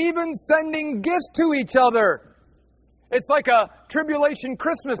 even sending gifts to each other. It's like a tribulation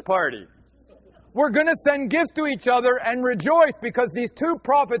Christmas party. We're going to send gifts to each other and rejoice because these two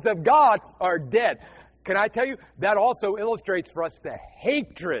prophets of God are dead. Can I tell you, that also illustrates for us the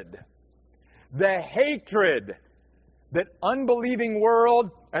hatred that unbelieving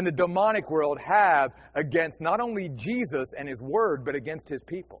world and the demonic world have against not only Jesus and His Word, but against His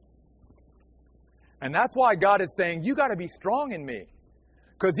people. And that's why God is saying, you got to be strong in me.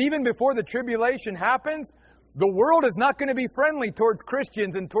 Because even before the tribulation happens, the world is not going to be friendly towards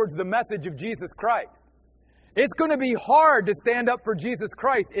Christians and towards the message of Jesus Christ. It's going to be hard to stand up for Jesus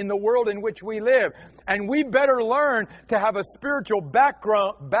Christ in the world in which we live. And we better learn to have a spiritual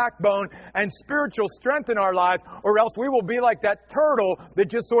backbone and spiritual strength in our lives, or else we will be like that turtle that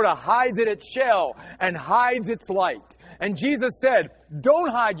just sort of hides in its shell and hides its light. And Jesus said, don't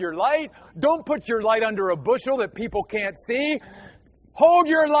hide your light. Don't put your light under a bushel that people can't see. Hold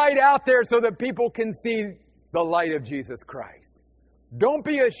your light out there so that people can see the light of Jesus Christ. Don't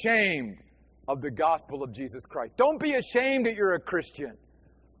be ashamed of the gospel of Jesus Christ. Don't be ashamed that you're a Christian.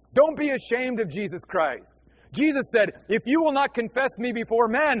 Don't be ashamed of Jesus Christ. Jesus said, if you will not confess me before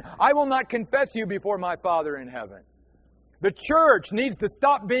men, I will not confess you before my Father in heaven. The church needs to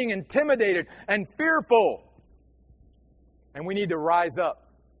stop being intimidated and fearful. And we need to rise up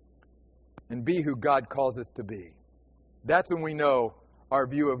and be who God calls us to be. That's when we know our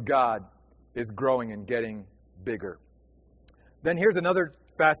view of God is growing and getting bigger. Then here's another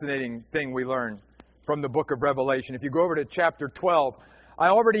fascinating thing we learn from the book of Revelation. If you go over to chapter 12, I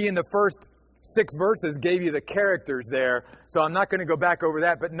already in the first 6 verses gave you the characters there, so I'm not going to go back over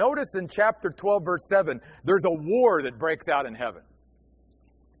that. But notice in chapter 12, verse 7, there's a war that breaks out in heaven.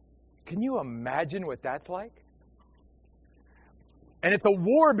 Can you imagine what that's like? And it's a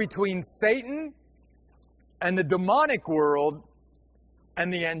war between Satan and the demonic world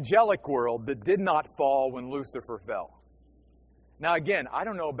and the angelic world that did not fall when Lucifer fell. Now again, I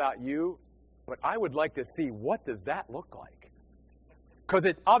don't know about you, but I would like to see what does that look like. Because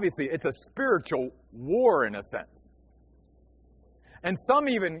obviously it's a spiritual war in a sense. And some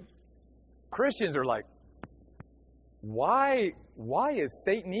even Christians are like, why is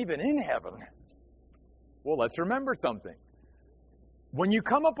Satan even in heaven? Well, let's remember something. When you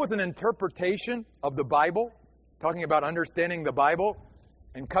come up with an interpretation of the Bible, talking about understanding the Bible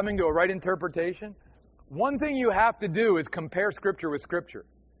and coming to a right interpretation, one thing you have to do is compare Scripture with Scripture.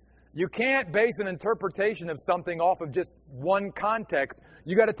 You can't base an interpretation of something off of just one context.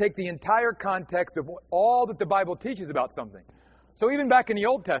 You got to take the entire context of all that the Bible teaches about something. So even back in the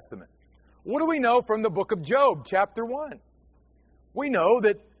Old Testament, what do we know from the book of Job, chapter 1? We know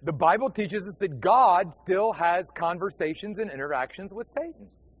that the Bible teaches us that God still has conversations and interactions with Satan.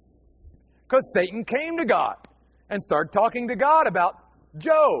 Because Satan came to God and started talking to God about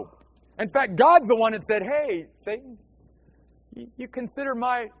Job. In fact, God's the one that said, hey, Satan, you consider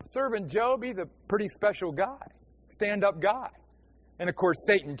my servant Job, he's a pretty special guy, stand-up guy. And of course,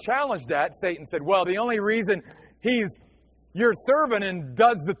 Satan challenged that. Satan said, well, the only reason he's your servant and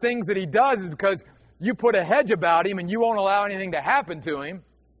does the things that he does is because you put a hedge about him and you won't allow anything to happen to him.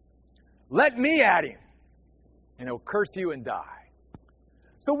 Let me at him, and he'll curse you and die.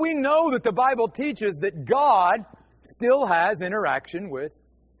 So we know that the Bible teaches that God still has interaction with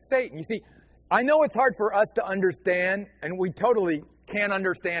Satan. You see, I know it's hard for us to understand, and we totally can't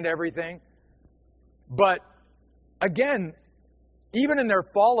understand everything. But again, even in their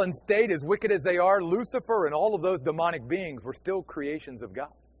fallen state, as wicked as they are, Lucifer and all of those demonic beings were still creations of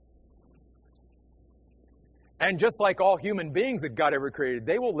God. And just like all human beings that God ever created,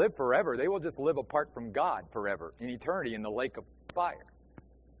 they will live forever. They will just live apart from God forever, in eternity, in the lake of fire.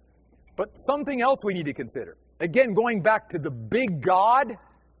 But something else we need to consider. Again, going back to the big God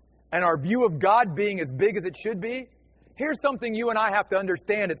and our view of God being as big as it should be, here's something you and I have to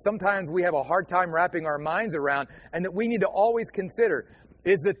understand that sometimes we have a hard time wrapping our minds around and that we need to always consider,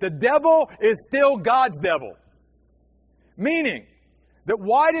 is that the devil is still God's devil. Meaning that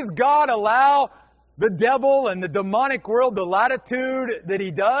why does God allow the devil and the demonic world the latitude that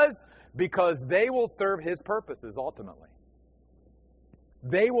he does? Because they will serve his purposes ultimately.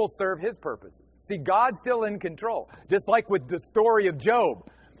 They will serve his purposes. See, God's still in control. Just like with the story of Job.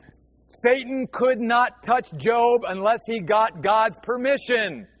 Satan could not touch Job unless he got God's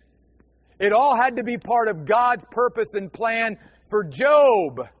permission. It all had to be part of God's purpose and plan for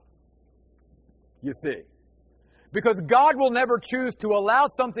Job. You see. Because God will never choose to allow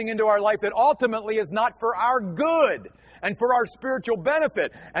something into our life that ultimately is not for our good and for our spiritual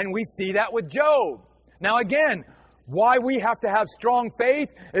benefit. And we see that with Job. Now again, why we have to have strong faith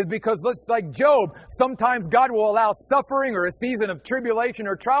is because, just like Job, sometimes God will allow suffering or a season of tribulation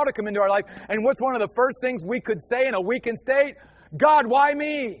or trial to come into our life. And what's one of the first things we could say in a weakened state? God, why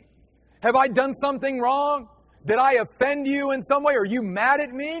me? Have I done something wrong? Did I offend you in some way? Are you mad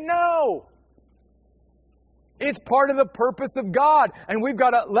at me? No. It's part of the purpose of God. And we've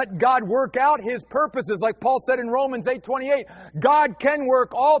got to let God work out His purposes. Like Paul said in Romans 8:28, God can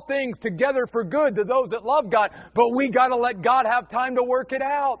work all things together for good to those that love God. But we got to let God have time to work it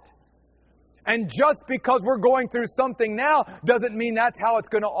out. And just because we're going through something now doesn't mean that's how it's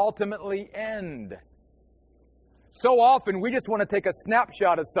going to ultimately end. So often we just want to take a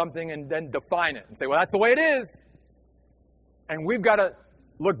snapshot of something and then define it and say, well, that's the way it is. And we've got to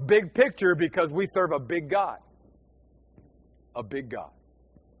look big picture because we serve a big God. A big God.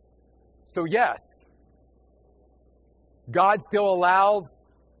 So yes, God still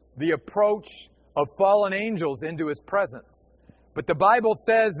allows the approach of fallen angels into His presence. But the Bible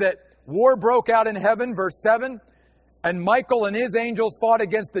says that war broke out in heaven, verse 7, and Michael and his angels fought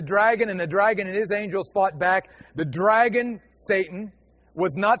against the dragon, and the dragon and his angels fought back. The dragon, Satan,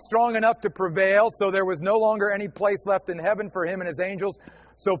 was not strong enough to prevail, so there was no longer any place left in heaven for him and his angels.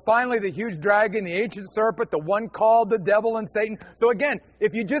 So finally, the huge dragon, the ancient serpent, the one called the devil and Satan. So again,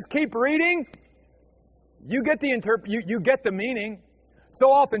 if you just keep reading, you get you get the meaning.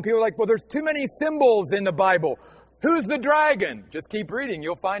 So often people are like, well, there's too many symbols in the Bible. Who's the dragon? Just keep reading.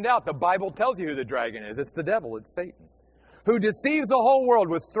 You'll find out. The Bible tells you who the dragon is. It's the devil. It's Satan. who deceives the whole world,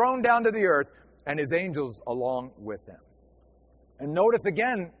 was thrown down to the earth, and his angels along with him. And notice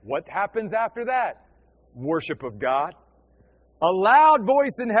again what happens after that. Worship of God. A loud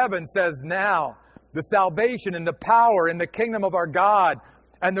voice in heaven says, now the salvation and the power and the kingdom of our God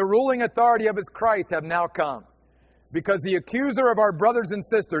and the ruling authority of his Christ have now come. Because the accuser of our brothers and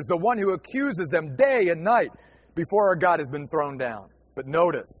sisters, the one who accuses them day and night before our God, has been thrown down. But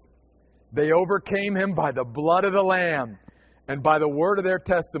notice, they overcame him by the blood of the Lamb and by the word of their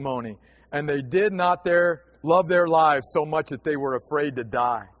testimony. And they did not love their lives so much that they were afraid to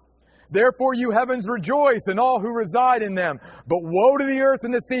die. Therefore, you heavens rejoice, and all who reside in them. But woe to the earth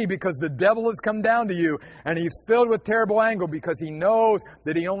and the sea, because the devil has come down to you, and he's filled with terrible anger, because he knows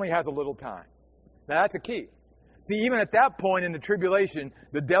that he only has a little time. Now, that's a key. See, even at that point in the tribulation,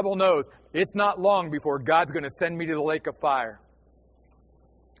 the devil knows it's not long before God's going to send me to the lake of fire.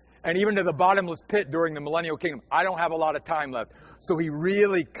 And even to the bottomless pit during the millennial kingdom. I don't have a lot of time left. So he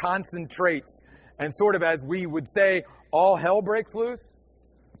really concentrates, and sort of, as we would say, all hell breaks loose.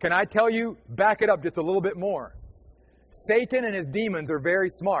 Can I tell you, back it up just a little bit more. Satan and his demons are very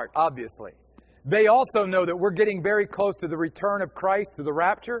smart, obviously. They also know that we're getting very close to the return of Christ, to the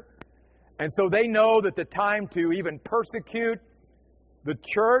rapture. And so they know that the time to even persecute the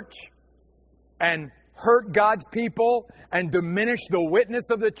church and hurt God's people and diminish the witness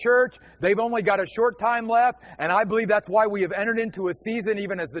of the church, they've only got a short time left. And I believe that's why we have entered into a season,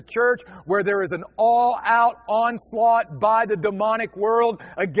 even as the church, where there is an all-out onslaught by the demonic world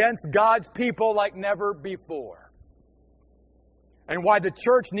against God's people like never before. And why the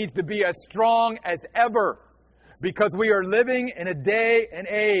church needs to be as strong as ever, because we are living in a day and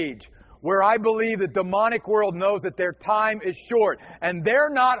age where I believe the demonic world knows that their time is short, and they're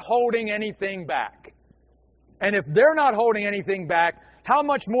not holding anything back. And if they're not holding anything back, how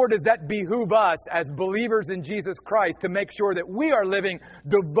much more does that behoove us as believers in Jesus Christ to make sure that we are living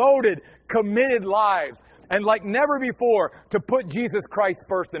devoted, committed lives, and like never before, to put Jesus Christ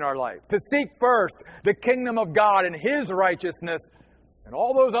first in our life, to seek first the kingdom of God and his righteousness, and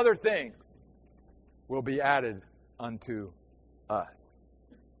all those other things will be added unto us.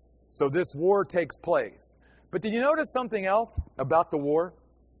 So this war takes place. But did you notice something else about the war?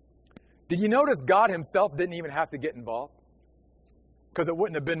 Did you notice God himself didn't even have to get involved? Because it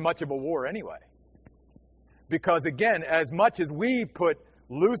wouldn't have been much of a war anyway. Because again, as much as we put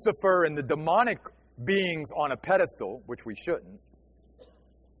Lucifer and the demonic beings on a pedestal, which we shouldn't,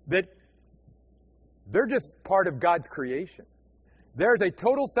 that they're just part of God's creation. There's a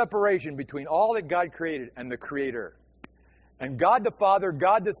total separation between all that God created and the Creator. And God the Father,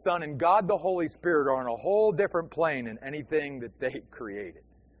 God the Son, and God the Holy Spirit are on a whole different plane than anything that they created.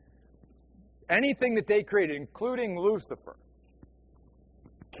 Anything that they created, including Lucifer,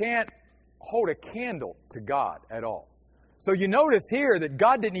 can't hold a candle to God at all. So you notice here that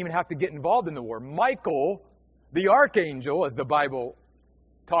God didn't even have to get involved in the war. Michael, the archangel, as the Bible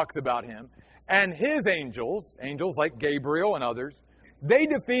talks about him, and his angels like Gabriel and others, they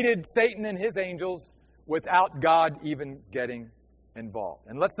defeated Satan and his angels without God even getting involved.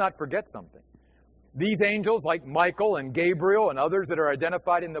 And let's not forget something. These angels like Michael and Gabriel and others that are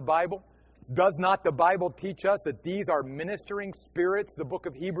identified in the Bible, does not the Bible teach us that these are ministering spirits, the book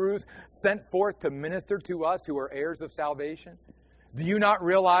of Hebrews, sent forth to minister to us who are heirs of salvation? Do you not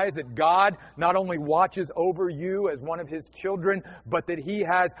realize that God not only watches over you as one of his children, but that he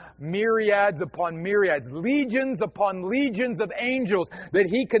has myriads upon myriads, legions upon legions of angels that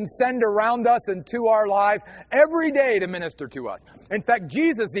he can send around us and to our lives every day to minister to us? In fact,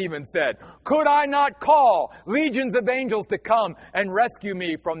 Jesus even said, could I not call legions of angels to come and rescue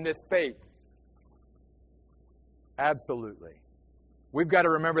me from this fate? Absolutely. We've got to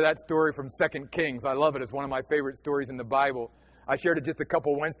remember that story from 2 Kings. I love it. It's one of my favorite stories in the Bible. I shared it just a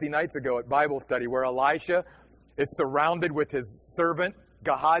couple Wednesday nights ago at Bible study, where Elisha is surrounded with his servant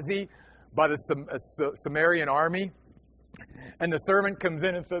Gehazi by the Sumerian army. And the servant comes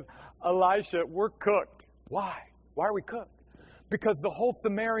in and says, Elisha, we're cooked. Why? Why are we cooked? Because the whole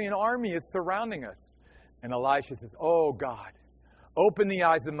Sumerian army is surrounding us. And Elisha says, oh God, open the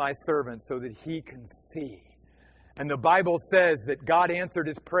eyes of my servant so that he can see. And the Bible says that God answered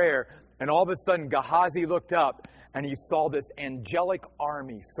his prayer, and all of a sudden Gehazi looked up and he saw this angelic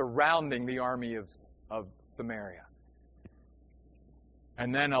army surrounding the army of Samaria.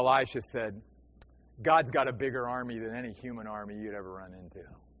 And then Elisha said, God's got a bigger army than any human army you'd ever run into.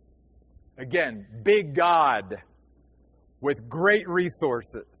 Again, big God with great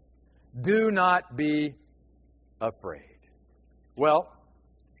resources. Do not be afraid. Well,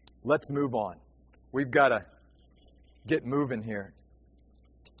 let's move on. We've got to get moving here.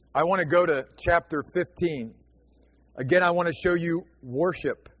 I want to go to chapter 15 Again, I want to show you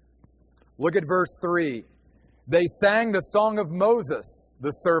worship. Look at verse 3. They sang the song of Moses,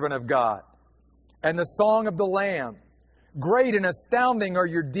 the servant of God, and the song of the Lamb. Great and astounding are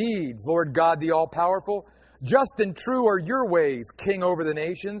your deeds, Lord God the all-powerful. Just and true are your ways, King over the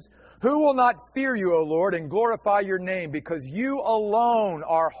nations. Who will not fear you, O Lord, and glorify your name, because you alone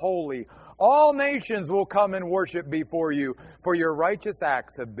are holy. All nations will come and worship before you, for your righteous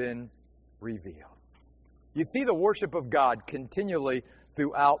acts have been revealed. You see the worship of God continually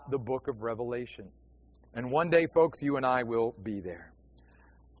throughout the book of Revelation. And one day, folks, you and I will be there.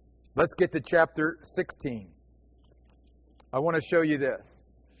 Let's get to chapter 16. I want to show you this.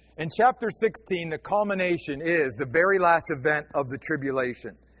 In chapter 16, the culmination is the very last event of the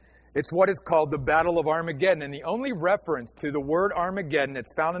tribulation. It's what is called the Battle of Armageddon. And the only reference to the word Armageddon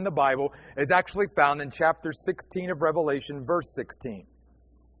that's found in the Bible is actually found in chapter 16 of Revelation, verse 16.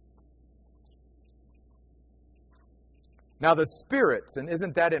 Now the spirits, and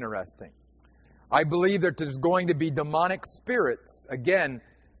isn't that interesting? I believe that there's going to be demonic spirits, again,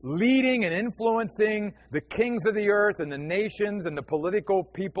 leading and influencing the kings of the earth and the nations and the political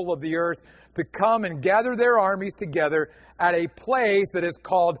people of the earth to come and gather their armies together at a place that is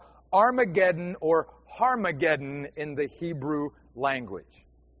called Armageddon or Harmageddon in the Hebrew language.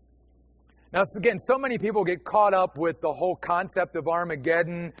 Now, again, so many people get caught up with the whole concept of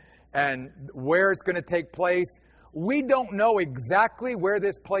Armageddon and where it's going to take place. We don't know exactly where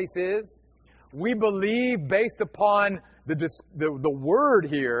this place is. We believe, based upon the word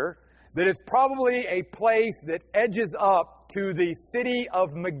here, that it's probably a place that edges up to the city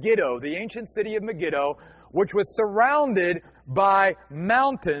of Megiddo, the ancient city of Megiddo, which was surrounded by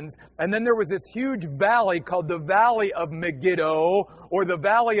mountains. And then there was this huge valley called the Valley of Megiddo, or the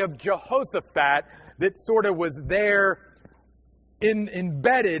Valley of Jehoshaphat, that sort of was there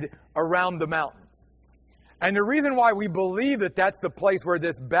embedded around the mountains. And the reason why we believe that that's the place where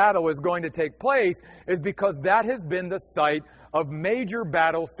this battle is going to take place is because that has been the site of major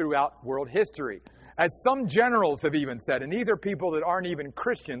battles throughout world history. As some generals have even said, and these are people that aren't even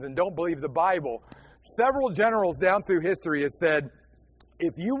Christians and don't believe the Bible, several generals down through history have said,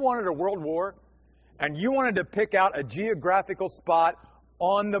 if you wanted a world war and you wanted to pick out a geographical spot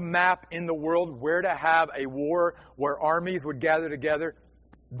on the map in the world where to have a war where armies would gather together,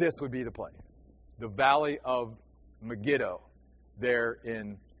 this would be the place. The Valley of Megiddo, there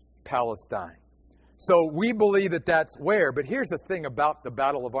in Palestine. So we believe that that's where. But here's the thing about the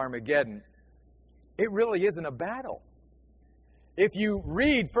Battle of Armageddon. It really isn't a battle. If you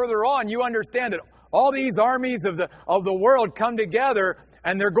read further on, you understand that all these armies of the world come together,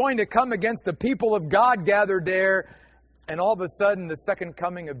 and they're going to come against the people of God gathered there. And all of a sudden, the second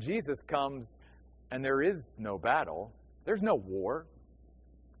coming of Jesus comes, and there is no battle. There's no war.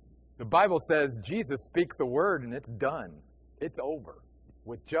 The Bible says Jesus speaks a word and it's done. It's over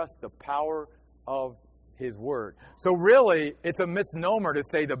with just the power of His word. So really, it's a misnomer to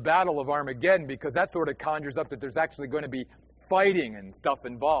say the Battle of Armageddon, because that sort of conjures up that there's actually going to be fighting and stuff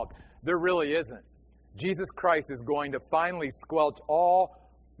involved. There really isn't. Jesus Christ is going to finally squelch all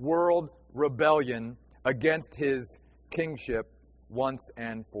world rebellion against His kingship once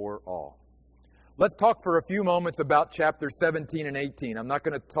and for all. Let's talk for a few moments about chapter 17 and 18. I'm not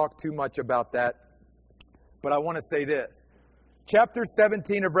going to talk too much about that, but I want to say this. Chapter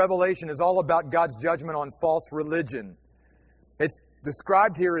 17 of Revelation is all about God's judgment on false religion. It's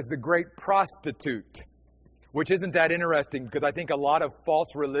described here as the great prostitute, which isn't that interesting, because I think a lot of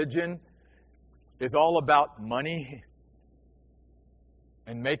false religion is all about money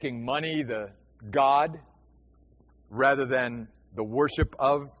and making money the God rather than the worship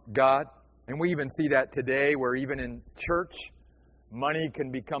of God. And we even see that today, where even in church, money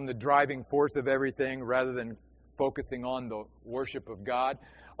can become the driving force of everything rather than focusing on the worship of God.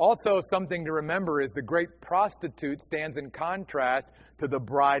 Also, something to remember is the great prostitute stands in contrast to the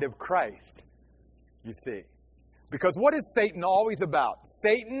bride of Christ, you see. Because what is Satan always about?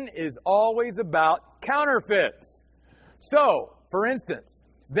 Satan is always about counterfeits. So, for instance,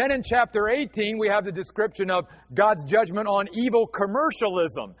 then in chapter 18, we have the description of God's judgment on evil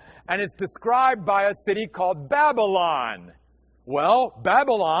commercialism. And it's described by a city called Babylon. Well,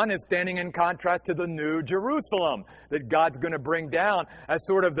 Babylon is standing in contrast to the New Jerusalem that God's going to bring down as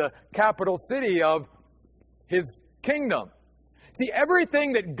sort of the capital city of His kingdom. See,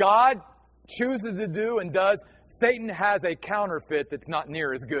 everything that God chooses to do and does, Satan has a counterfeit that's not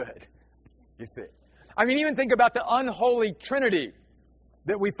near as good. You see. I mean, even think about the unholy Trinity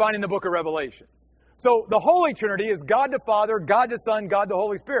that we find in the book of Revelation. So the Holy Trinity is God the Father, God the Son, God the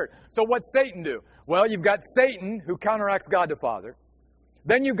Holy Spirit. So what's Satan do? Well, you've got Satan, who counteracts God the Father.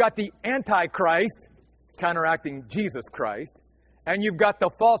 Then you've got the Antichrist, counteracting Jesus Christ, and you've got the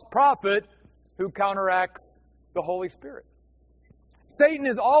false prophet who counteracts the Holy Spirit. Satan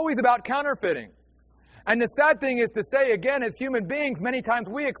is always about counterfeiting. And the sad thing is to say, again, as human beings, many times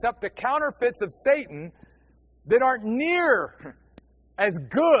we accept the counterfeits of Satan that aren't near as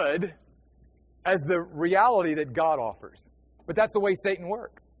good as the reality that God offers. But that's the way Satan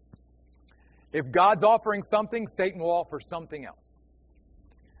works. If God's offering something, Satan will offer something else.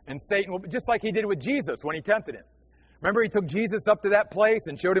 And Satan will, just like he did with Jesus when he tempted him. Remember, he took Jesus up to that place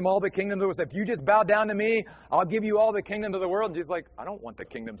and showed him all the kingdoms. If you just bow down to me, I'll give you all the kingdoms of the world. And Jesus is like, I don't want the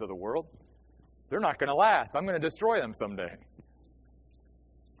kingdoms of the world. They're not going to last. I'm going to destroy them someday.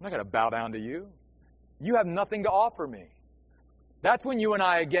 I'm not going to bow down to you. You have nothing to offer me. That's when you and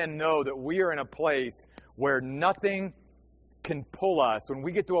I again know that we are in a place where nothing can pull us. When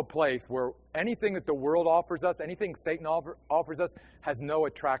we get to a place where anything that the world offers us, anything Satan offers us, has no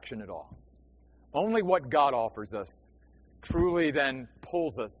attraction at all. Only what God offers us truly then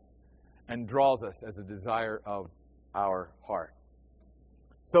pulls us and draws us as a desire of our heart.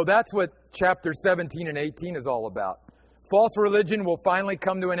 So that's what chapter 17 and 18 is all about. False religion will finally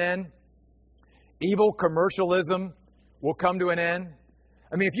come to an end. Evil commercialism will come to an end.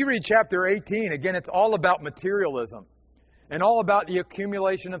 I mean, if you read chapter 18, again, it's all about materialism and all about the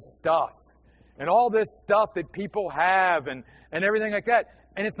accumulation of stuff and all this stuff that people have and everything like that.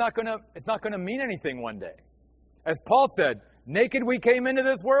 And it's not going to mean anything one day. As Paul said, naked we came into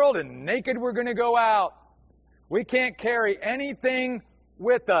this world and naked we're going to go out. We can't carry anything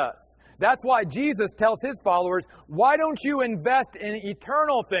with us. That's why Jesus tells his followers, why don't you invest in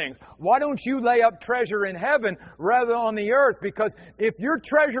eternal things? Why don't you lay up treasure in heaven rather than on the earth? Because if your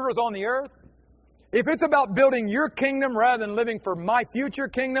treasure is on the earth, if it's about building your kingdom rather than living for my future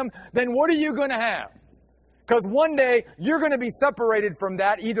kingdom, then what are you going to have? Because one day, you're going to be separated from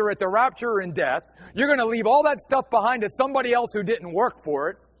that, either at the rapture or in death. You're going to leave all that stuff behind to somebody else who didn't work for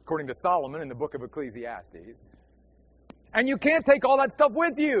it, according to Solomon in the book of Ecclesiastes. And you can't take all that stuff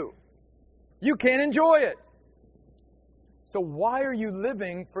with you. You can't enjoy it. So why are you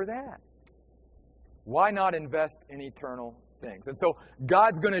living for that? Why not invest in eternal things? And so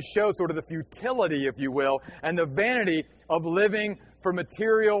God's going to show sort of the futility, if you will, and the vanity of living for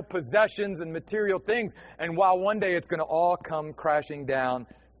material possessions and material things. And while one day it's going to all come crashing down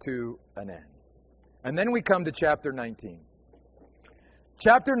to an end. And then we come to chapter 19.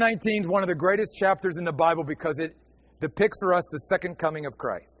 Chapter 19 is one of the greatest chapters in the Bible because it depicts for us the second coming of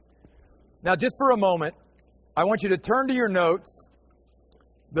Christ. Now, just for a moment, I want you to turn to your notes.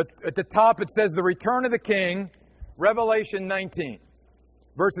 At the top, it says the return of the King, Revelation 19,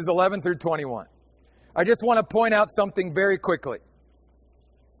 verses 11 through 21. I just want to point out something very quickly.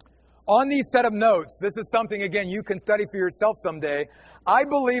 On these set of notes, this is something, again, you can study for yourself someday. I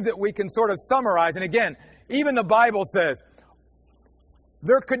believe that we can sort of summarize, and again, even the Bible says,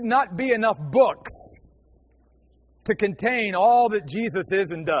 there could not be enough books to contain all that Jesus is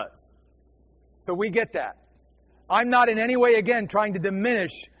and does. So we get that. I'm not in any way, again, trying to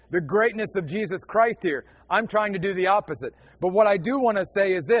diminish the greatness of Jesus Christ here. I'm trying to do the opposite. But what I do want to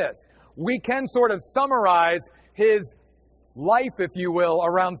say is this. We can sort of summarize his life, if you will,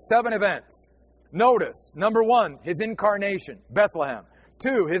 around 7 events. Notice, number 1, his incarnation, Bethlehem.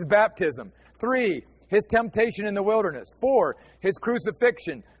 2, his baptism. 3, his temptation in the wilderness. 4, his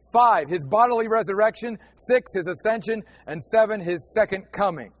crucifixion. 5, his bodily resurrection. 6, his ascension. And 7, his second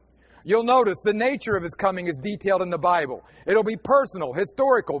coming. You'll notice the nature of his coming is detailed in the Bible. It'll be personal,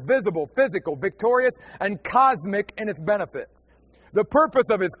 historical, visible, physical, victorious, and cosmic in its benefits. The purpose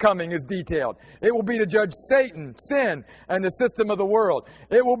of his coming is detailed. It will be to judge Satan, sin, and the system of the world.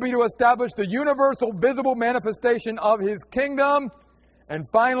 It will be to establish the universal, visible manifestation of his kingdom. And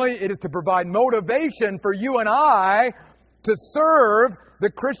finally, it is to provide motivation for you and I to serve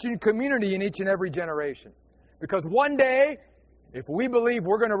the Christian community in each and every generation. Because one day, if we believe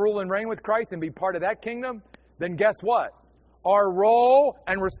we're going to rule and reign with Christ and be part of that kingdom, then guess what? Our role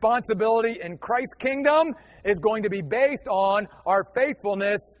and responsibility in Christ's kingdom is going to be based on our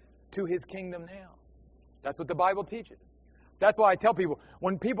faithfulness to his kingdom now. That's what the Bible teaches. That's why I tell people,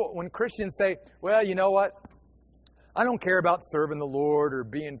 when Christians say, well, you know what? I don't care about serving the Lord or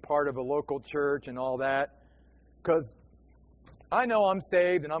being part of a local church and all that, because I know I'm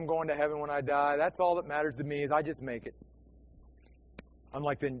saved and I'm going to heaven when I die. That's all that matters to me is I just make it. I'm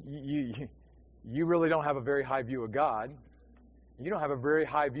like, then you really don't have a very high view of God. You don't have a very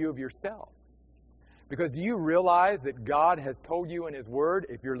high view of yourself. Because do you realize that God has told you in his word,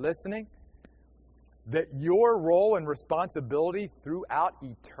 if you're listening, that your role and responsibility throughout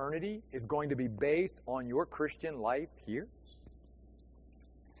eternity is going to be based on your Christian life here?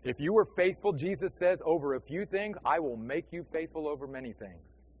 If you were faithful, Jesus says, over a few things, I will make you faithful over many things.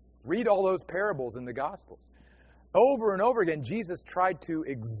 Read all those parables in the Gospels. Over and over again, Jesus tried to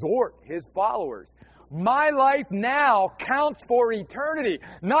exhort his followers. My life now counts for eternity.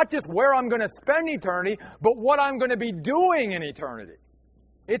 Not just where I'm going to spend eternity, but what I'm going to be doing in eternity.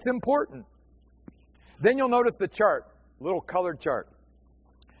 It's important. Then you'll notice the chart, little colored chart.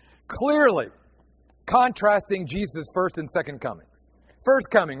 Clearly contrasting Jesus' first and second comings.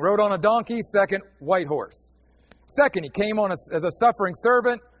 First coming, rode on a donkey. Second, white horse. Second, he came on as a suffering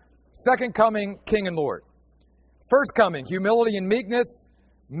servant. Second coming, King and Lord. First coming, humility and meekness,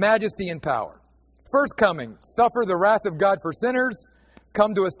 majesty and power. First coming, suffer the wrath of God for sinners,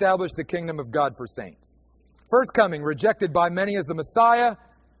 come to establish the kingdom of God for saints. First coming, rejected by many as the Messiah.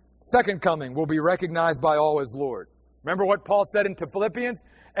 Second coming, will be recognized by all as Lord. Remember what Paul said into Philippians?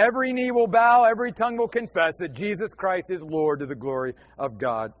 Every knee will bow, every tongue will confess that Jesus Christ is Lord to the glory of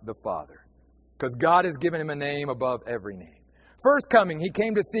God the Father. Because God has given him a name above every name. First coming, he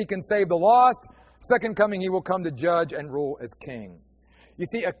came to seek and save the lost. Second coming, he will come to judge and rule as king. You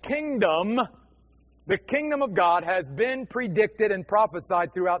see, a kingdom, the kingdom of God, has been predicted and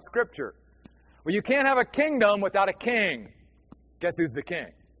prophesied throughout Scripture. Well, you can't have a kingdom without a king. Guess who's the king?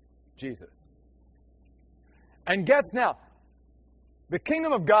 Jesus. And guess now, the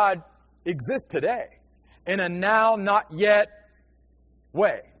kingdom of God exists today in a now, not yet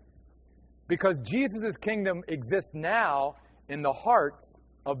way. Because Jesus' kingdom exists now in the hearts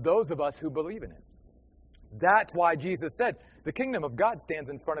of those of us who believe in him. That's why Jesus said, the kingdom of God stands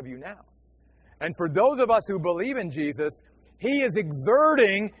in front of you now. And for those of us who believe in Jesus, he is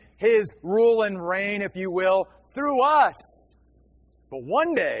exerting his rule and reign, if you will, through us. But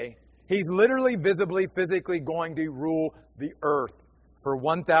one day, he's literally, visibly, physically going to rule the earth for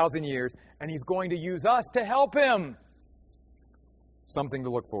 1,000 years, and he's going to use us to help him. Something to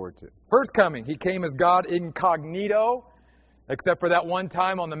look forward to. First coming, he came as God incognito, except for that one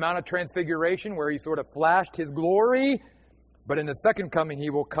time on the Mount of Transfiguration where he sort of flashed his glory. But in the second coming, he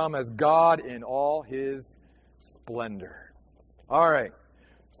will come as God in all his splendor. All right.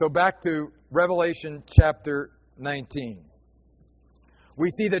 So back to Revelation chapter 19. We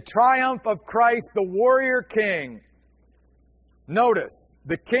see the triumph of Christ, the warrior king. Notice,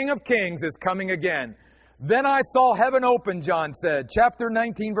 the King of Kings is coming again. Then I saw heaven open, John said, chapter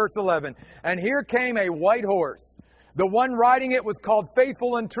 19, verse 11. And here came a white horse. The one riding it was called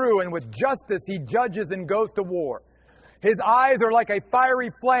Faithful and True, and with justice he judges and goes to war. His eyes are like a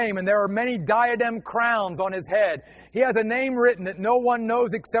fiery flame, and there are many diadem crowns on his head. He has a name written that no one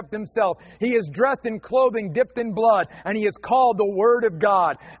knows except himself. He is dressed in clothing dipped in blood, and he is called the Word of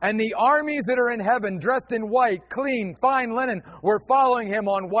God. And the armies that are in heaven, dressed in white, clean, fine linen, were following him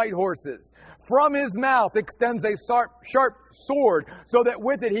on white horses. From his mouth extends a sharp sword, so that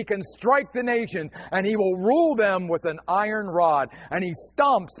with it he can strike the nations, and he will rule them with an iron rod. And he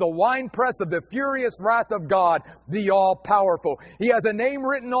stomps the winepress of the furious wrath of God, the all-powerful. He has a name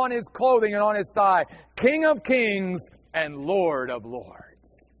written on his clothing and on his thigh, King of Kings and Lord of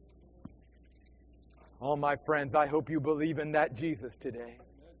Lords. Oh, my friends, I hope you believe in that Jesus today.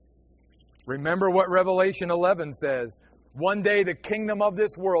 Remember what Revelation 11 says. One day the kingdom of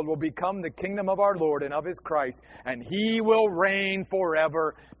this world will become the kingdom of our Lord and of his Christ, and he will reign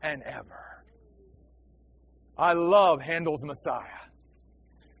forever and ever. I love Handel's Messiah.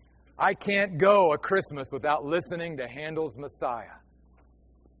 I can't go a Christmas without listening to Handel's Messiah.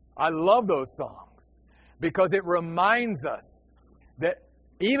 I love those songs because it reminds us that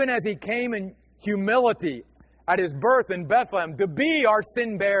even as he came in humility at his birth in Bethlehem to be our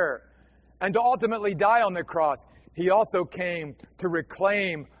sin bearer and to ultimately die on the cross, he also came to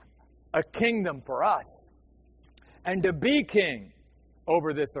reclaim a kingdom for us and to be king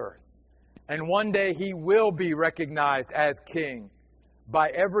over this earth. And one day he will be recognized as king by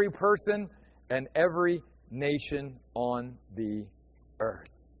every person and every nation on the earth.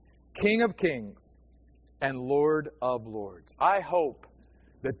 King of kings and Lord of lords. I hope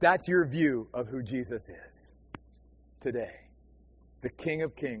that that's your view of who Jesus is today. The King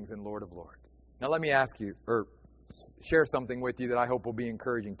of kings and Lord of lords. Now let me ask you, or share something with you that I hope will be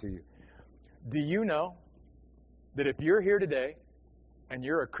encouraging to you. Do you know that if you're here today and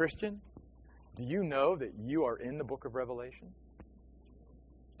you're a Christian, do you know that you are in the book of Revelation?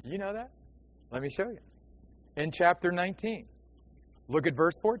 You know that? Let me show you. In chapter 19, look at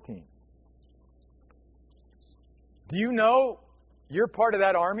verse 14. Do you know you're part of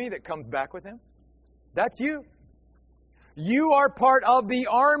that army that comes back with him? That's you. You are part of the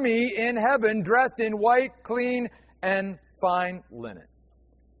army in heaven, dressed in white, clean, and fine linen.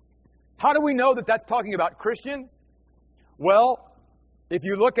 How do we know that that's talking about Christians? Well, If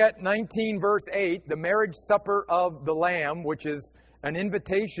you look at 19 verse 8, the marriage supper of the Lamb, which is an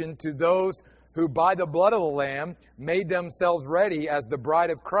invitation to those who by the blood of the Lamb made themselves ready as the bride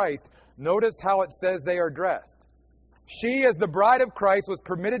of Christ, notice how it says they are dressed. She, as the bride of Christ, was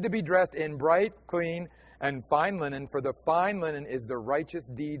permitted to be dressed in bright, clean, and fine linen, for the fine linen is the righteous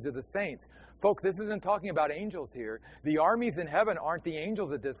deeds of the saints. Folks, this isn't talking about angels here. The armies in heaven aren't the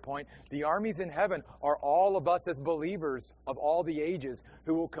angels at this point. The armies in heaven are all of us as believers of all the ages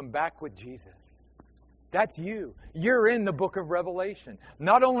who will come back with Jesus. That's you. You're in the book of Revelation.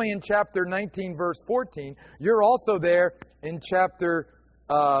 Not only in chapter 19, verse 14, you're also there in chapter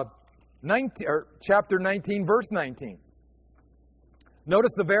 19, verse 19.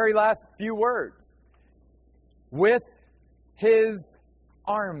 Notice the very last few words. With his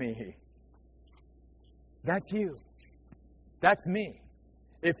army. That's you. That's me.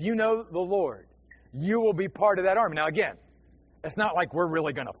 If you know the Lord, you will be part of that army. Now again, it's not like we're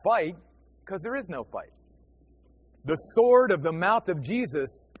really going to fight, because there is no fight. The sword of the mouth of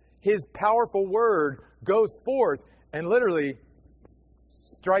Jesus, his powerful word, goes forth and literally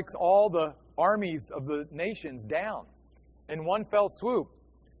strikes all the armies of the nations down. In one fell swoop,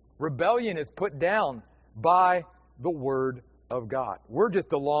 rebellion is put down by the word of God. We're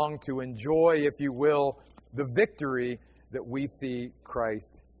just along to enjoy, if you will, the victory that we see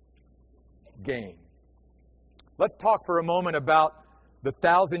Christ gain. Let's talk for a moment about the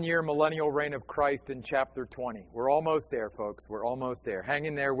 1,000-year millennial reign of Christ in chapter 20. We're almost there, folks. We're almost there. Hang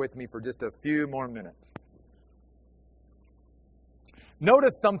in there with me for just a few more minutes.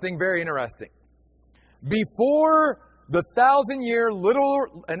 Notice something very interesting. Before the 1,000-year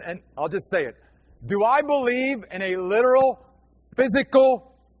literal, and I'll just say it, do I believe in a literal,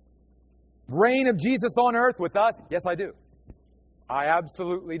 physical reign of Jesus on earth with us? Yes, I do. I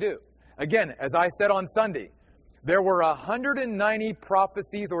absolutely do. Again, as I said on Sunday, there were 190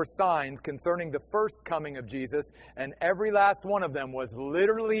 prophecies or signs concerning the first coming of Jesus, and every last one of them was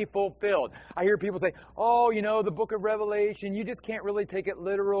literally fulfilled. I hear people say, oh, the book of Revelation, you just can't really take it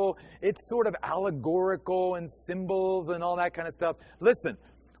literal. It's sort of allegorical and symbols and all that kind of stuff. Listen,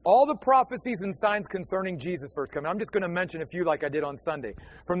 all the prophecies and signs concerning Jesus' first coming, I'm just going to mention a few like I did on Sunday.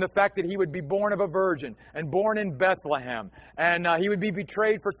 From the fact that he would be born of a virgin and born in Bethlehem. And he would be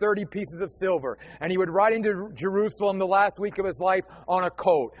betrayed for 30 pieces of silver. And he would ride into Jerusalem the last week of his life on a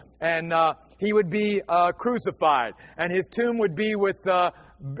colt. And he would be crucified. And his tomb would be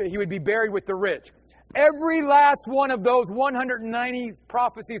he would be buried with the rich. Every last one of those 190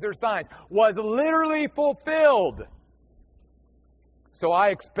 prophecies or signs was literally fulfilled. So I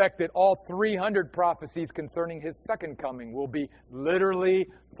expect that all 300 prophecies concerning his second coming will be literally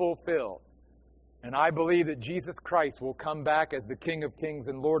fulfilled. And I believe that Jesus Christ will come back as the King of Kings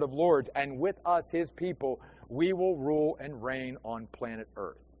and Lord of Lords. And with us, his people, we will rule and reign on planet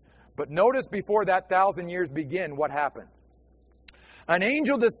Earth. But notice before that 1,000 years begin, what happens? An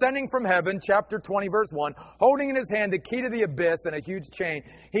angel descending from heaven, chapter 20, verse 1, holding in his hand the key to the abyss and a huge chain.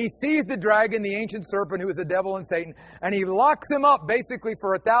 He seized the dragon, the ancient serpent, who is the devil and Satan, and he locks him up basically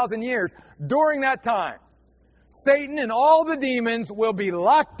for 1,000 years. During that time, Satan and all the demons will be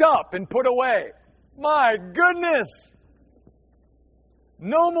locked up and put away. My goodness!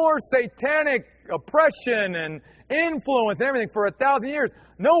 No more satanic oppression and influence and everything for 1,000 years.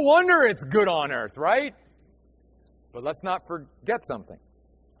 No wonder it's good on earth, right? But let's not forget something.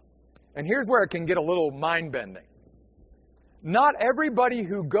 And here's where it can get a little mind-bending. Not everybody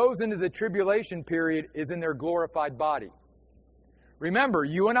who goes into the tribulation period is in their glorified body. Remember,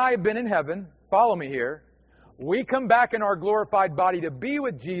 you and I have been in heaven. Follow me here. We come back in our glorified body to be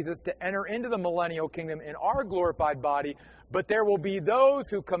with Jesus, to enter into the millennial kingdom in our glorified body. But there will be those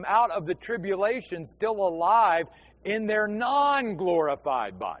who come out of the tribulation still alive in their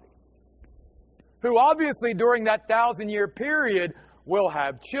non-glorified body, who obviously during that 1,000-year period will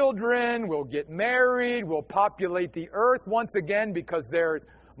have children, will get married, will populate the earth once again, because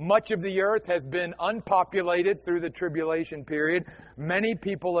much of the earth has been unpopulated through the tribulation period. Many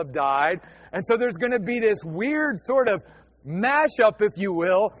people have died. And so there's going to be this weird sort of mashup, if you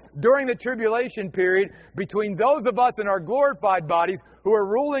will, during the tribulation period between those of us in our glorified bodies who are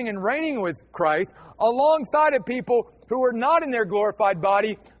ruling and reigning with Christ, alongside of people who are not in their glorified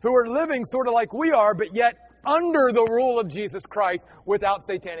body, who are living sort of like we are, but yet under the rule of Jesus Christ without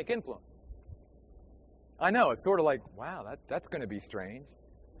satanic influence. I know, it's sort of like, wow, that's going to be strange.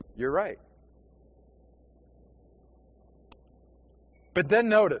 You're right. But then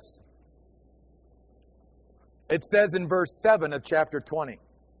notice, it says in verse 7 of chapter 20,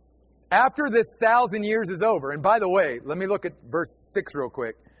 after this 1,000 years is over, and by the way, let me look at verse 6 real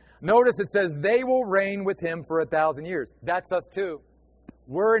quick. Notice it says, they will reign with him for 1,000 years. That's us too.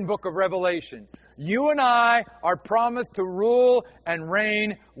 We're in book of Revelation. You and I are promised to rule and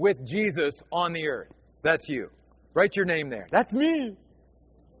reign with Jesus on the earth. That's you. Write your name there. That's me.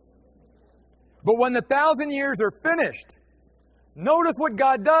 But when the 1,000 years are finished, notice what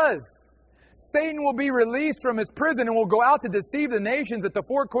God does. Satan will be released from his prison and will go out to deceive the nations at the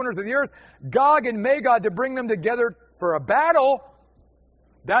four corners of the earth, Gog and Magog, to bring them together for a battle.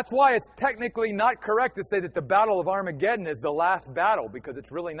 That's why it's technically not correct to say that the Battle of Armageddon is the last battle, because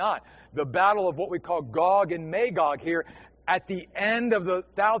it's really not. The battle of what we call Gog and Magog here at the end of the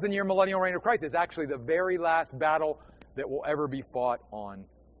 1,000-year millennial reign of Christ is actually the very last battle that will ever be fought on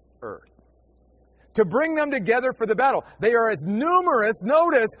earth. To bring them together for the battle. They are as numerous,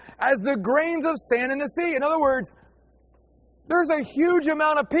 notice, as the grains of sand in the sea. In other words, there's a huge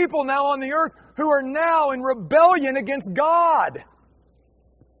amount of people now on the earth who are now in rebellion against God.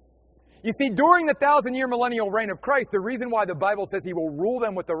 You see, during the 1,000-year millennial reign of Christ, the reason why the Bible says He will rule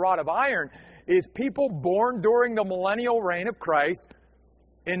them with the rod of iron is people born during the millennial reign of Christ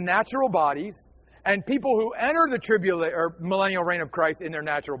in natural bodies, and people who enter the millennial reign of Christ in their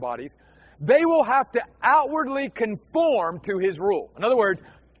natural bodies, they will have to outwardly conform to His rule. In other words,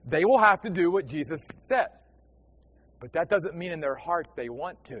 they will have to do what Jesus says. But that doesn't mean in their heart they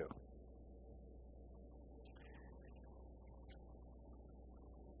want to.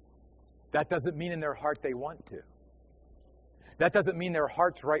 That doesn't mean in their heart they want to. That doesn't mean their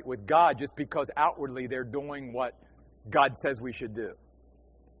heart's right with God just because outwardly they're doing what God says we should do.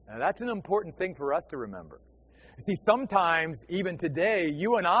 Now that's an important thing for us to remember. See, sometimes, even today,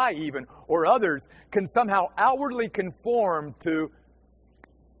 you and I even, or others, can somehow outwardly conform to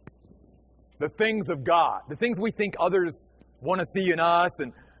the things of God, the things we think others want to see in us,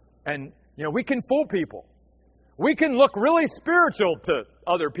 and you know, we can fool people. We can look really spiritual to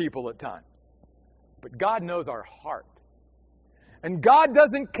other people at times. But God knows our heart. And God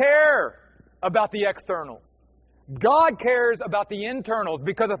doesn't care about the externals. God cares about the internals,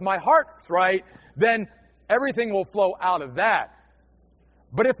 because if my heart's right, then everything will flow out of that.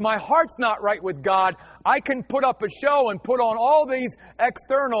 But if my heart's not right with God, I can put up a show and put on all these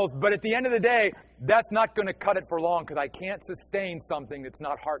externals, but at the end of the day, that's not going to cut it for long, because I can't sustain something that's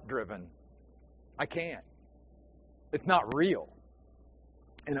not heart-driven. I can't. It's not real.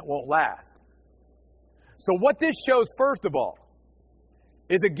 And it won't last. So what this shows, first of all,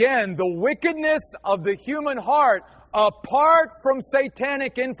 is again the wickedness of the human heart apart from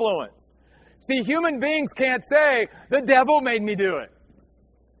satanic influence. See, human beings can't say, the devil made me do it.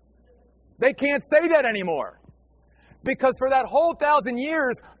 They can't say that anymore. Because for that whole 1,000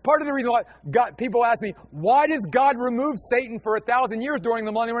 years, part of the reason why people ask me, why does God remove Satan for 1,000 years during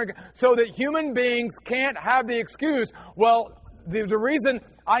the millennium reign? So that human beings can't have the excuse, well, the reason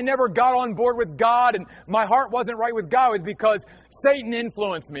I never got on board with God and my heart wasn't right with God was because Satan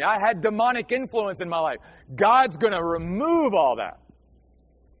influenced me. I had demonic influence in my life. God's going to remove all that.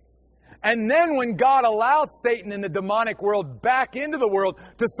 And then when God allows Satan and the demonic world back into the world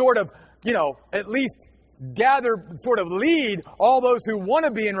to sort of, at least gather, sort of lead all those who want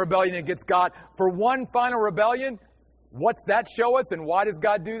to be in rebellion against God for one final rebellion, what's that show us, and why does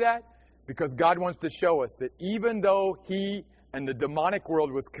God do that? Because God wants to show us that even though He and the demonic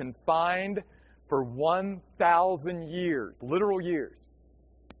world was confined for 1,000 years, literal years,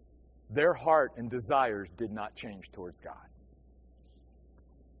 their heart and desires did not change towards God.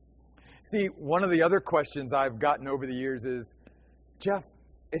 See, one of the other questions I've gotten over the years is, Jeff,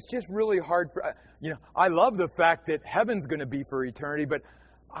 it's just really hard for, I love the fact that heaven's going to be for eternity, but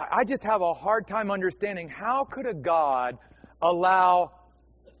I just have a hard time understanding how could a God allow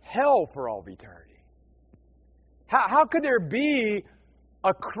hell for all of eternity? How could there be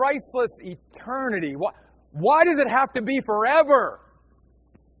a Christless eternity? Why does it have to be forever?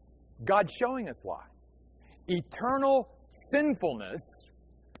 God's showing us why. Eternal sinfulness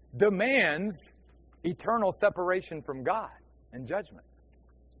demands eternal separation from God and judgment.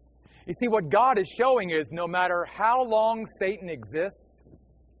 You see, what God is showing is no matter how long Satan exists,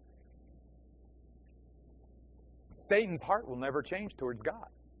 Satan's heart will never change towards God.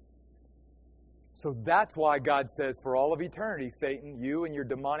 So that's why God says, for all of eternity, Satan, you and your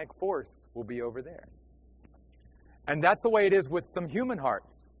demonic force will be over there. And that's the way it is with some human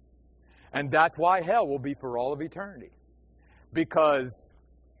hearts. And that's why hell will be for all of eternity. Because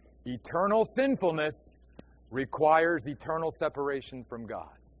eternal sinfulness requires eternal separation from God.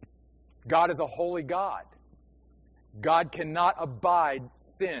 God is a holy God. God cannot abide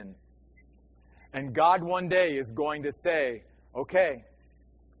sin. And God one day is going to say, okay,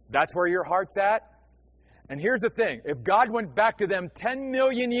 that's where your heart's at. And here's the thing. If God went back to them 10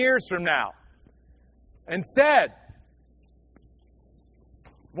 million years from now and said,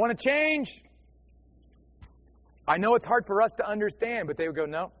 Want to change? I know it's hard for us to understand, but they would go,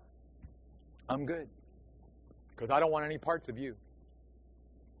 no, I'm good. Because I don't want any parts of you.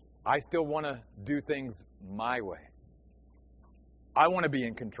 I still want to do things my way. I want to be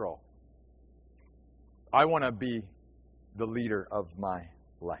in control. I want to be the leader of my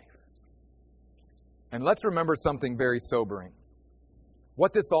life. And let's remember something very sobering.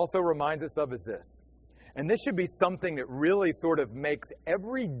 What this also reminds us of is this. And this should be something that really sort of makes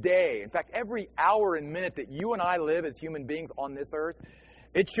every day, in fact, every hour and minute that you and I live as human beings on this earth,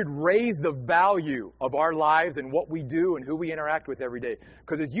 it should raise the value of our lives and what we do and who we interact with every day.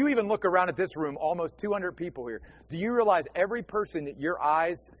 Because as you even look around at this room, almost 200 people here, do you realize every person that your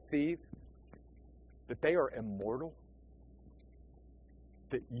eyes sees, that they are immortal?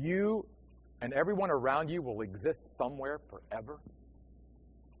 That you and everyone around you will exist somewhere forever?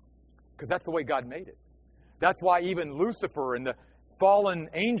 Because that's the way God made it. That's why even Lucifer and the fallen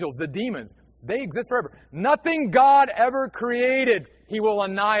angels, the demons, they exist forever. Nothing God ever created, He will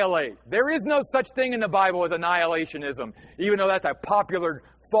annihilate. There is no such thing in the Bible as annihilationism, even though that's a popular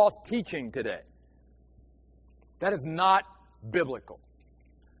false teaching today. That is not biblical.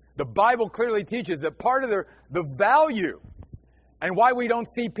 The Bible clearly teaches that part of the value and why we don't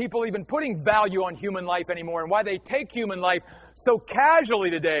see people even putting value on human life anymore and why they take human life so casually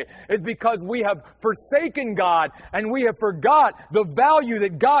today is because we have forsaken God and we have forgot the value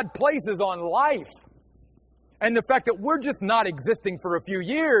that God places on life. And the fact that we're just not existing for a few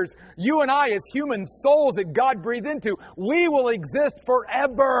years, you and I as human souls that God breathed into, we will exist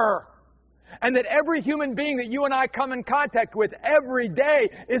forever. And that every human being that you and I come in contact with every day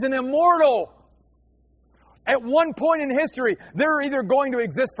is an immortal. At one point in history, they're either going to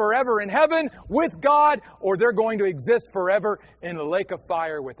exist forever in heaven with God, or they're going to exist forever in the lake of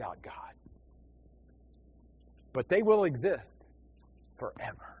fire without God. But they will exist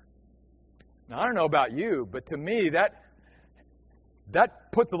forever. Now, I don't know about you, but to me,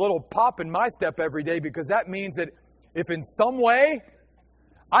 that puts a little pop in my step every day, because that means that if in some way,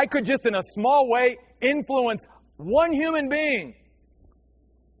 I could just in a small way influence one human being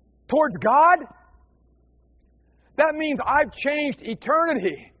towards God, that means I've changed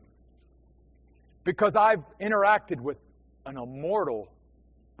eternity because I've interacted with an immortal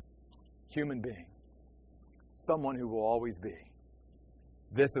human being, someone who will always be.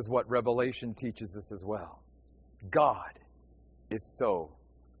 This is what Revelation teaches us as well. God is so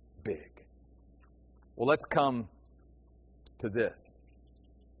big. Well, let's come to this.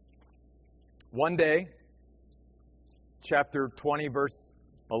 One day, chapter 20, verse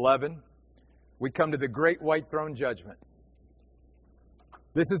 11, we come to the great white throne judgment.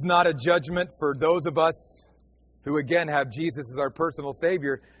 This is not a judgment for those of us who, again, have Jesus as our personal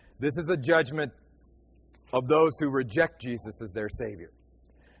Savior. This is a judgment of those who reject Jesus as their Savior.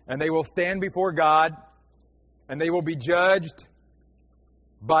 And they will stand before God, and they will be judged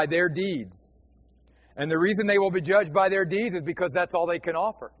by their deeds. And the reason they will be judged by their deeds is because that's all they can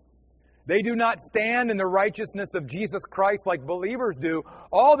offer. They do not stand in the righteousness of Jesus Christ like believers do.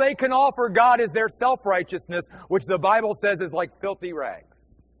 All they can offer God is their self-righteousness, which the Bible says is like filthy rags.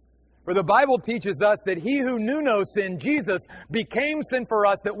 For the Bible teaches us that He who knew no sin, Jesus, became sin for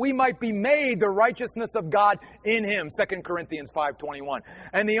us that we might be made the righteousness of God in Him, 2 Corinthians 5:21.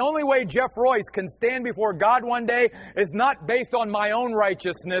 And the only way Jeff Royce can stand before God one day is not based on my own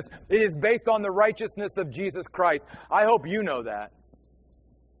righteousness. It is based on the righteousness of Jesus Christ. I hope you know that.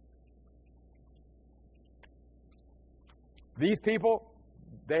 These people,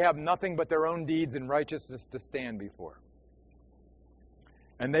 they have nothing but their own deeds and righteousness to stand before.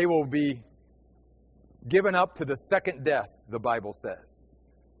 And they will be given up to the second death, the Bible says.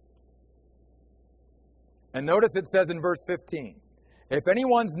 And notice it says in verse 15, if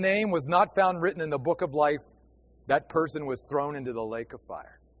anyone's name was not found written in the book of life, that person was thrown into the lake of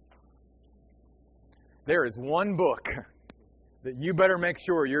fire. There is one book that you better make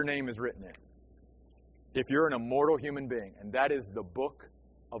sure your name is written in, if you're an immortal human being, and that is the book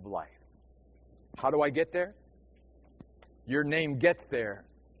of life. How do I get there? Your name gets there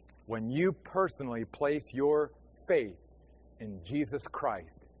when you personally place your faith in Jesus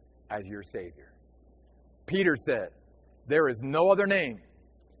Christ as your Savior. Peter said, there is no other name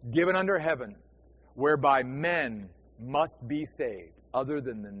given under heaven whereby men must be saved other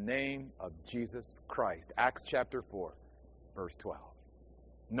than the name of Jesus Christ. Acts chapter 4, verse 12.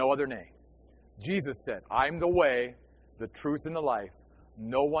 No other name. Jesus said, I'm the way, the truth, and the life.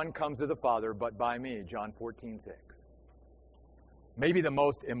 No one comes to the Father but by me, John 14:6. Maybe the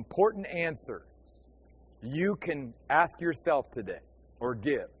most important answer you can ask yourself today or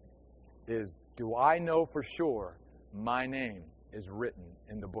give is, do I know for sure my name is written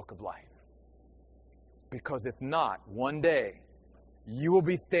in the book of life. Because if not, one day you will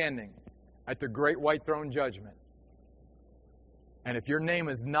be standing at the great white throne judgment. And if your name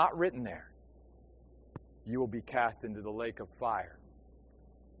is not written there, you will be cast into the lake of fire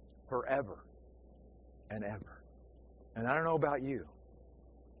forever and ever. And I don't know about you,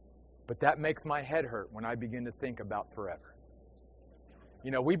 but that makes my head hurt when I begin to think about forever.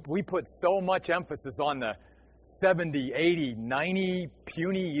 You know, we put so much emphasis on the 70, 80, 90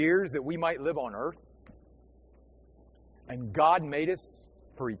 puny years that we might live on earth. And God made us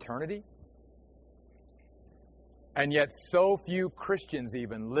for eternity. And yet so few Christians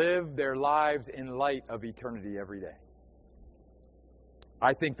even live their lives in light of eternity every day.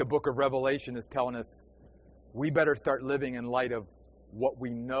 I think the book of Revelation is telling us we better start living in light of what we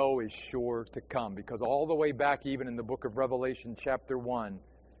know is sure to come. Because all the way back even in the book of Revelation chapter 1,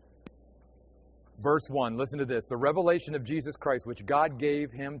 verse 1, listen to this. The revelation of Jesus Christ, which God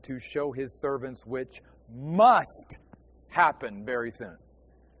gave him to show his servants, which must happen very soon.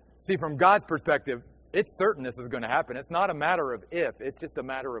 See, from God's perspective, it's certain this is going to happen. It's not a matter of if, it's just a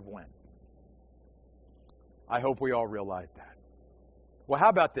matter of when. I hope we all realize that. Well, how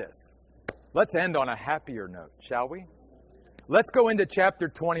about this? Let's end on a happier note, shall we? Let's go into chapter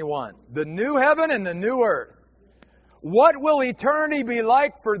 21. The new heaven and the new earth. What will eternity be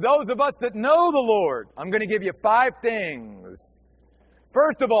like for those of us that know the Lord? I'm going to give you 5 things.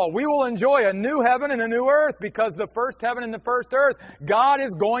 First of all, we will enjoy a new heaven and a new earth because the first heaven and the first earth, God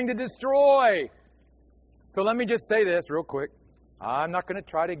is going to destroy. So let me just say this real quick. I'm not going to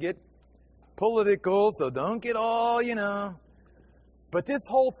try to get political, so don't get all, But this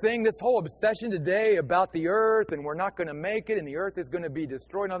whole thing, this whole obsession today about the earth and we're not going to make it and the earth is going to be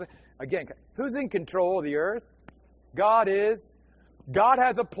destroyed. Again, who's in control of the earth? God is. God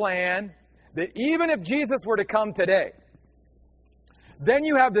has a plan that even if Jesus were to come today, then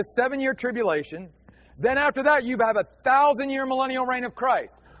you have the 7-year tribulation. Then after that, you have a 1,000-year millennial reign of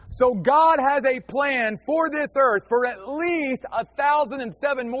Christ. So God has a plan for this earth for at least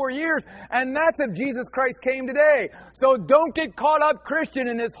 1,007 more years. And that's if Jesus Christ came today. So don't get caught up, Christian,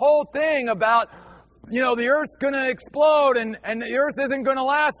 in this whole thing about, the earth's going to explode and the earth isn't going to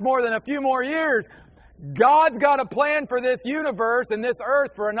last more than a few more years. God's got a plan for this universe and this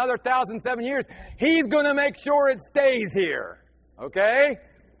earth for another 1,007 years. He's going to make sure it stays here. Okay?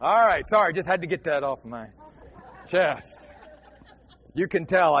 All right. Sorry, just had to get that off my chest. You can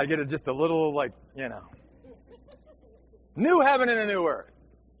tell I get it just a little New heaven and a new earth.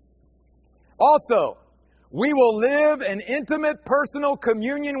 Also, we will live in intimate personal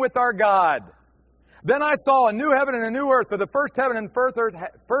communion with our God. Then I saw a new heaven and a new earth, for the first heaven and first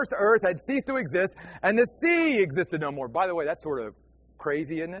earth had ceased to exist, and the sea existed no more. By the way, that's sort of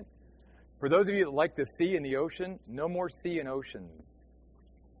crazy, isn't it? For those of you that like the sea and the ocean, no more sea and oceans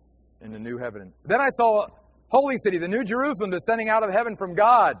in the new heaven. Then I saw holy city, the new Jerusalem, descending out of heaven from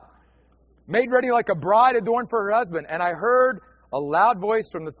God, made ready like a bride adorned for her husband. And I heard a loud voice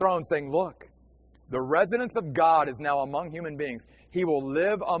from the throne saying, "Look, the residence of God is now among human beings. He will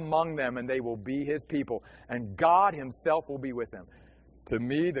live among them, and they will be his people. And God himself will be with them." To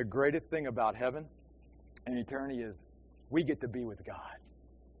me, the greatest thing about heaven and eternity is we get to be with God.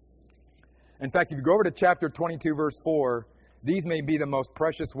 In fact, if you go over to chapter 22, verse 4, these may be the most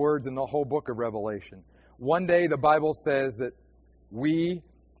precious words in the whole book of Revelation. One day, the Bible says that we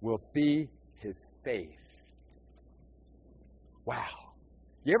will see his face. Wow.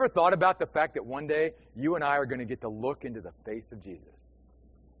 You ever thought about the fact that one day you and I are going to get to look into the face of Jesus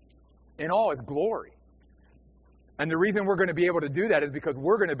in all his glory? And the reason we're going to be able to do that is because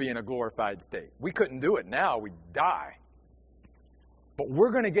we're going to be in a glorified state. We couldn't do it now. We'd die. But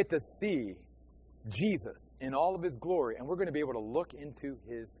we're going to get to see Jesus in all of his glory, and we're going to be able to look into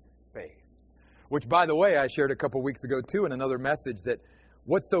his face. Which, by the way, I shared a couple weeks ago, too, in another message, that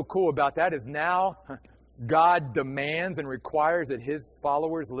what's so cool about that is now God demands and requires that his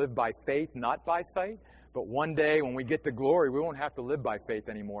followers live by faith, not by sight. But one day when we get to glory, we won't have to live by faith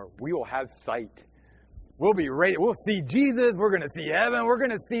anymore. We will have sight. We'll be ready. We'll see Jesus. We're going to see heaven. We're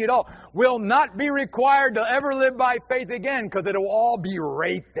going to see it all. We'll not be required to ever live by faith again because it'll all be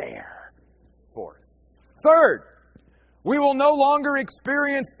right there for us. Third, we will no longer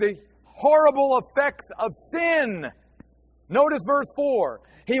experience the horrible effects of sin. Notice verse 4.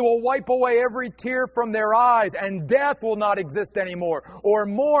 He will wipe away every tear from their eyes, and death will not exist anymore, or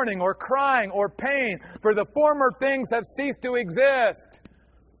mourning, or crying, or pain, for the former things have ceased to exist.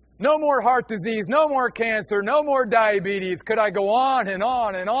 No more heart disease, no more cancer, no more diabetes. Could I go on and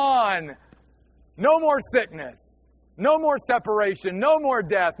on and on? No more sickness, no more separation, no more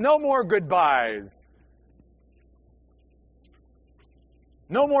death, no more goodbyes.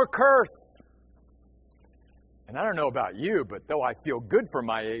 No more curse. And I don't know about you, but though I feel good for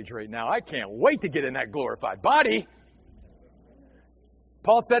my age right now, I can't wait to get in that glorified body.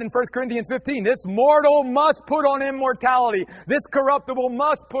 Paul said in 1 Corinthians 15, this mortal must put on immortality. This corruptible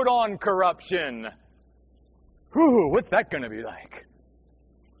must put on corruption. Whew, what's that going to be like?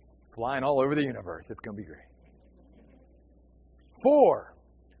 Flying all over the universe. It's going to be great. 4,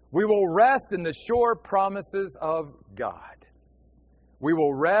 we will rest in the sure promises of God. We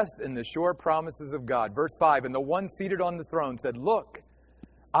will rest in the sure promises of God. Verse 5, and the one seated on the throne said, look,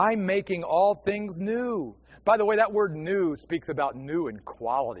 I'm making all things new. By the way, that word new speaks about new in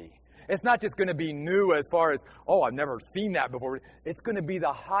quality. It's not just going to be new as far as, oh, I've never seen that before. It's going to be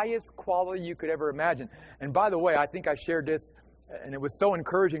the highest quality you could ever imagine. And by the way, I think I shared this, and it was so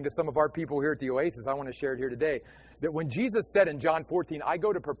encouraging to some of our people here at the Oasis. I want to share it here today. That when Jesus said in John 14, I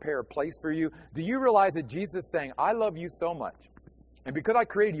go to prepare a place for you, do you realize that Jesus is saying, I love you so much. And because I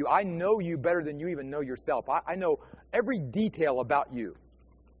created you, I know you better than you even know yourself. I know every detail about you.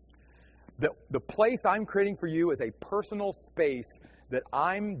 The place I'm creating for you is a personal space that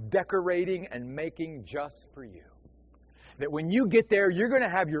I'm decorating and making just for you. That when you get there, you're going to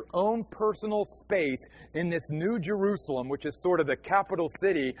have your own personal space in this new Jerusalem, which is sort of the capital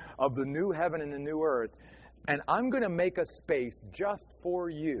city of the new heaven and the new earth. And I'm going to make a space just for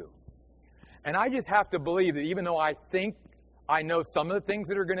you. And I just have to believe that even though I think I know some of the things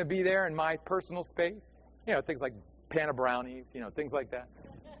that are going to be there in my personal space, things like pan of brownies, things like that,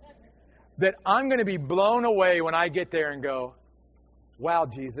 that I'm going to be blown away when I get there and go, wow,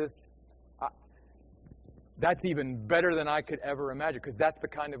 Jesus, that's even better than I could ever imagine, because that's the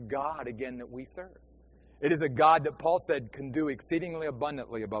kind of God, again, that we serve. It is a God that Paul said can do exceedingly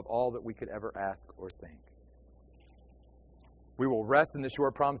abundantly above all that we could ever ask or think. We will rest in the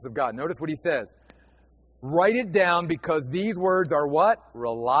sure promise of God. Notice what he says. Write it down, because these words are what?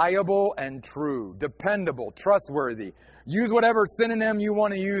 Reliable and true, dependable, trustworthy. Use whatever synonym you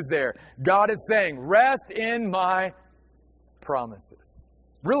want to use there. God is saying, rest in my promises.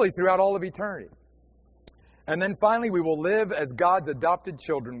 Really, throughout all of eternity. And then finally, we will live as God's adopted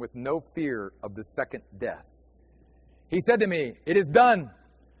children with no fear of the second death. He said to me, it is done.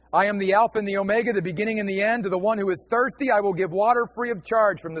 I am the Alpha and the Omega, the beginning and the end. To the one who is thirsty, I will give water free of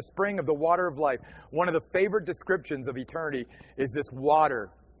charge from the spring of the water of life. One of the favorite descriptions of eternity is this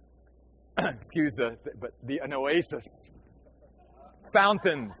water. Excuse an oasis.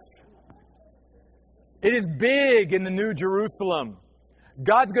 Fountains. It is big in the New Jerusalem.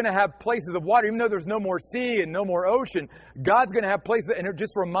 God's going to have places of water, even though there's no more sea and no more ocean. God's going to have places, and it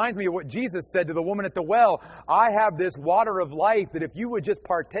just reminds me of what Jesus said to the woman at the well. I have this water of life that if you would just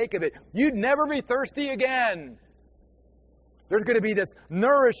partake of it, you'd never be thirsty again. There's going to be this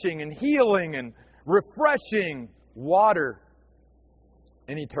nourishing and healing and refreshing water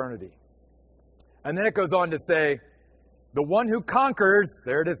in eternity. And then it goes on to say, the one who conquers,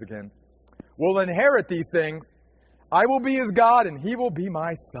 there it is again, will inherit these things. I will be his God, and he will be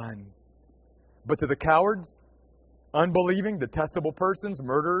my son. But to the cowards, unbelieving, detestable persons,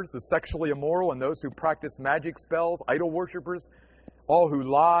 murderers, the sexually immoral, and those who practice magic spells, idol worshippers, all who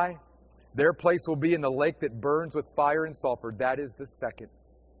lie, their place will be in the lake that burns with fire and sulfur. That is the second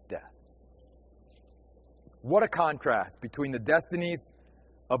death. What a contrast between the destinies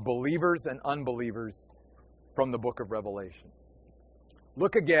of believers and unbelievers from the book of Revelation.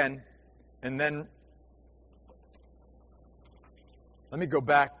 Look again, and then let me go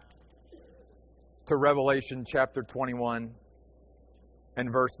back to Revelation chapter 21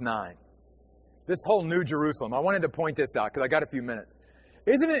 and verse 9. This whole New Jerusalem. I wanted to point this out because I got a few minutes.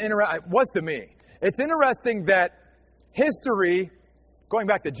 Isn't it interesting? It was to me. It's interesting that history, going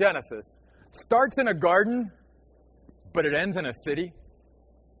back to Genesis, starts in a garden, but it ends in a city.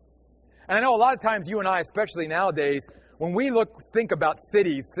 And I know a lot of times you and I, especially nowadays, when we think about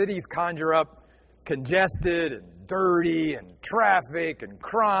cities conjure up congested and dirty and traffic and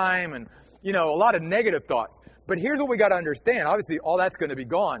crime and, a lot of negative thoughts. But here's what we got to understand. Obviously, all that's going to be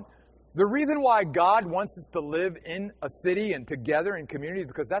gone. The reason why God wants us to live in a city and together in communities is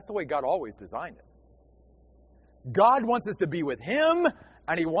because that's the way God always designed it. God wants us to be with Him,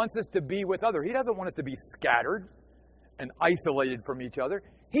 and He wants us to be with others. He doesn't want us to be scattered and isolated from each other.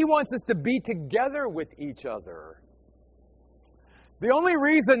 He wants us to be together with each other. The only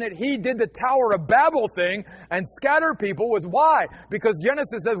reason that He did the Tower of Babel thing and scatter people was why? Because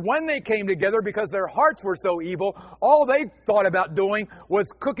Genesis says when they came together, because their hearts were so evil, all they thought about doing was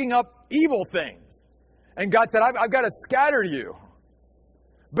cooking up evil things. And God said, I've got to scatter you.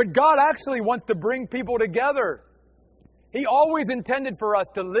 But God actually wants to bring people together. He always intended for us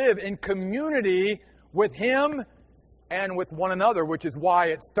to live in community with Him and with one another, which is why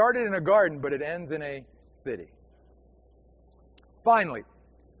it started in a garden, but it ends in a city. Finally,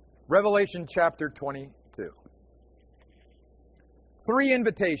 Revelation chapter 22. 3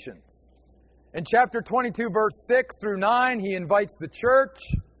 invitations. In chapter 22, verse 6 through 9, he invites the church.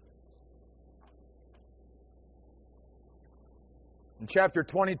 In chapter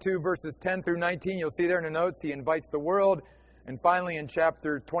 22, verses 10 through 19, you'll see there in the notes, he invites the world. And finally, in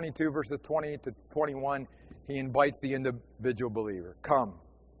chapter 22, verses 20 to 21, he invites the individual believer. Come.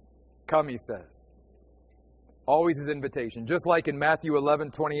 Come, he says. Always his invitation. Just like in Matthew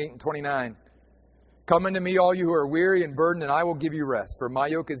 11, 28 and 29. Come unto me, all you who are weary and burdened, and I will give you rest. For my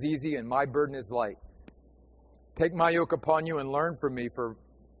yoke is easy and my burden is light. Take my yoke upon you and learn from me, for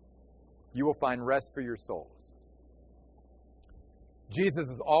you will find rest for your souls. Jesus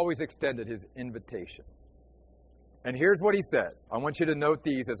has always extended his invitation. And here's what he says. I want you to note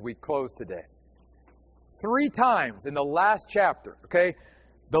these as we close today. 3 times in the last chapter, okay?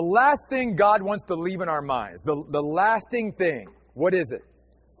 The last thing God wants to leave in our minds, the lasting thing, what is it?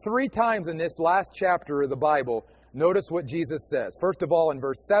 3 times in this last chapter of the Bible, notice what Jesus says. First of all in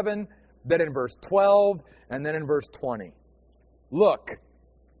verse 7, then in verse 12, and then in verse 20. Look,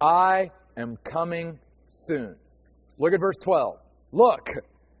 I am coming soon. Look at verse 12. Look,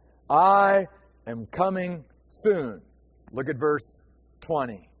 I am coming soon. Look at verse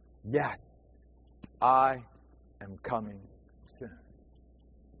 20. Yes, I am coming soon.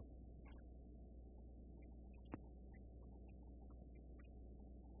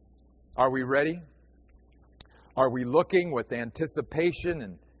 Are we ready? Are we looking with anticipation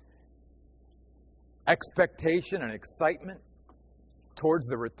and expectation and excitement towards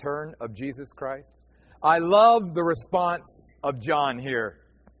the return of Jesus Christ? I love the response of John here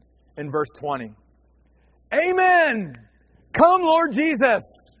in verse 20. Amen! Come, Lord Jesus!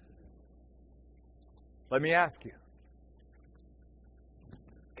 Let me ask you,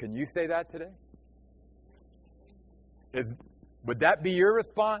 can you say that today? Would that be your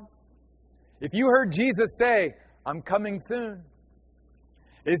response? If you heard Jesus say, I'm coming soon,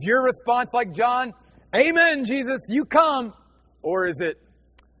 is your response like John? Amen, Jesus, you come. Or is it,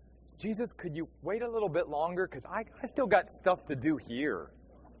 Jesus, could you wait a little bit longer? Because I still got stuff to do here.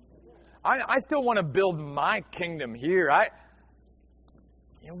 I still want to build my kingdom here.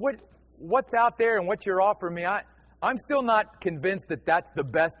 What's out there and what you're offering me, I'm still not convinced that that's the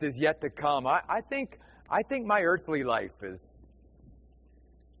best is yet to come. I think my earthly life is,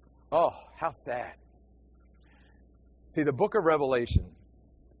 oh, how sad. See, the book of Revelation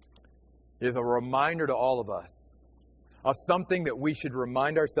is a reminder to all of us of something that we should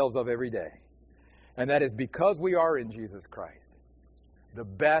remind ourselves of every day. And that is because we are in Jesus Christ, the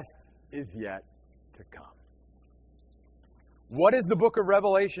best is yet to come. What is the book of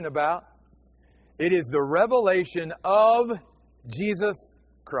Revelation about? It is the revelation of Jesus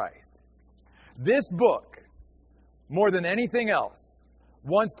Christ. This book, more than anything else,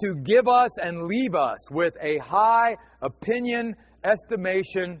 wants to give us and leave us with a high opinion,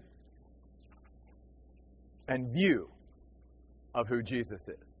 estimation, and view of who Jesus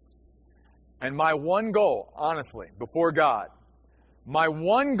is. And my one goal, honestly, before God, my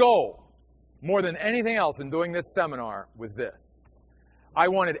one goal, more than anything else in doing this seminar, was this. I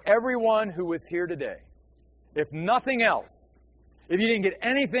wanted everyone who was here today, if nothing else, if you didn't get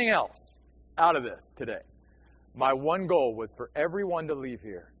anything else out of this today, my one goal was for everyone to leave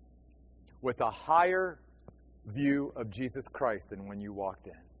here with a higher view of Jesus Christ than when you walked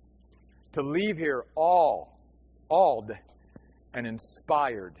in. To leave here awed and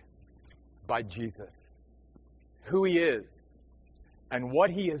inspired by Jesus, who He is, and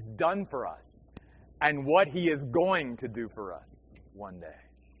what He has done for us, and what He is going to do for us one day.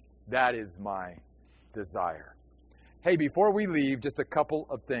 That is my desire. Hey, before we leave, just a couple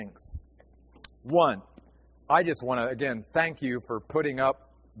of things. One, I just want to, again, thank you for putting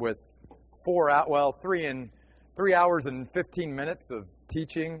up with 3 hours and 15 minutes of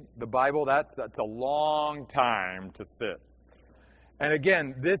teaching the Bible. That's a long time to sit. And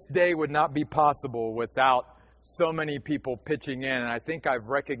again, this day would not be possible without so many people pitching in. And I think I've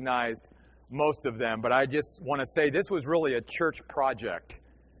recognized most of them. But I just want to say this was really a church project.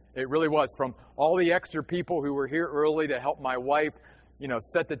 It really was. From all the extra people who were here early to help my wife,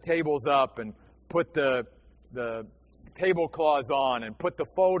 set the tables up and put the tablecloths on and put the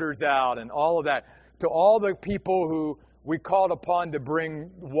folders out and all of that, to all the people who we called upon to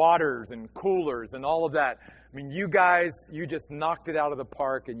bring waters and coolers and all of that. I mean, you guys, you just knocked it out of the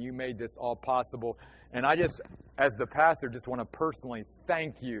park and you made this all possible. And I just, as the pastor, just want to personally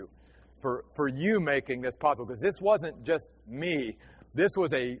thank you for you making this possible. Because this wasn't just me. This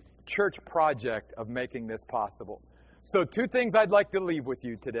was a church project of making this possible. So 2 things I'd like to leave with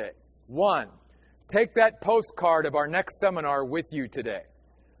you today. 1, take that postcard of our next seminar with you today.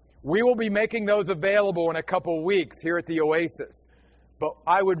 We will be making those available in a couple weeks here at the Oasis. But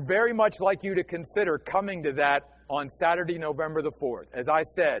I would very much like you to consider coming to that on Saturday, November the 4th. As I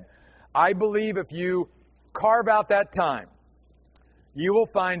said, I believe if you carve out that time, you will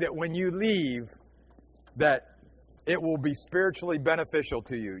find that when you leave, that it will be spiritually beneficial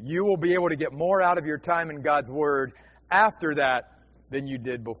to you. You will be able to get more out of your time in God's Word after that than you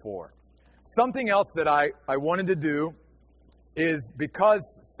did before. Something else that I wanted to do is,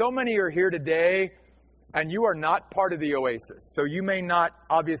 because so many are here today and you are not part of the Oasis, so you may not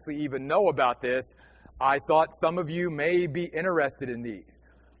obviously even know about this, I thought some of you may be interested in these.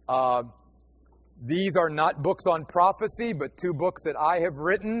 These are not books on prophecy, but 2 books that I have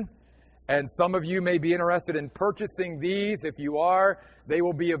written. And some of you may be interested in purchasing these. If you are, they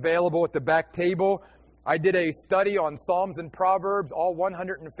will be available at the back table. I did a study on Psalms and Proverbs. All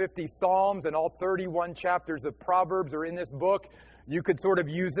 150 Psalms and all 31 chapters of Proverbs are in this book. You could sort of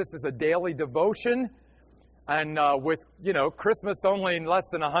use this as a daily devotion. And with, Christmas only less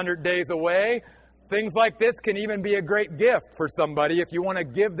than 100 days away, things like this can even be a great gift for somebody if you want to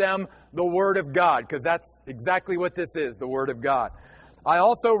give them the Word of God, because that's exactly what this is, the Word of God. I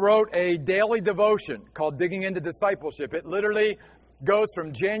also wrote a daily devotion called Digging into Discipleship. It literally goes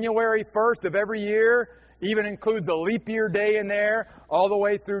from January 1st of every year, even includes a leap year day in there, all the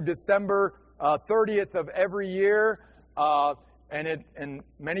way through December 30th of every year. And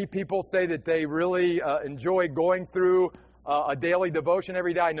many people say that they really enjoy going through a daily devotion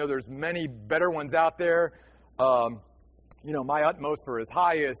every day. I know there's many better ones out there. My Utmost for His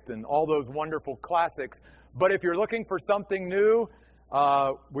Highest and all those wonderful classics. But if you're looking for something new,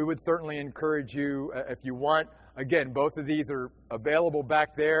 we would certainly encourage you, if you want. Again, both of these are available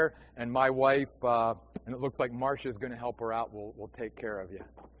back there, and my wife, and it looks like Marcia's going to help her out. We'll take care of you.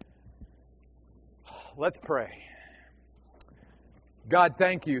 Let's pray. God,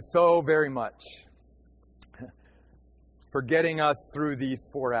 thank you so very much for getting us through these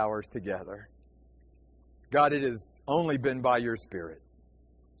 4 hours together. God, it has only been by your Spirit.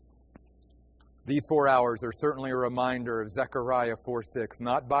 These 4 hours are certainly a reminder of Zechariah 4:6,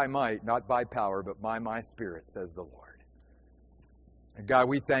 not by might, not by power, but by my Spirit, says the Lord. And God,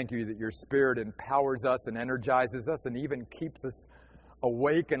 we thank you that your Spirit empowers us and energizes us and even keeps us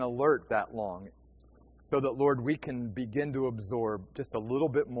awake and alert that long, so that, Lord, we can begin to absorb just a little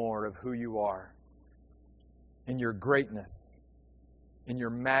bit more of who you are, in your greatness, in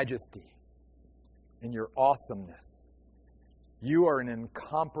your majesty, in your awesomeness. You are an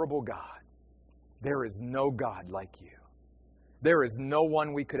incomparable God. There is no God like you. There is no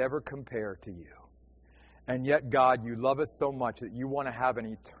one we could ever compare to you. And yet, God, you love us so much that you want to have an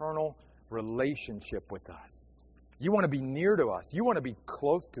eternal relationship with us. You want to be near to us. You want to be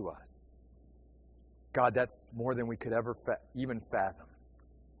close to us. God, that's more than we could ever even fathom.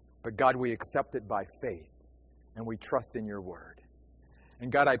 But God, we accept it by faith, and we trust in your word.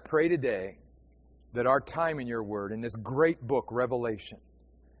 And God, I pray today that our time in your word, in this great book, Revelation,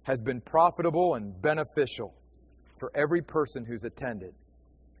 has been profitable and beneficial for every person who's attended.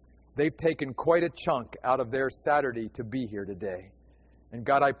 They've taken quite a chunk out of their Saturday to be here today. And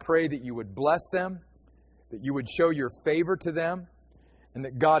God, I pray that you would bless them, that you would show your favor to them, and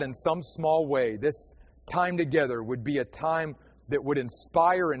that God, in some small way, this time together would be a time that would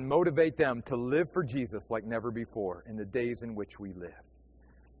inspire and motivate them to live for Jesus like never before in the days in which we live.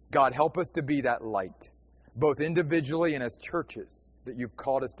 God, help us to be that light, both individually and as churches that you've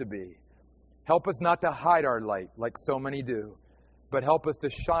called us to be. Help us not to hide our light like so many do, but help us to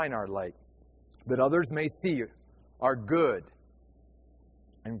shine our light, that others may see our good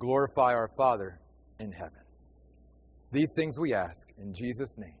and glorify our Father in heaven. These things we ask in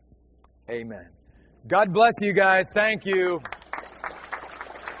Jesus' name. Amen. God bless you guys. Thank you.